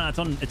no.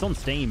 It's on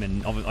Steam,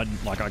 and I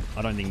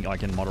don't think I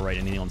can moderate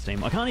anything on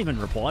Steam. I can't even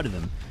reply to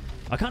them.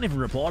 I can't even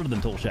reply to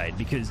them, Tallshade,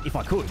 because if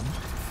I could,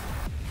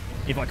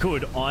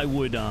 I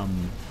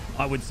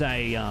would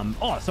say,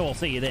 oh, so I'll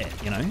see you there,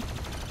 you know,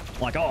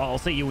 like, oh, I'll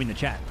see you in the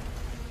chat,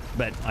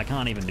 but I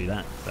can't even do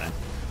that, so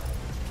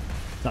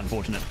it's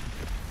unfortunate.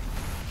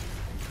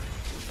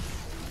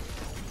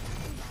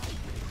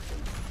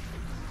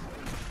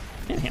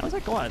 Man, how is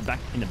that guy back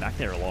in the back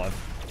there alive?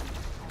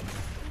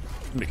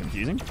 A bit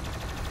confusing.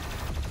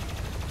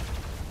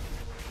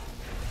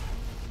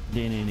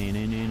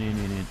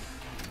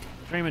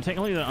 Streamer,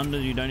 technically the under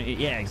you don't.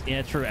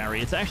 Yeah, true,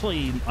 Ari. It's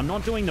actually, I'm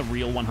not doing the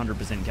real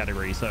 100%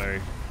 category, so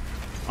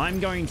I'm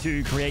going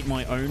to create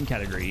my own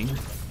category,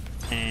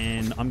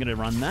 and I'm going to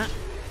run that,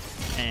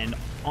 and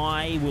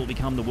I will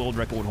become the world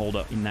record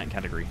holder in that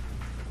category.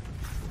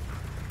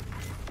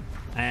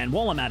 And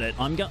while I'm at it,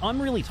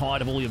 I'm really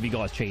tired of all of you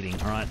guys cheating.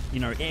 All right, you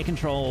know, air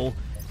control,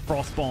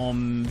 frost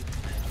bomb,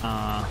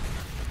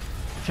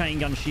 chain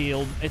gun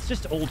shield. It's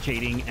just all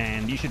cheating,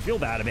 and you should feel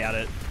bad about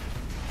it.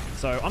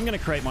 So I'm going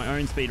to create my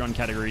own speedrun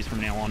categories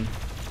from now on,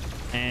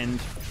 and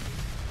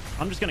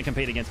I'm just going to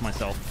compete against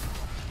myself.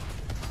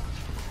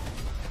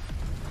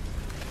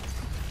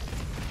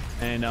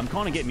 And I'm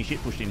kind of getting me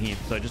shit pushed in here,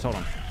 so just hold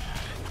on.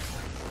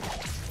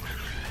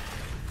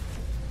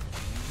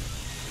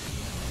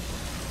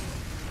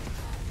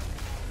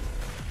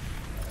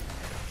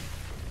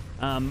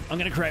 I'm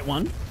going to create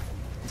one.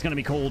 It's going to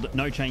be called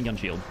No Chain Gun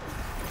Shield.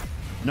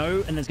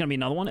 No, and there's going to be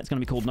another one. It's going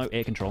to be called No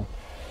Air Control.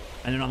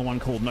 And another one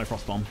called No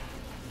Frost Bomb.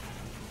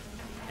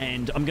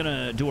 And I'm going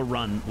to do a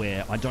run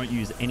where I don't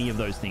use any of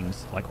those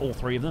things, like all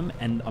 3 of them,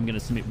 and I'm going to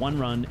submit one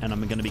run, and I'm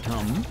going to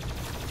become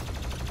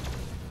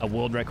a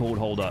world record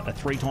holder, a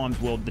 3 times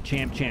world, the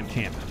champ,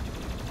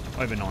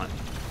 overnight.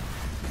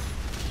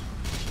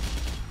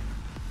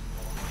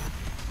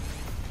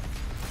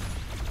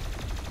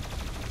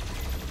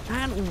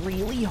 That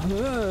really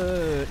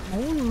hurt.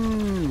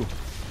 Ooh.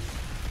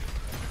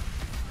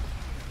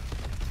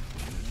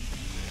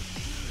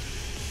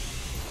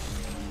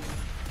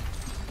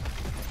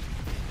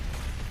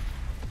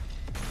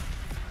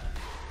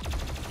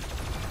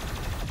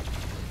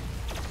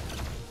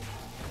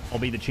 I'll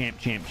be the champ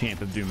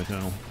of Doom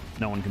Eternal.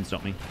 No one can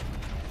stop me.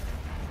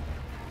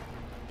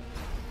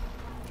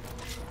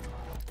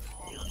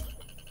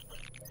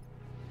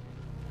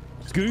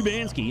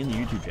 Scoobansky in the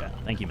YouTube chat.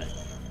 Thank you, man.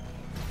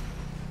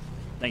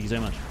 Thank you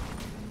so much.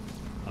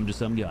 I'm just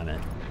some guy,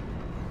 man.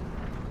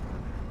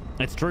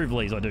 It's true,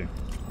 Vlees, I do.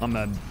 I'm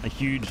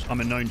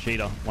a known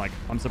cheater. Like,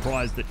 I'm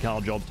surprised that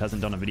Carl Jobs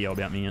hasn't done a video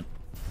about me yet.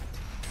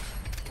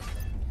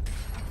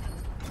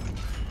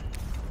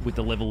 With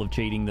the level of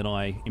cheating that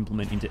I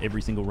implement into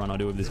every single run I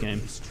do of this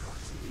game.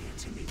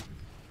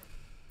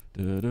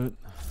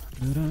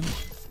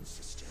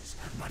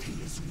 But he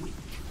is weak.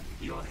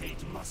 Your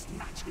hate must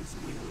match his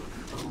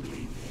will.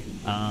 Only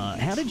then.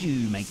 How did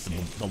you make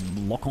the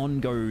lock-on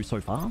go so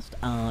fast?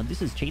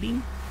 This is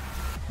cheating.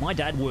 My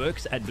dad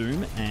works at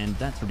Doom, and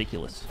that's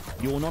ridiculous.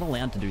 You're not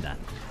allowed to do that.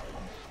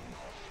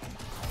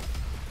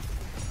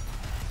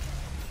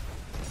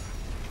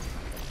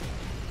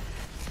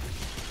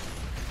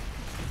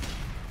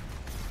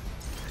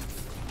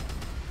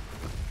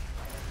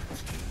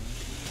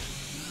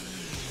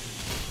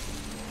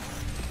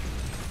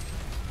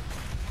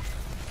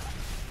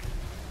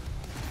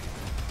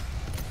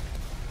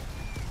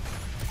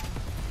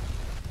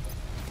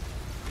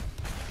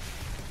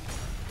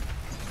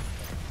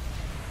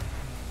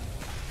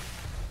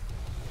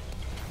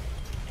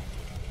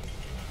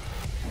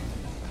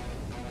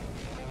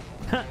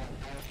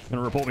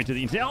 Gonna report me to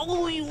the internet.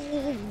 Oh,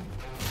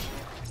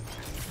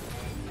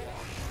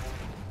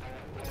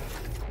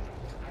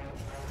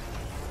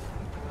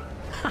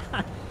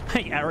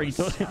 hey, Ari.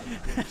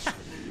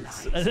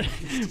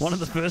 One of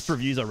the first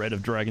reviews I read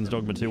of Dragon's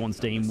Dogma 2 on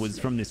Steam was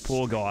from this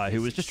poor guy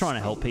who was just trying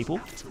to help people,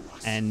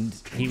 and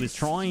he was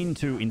trying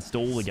to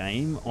install the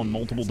game on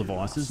multiple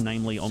devices,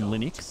 namely on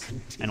Linux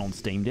and on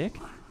Steam Deck.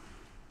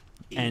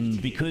 And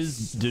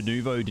because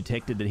Denuvo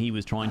detected that he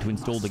was trying to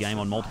install the game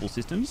on multiple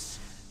systems,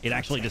 it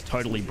actually just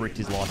totally bricked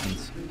his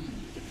license.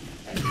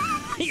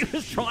 He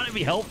was trying to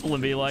be helpful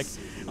and be like,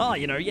 oh,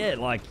 you know, yeah,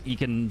 like, you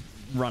can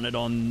run it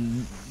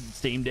on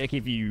Steam Deck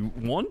if you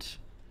want,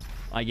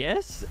 I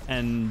guess.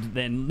 And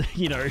then,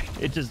 you know,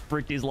 it just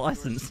bricked his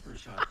license.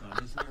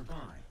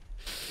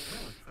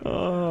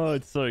 Oh,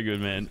 it's so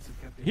good, man.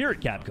 Here at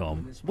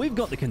Capcom, we've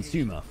got the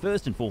consumer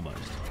first and foremost.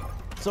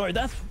 So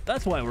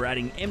that's why we're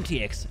adding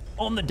MTX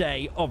on the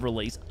day of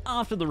release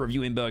after the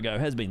review embargo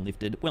has been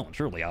lifted. Well,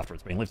 truly after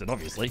it's been lifted,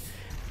 obviously.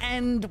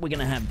 And we're going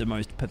to have the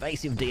most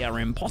pervasive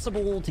DRM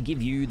possible to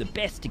give you the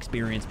best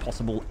experience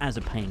possible as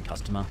a paying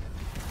customer.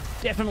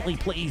 Definitely,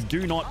 please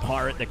do not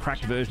pirate the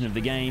cracked version of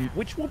the game,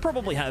 which will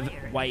probably have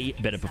way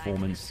better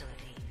performance.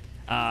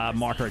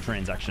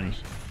 Microtransaction.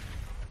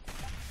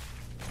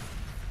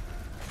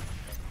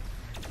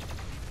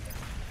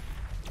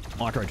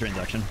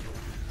 Microtransaction.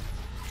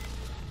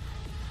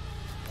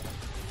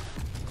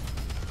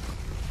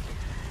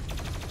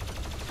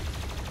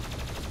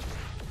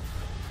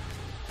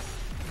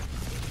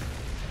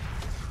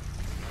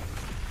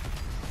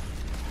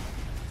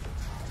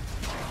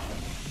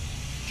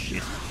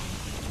 Shit.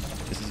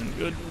 This isn't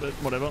good, but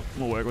whatever.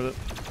 We'll work with it.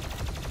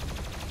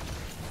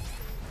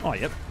 Oh,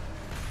 yep.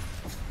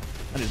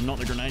 That is not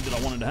the grenade that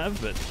I wanted to have,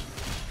 but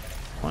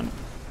fine.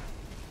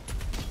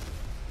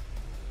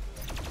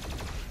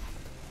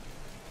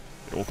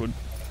 Bit awkward.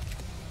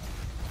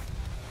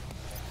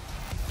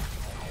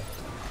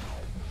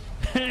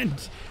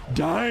 And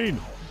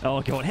Dane!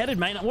 Oh, God. How did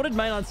Maynard... What did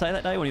Maynard say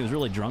that day when he was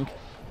really drunk?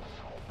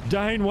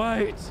 Dane,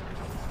 wait!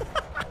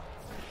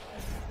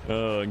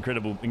 Oh,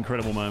 incredible,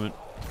 incredible moment.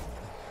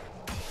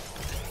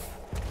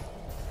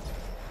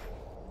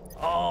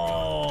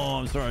 Oh,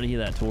 I'm sorry to hear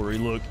that, Tori.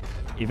 Look,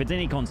 if it's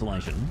any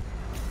consolation,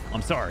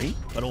 I'm sorry,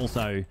 but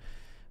also,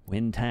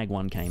 when Tag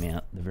 1 came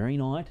out, the very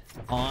night,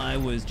 I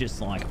was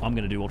just like, I'm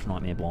going to do Ultra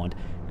Nightmare Blind,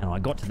 and I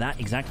got to that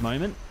exact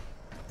moment,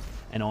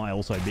 and I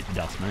also bit the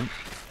dust, mate.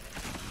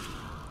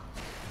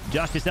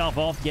 Dust yourself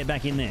off, get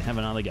back in there, have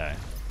another go.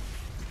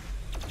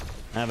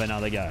 Have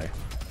another go.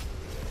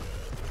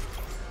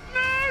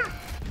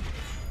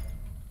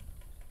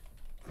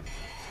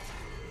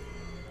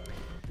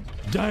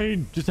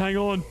 Dane, just hang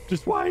on.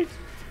 Just wait.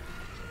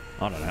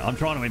 I don't know. I'm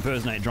trying to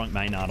impersonate Drunk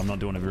Maynard. I'm not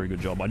doing a very good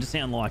job. I just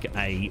sound like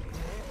a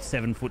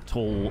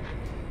 7-foot-tall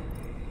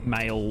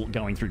male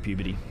going through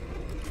puberty.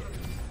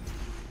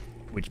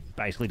 Which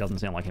basically doesn't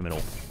sound like him at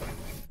all.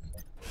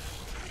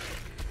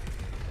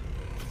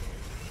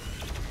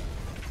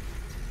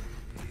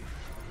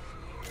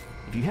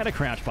 If you had a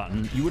crouch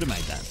button, you would have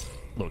made that.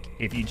 Look,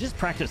 if you just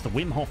practice the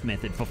Wim Hof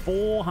method for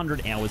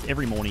 400 hours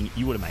every morning,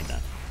 you would have made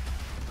that.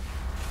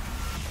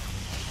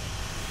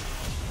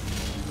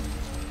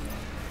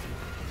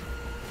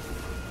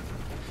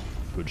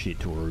 Good shit,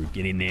 Toru.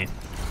 Get in there.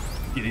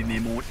 Get in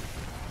there, Mort.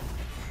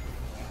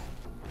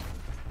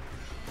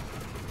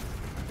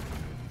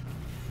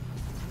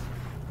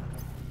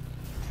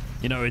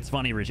 You know, it's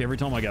funny, Rich. Every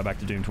time I go back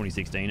to Doom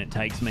 2016, it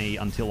takes me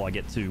until I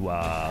get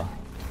to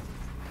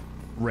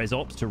Res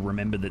Ops to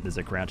remember that there's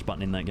a crouch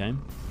button in that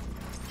game.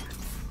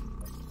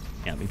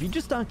 Yeah, if you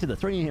just stuck to the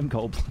 3 AM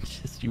cold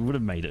plunges, you would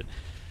have made it.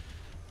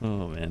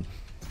 Oh, man.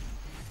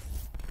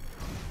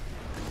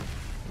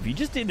 If you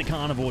just did the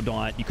carnivore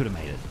diet, you could have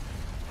made it.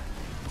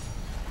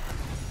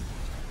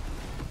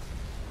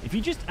 If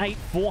you just ate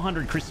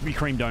 400 Krispy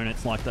Kreme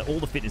donuts like all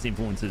the fitness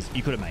influencers,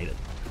 you could have made it.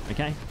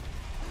 Okay?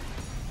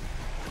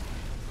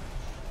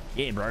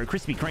 Yeah, bro.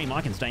 Krispy Kreme.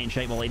 I can stay in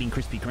shape while eating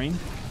Krispy Kreme.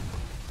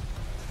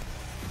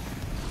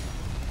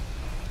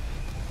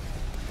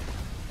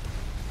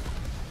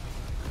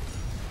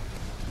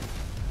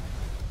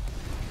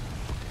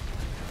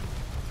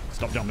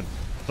 Stop jumping.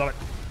 Stop it.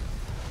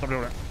 Stop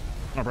doing it.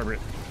 Not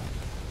appropriate.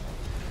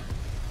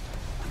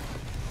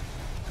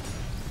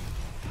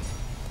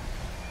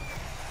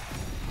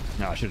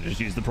 No, I should have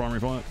just used the primary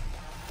fire.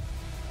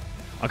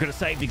 I could have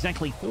saved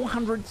exactly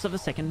 400ths of a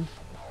second.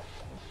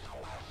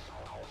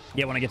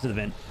 Yeah, when I get to the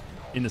vent.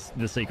 In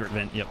the secret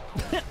vent, yep.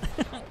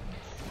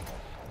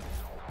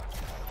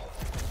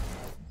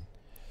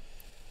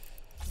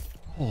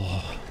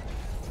 Oh.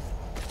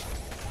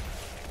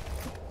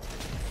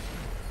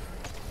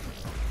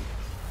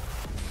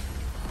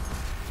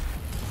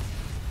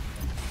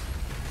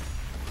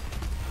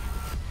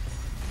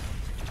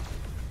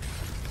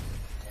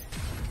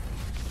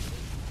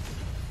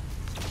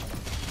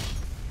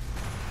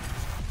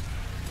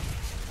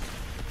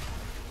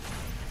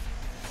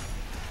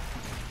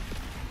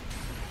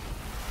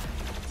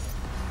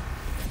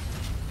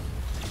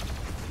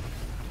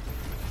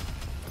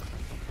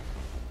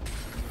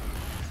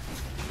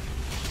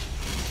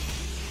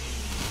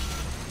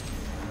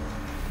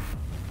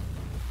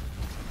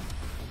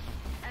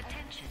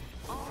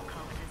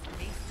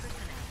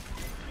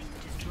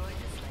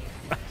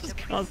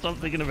 Can't stop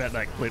thinking about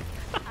that clip.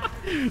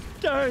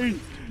 Don't,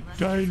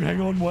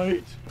 hang on,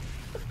 wait.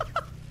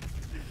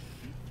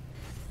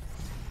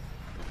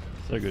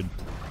 So good.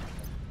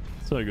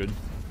 So good.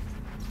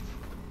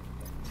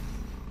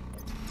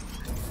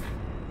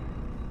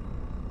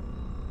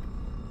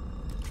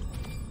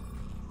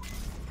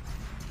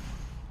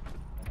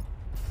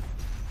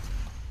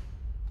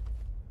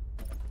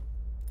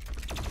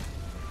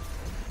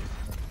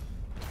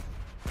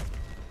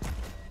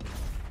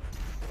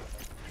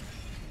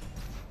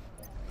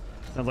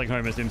 Sounds like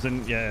Homer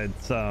Simpson. Yeah,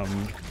 it's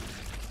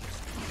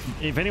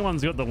if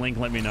anyone's got the link,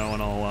 let me know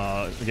and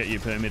I'll get you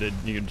permitted.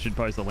 You should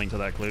post a link to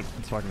that clip.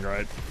 It's fucking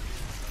great.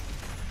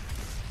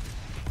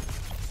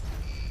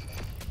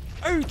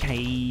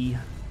 Okay.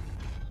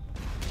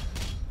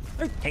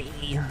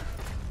 Okay.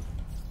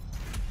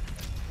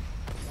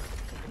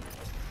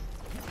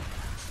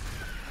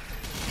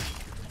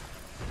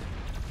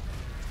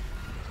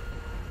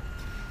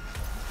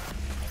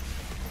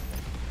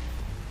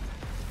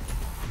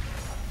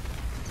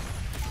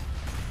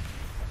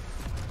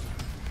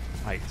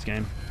 I hate this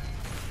game.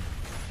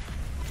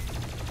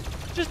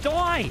 Just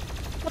die!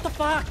 What the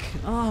fuck?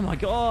 Oh my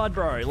god,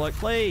 bro. Like,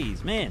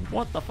 please, man.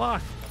 What the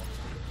fuck?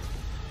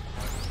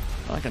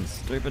 Fucking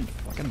stupid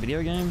fucking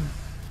video game.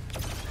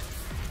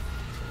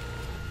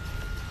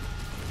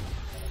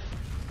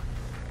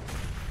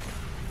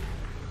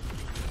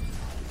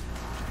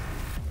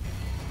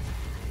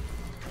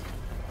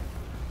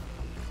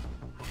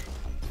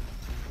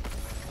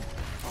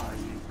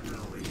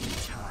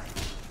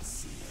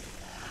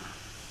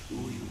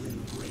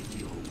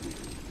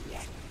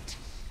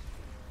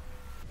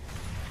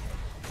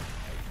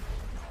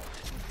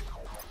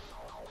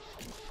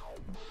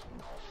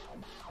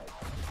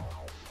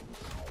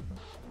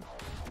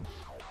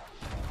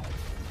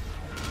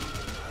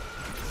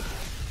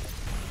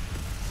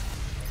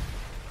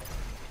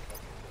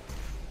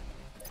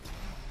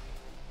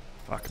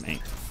 Fuck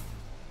me.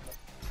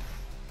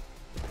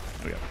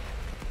 There we go.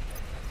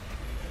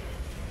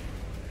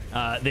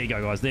 There you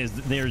go, guys. There's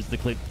the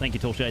clip. Thank you,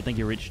 Tallshade. Thank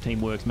you, Rich.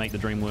 Teamworks make the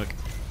dream work.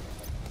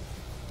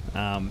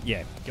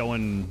 Yeah, go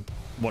and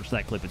watch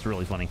that clip. It's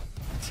really funny.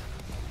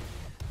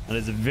 And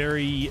there's a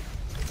very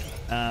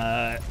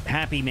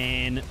happy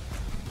man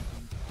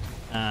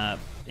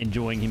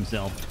enjoying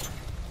himself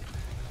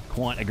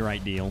quite a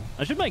great deal.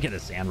 I should make it a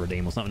sound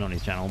redeem or something on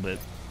his channel, but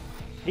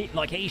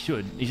he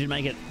should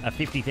make it a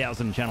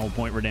 50,000 channel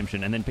point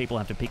redemption, and then people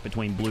have to pick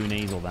between blue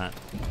knees or that,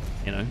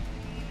 you know.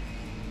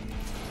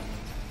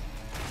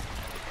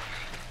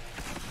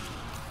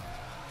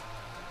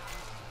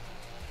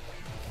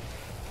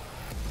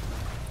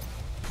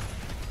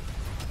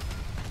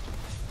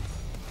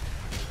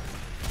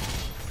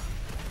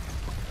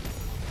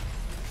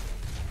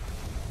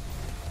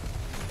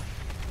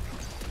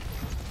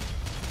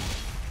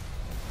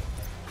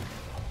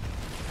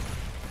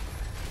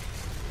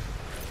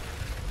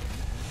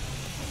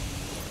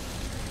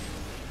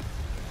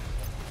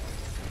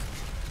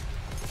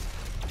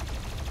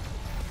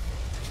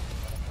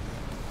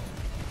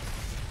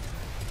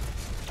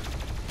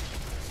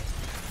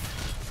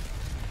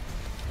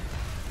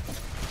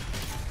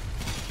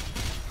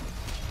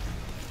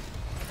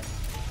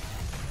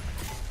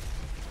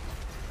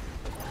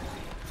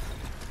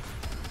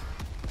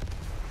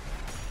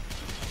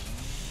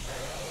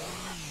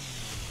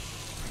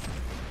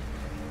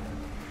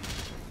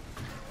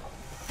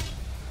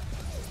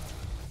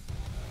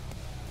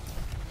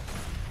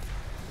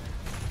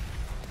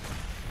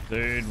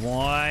 Dude,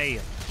 why?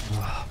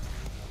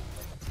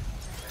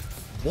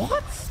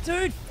 What?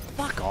 Dude,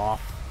 fuck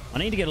off. I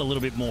need to get a little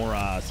bit more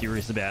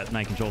serious about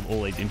making sure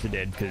all these imps are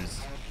dead,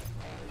 because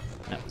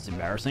that was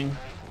embarrassing.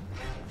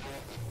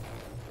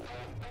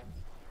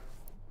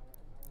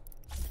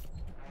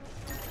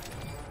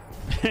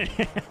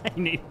 I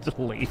need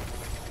to leave.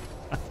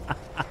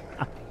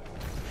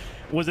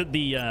 Was it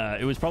the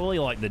it was probably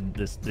like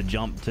the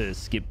jump to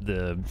skip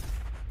the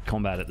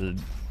combat at the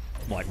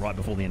like right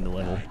before the end of the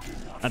level.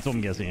 That's what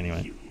I'm guessing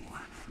anyway.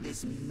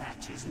 This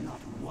match is not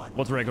one.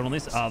 What's the record on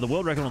this? The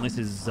world record on this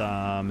is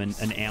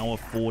an hour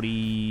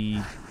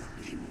 40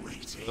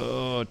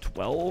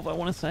 12 I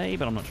want to say,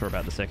 but I'm not sure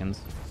about the seconds.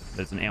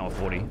 It's an hour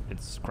 40.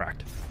 It's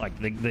cracked. Like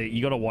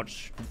you gotta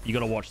watch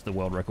the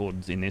world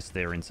records in this.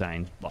 They're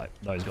insane. Like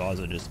those guys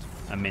are just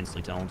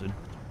immensely talented.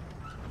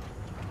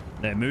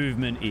 Their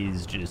movement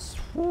is just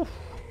whew,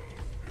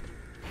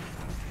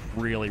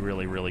 really,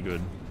 really, really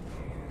good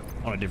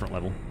on a different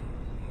level.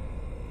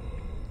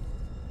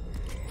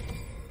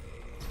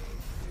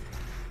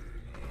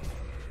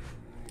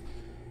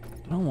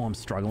 I don't know why I'm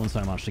struggling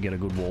so much to get a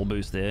good wall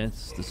boost there.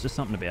 There's just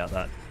something about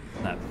that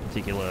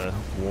particular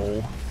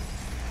wall.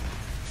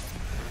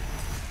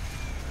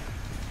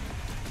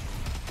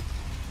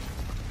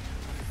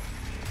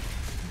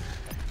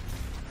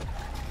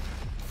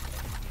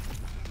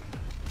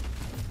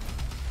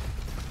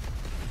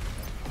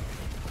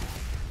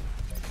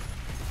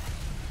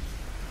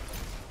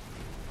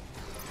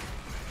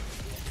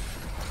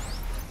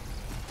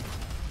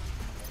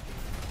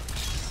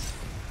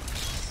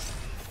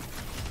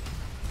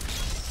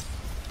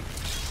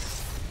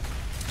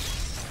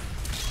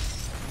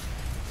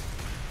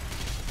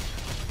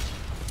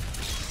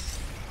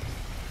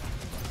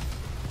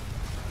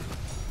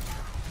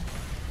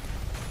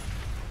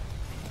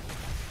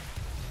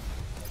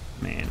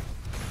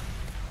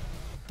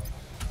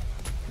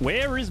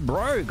 Where is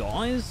bro,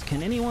 guys?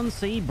 Can anyone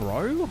see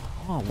bro?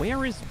 Oh,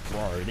 where is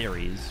bro? There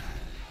he is.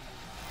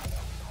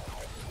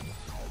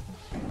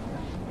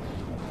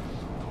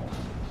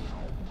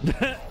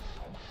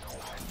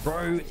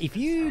 Bro, if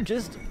you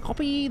just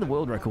copy the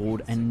world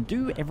record and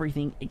do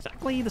everything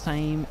exactly the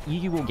same,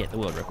 you will get the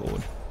world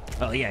record.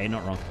 Oh yeah, you're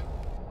not wrong.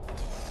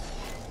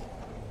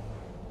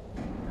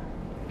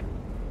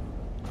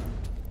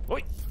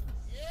 Oi!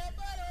 Yeah,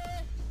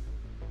 buddy!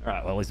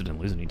 Alright, well at least I didn't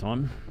lose any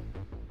time.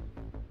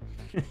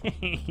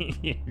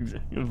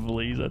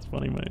 Please, that's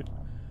funny, mate.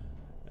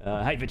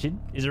 Hey, Richard,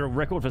 is there a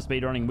record for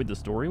speedrunning with the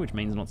story, which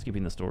means not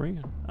skipping the story?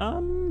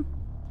 Not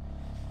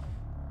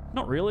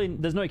really.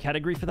 There's no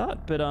category for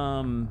that, but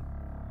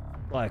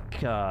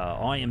like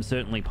I am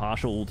certainly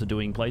partial to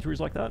doing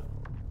playthroughs like that.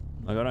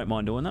 Like I don't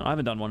mind doing that. I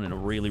haven't done one in a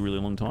really, really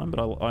long time,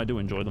 but I do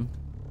enjoy them.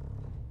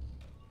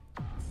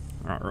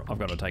 All right, I've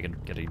got to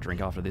get a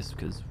drink after this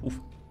because. Oof.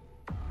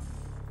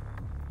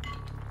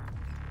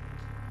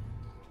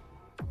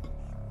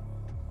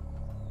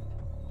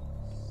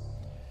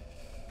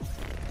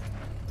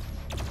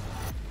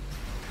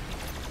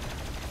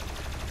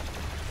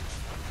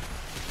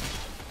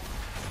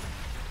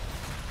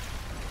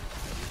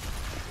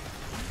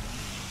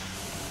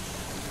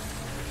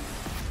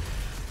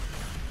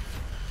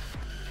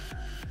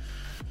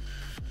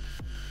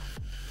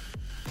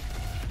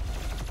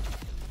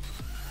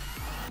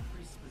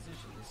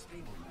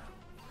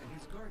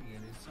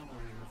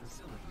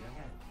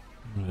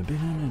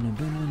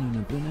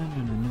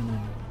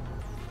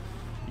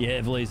 Yeah,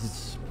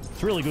 Vlees,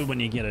 it's really good when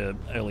you get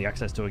early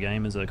access to a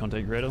game as a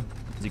content creator,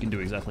 because you can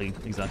do exactly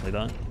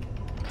that.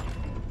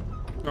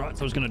 All right,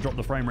 so I was going to drop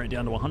the frame rate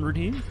down to 100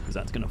 here, because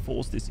that's going to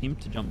force this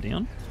imp to jump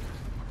down.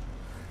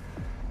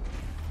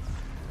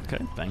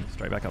 Okay, bang,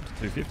 straight back up to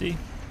 250.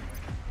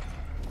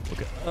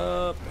 Look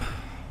up.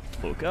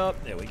 Look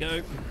up. There we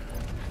go.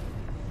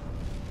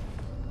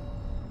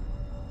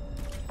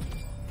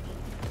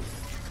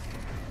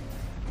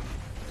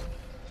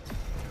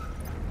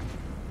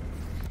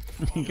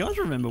 You guys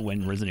remember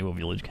when Resident Evil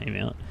Village came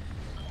out?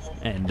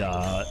 And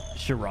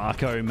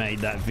Shirako made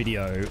that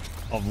video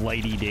of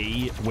Lady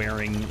D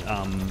wearing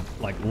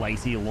like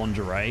lacy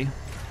lingerie.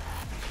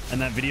 And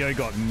that video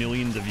got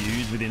millions of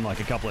views within like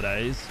a couple of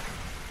days.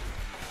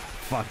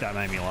 Fuck, that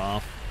made me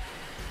laugh.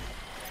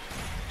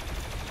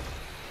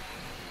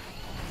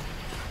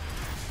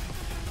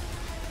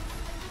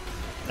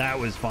 That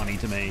was funny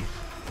to me.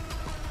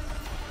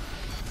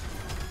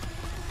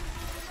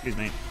 Excuse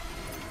me.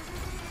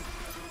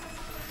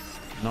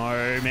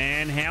 No,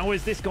 man. How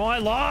is this guy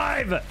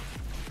alive?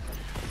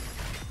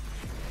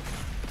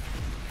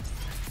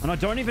 And I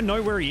don't even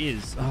know where he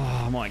is.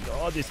 Oh, my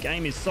God. This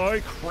game is so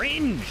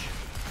cringe.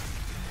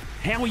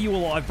 How are you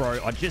alive,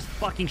 bro? I just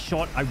fucking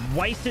shot. I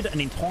wasted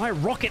an entire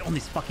rocket on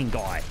this fucking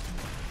guy.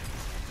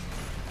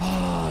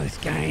 Oh, this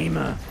game.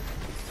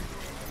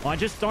 I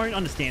just don't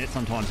understand it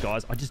sometimes,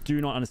 guys. I just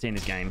do not understand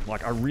this game.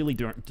 Like, I really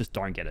just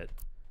don't get it.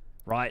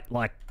 Right?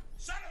 Like...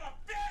 Son of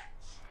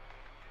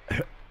a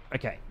bitch!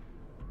 Okay.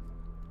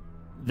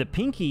 The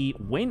Pinky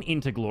went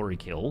into Glory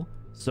Kill,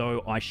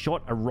 so I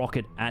shot a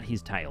rocket at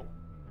his tail.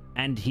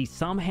 And he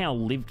somehow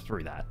lived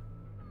through that.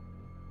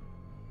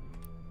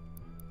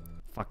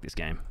 Fuck this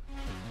game.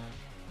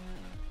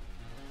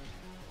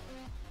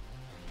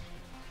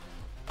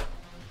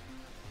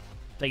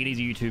 Take it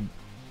easy, YouTube.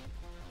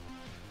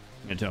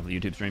 I'm gonna turn off the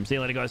YouTube stream. See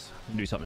you later, guys. Do something.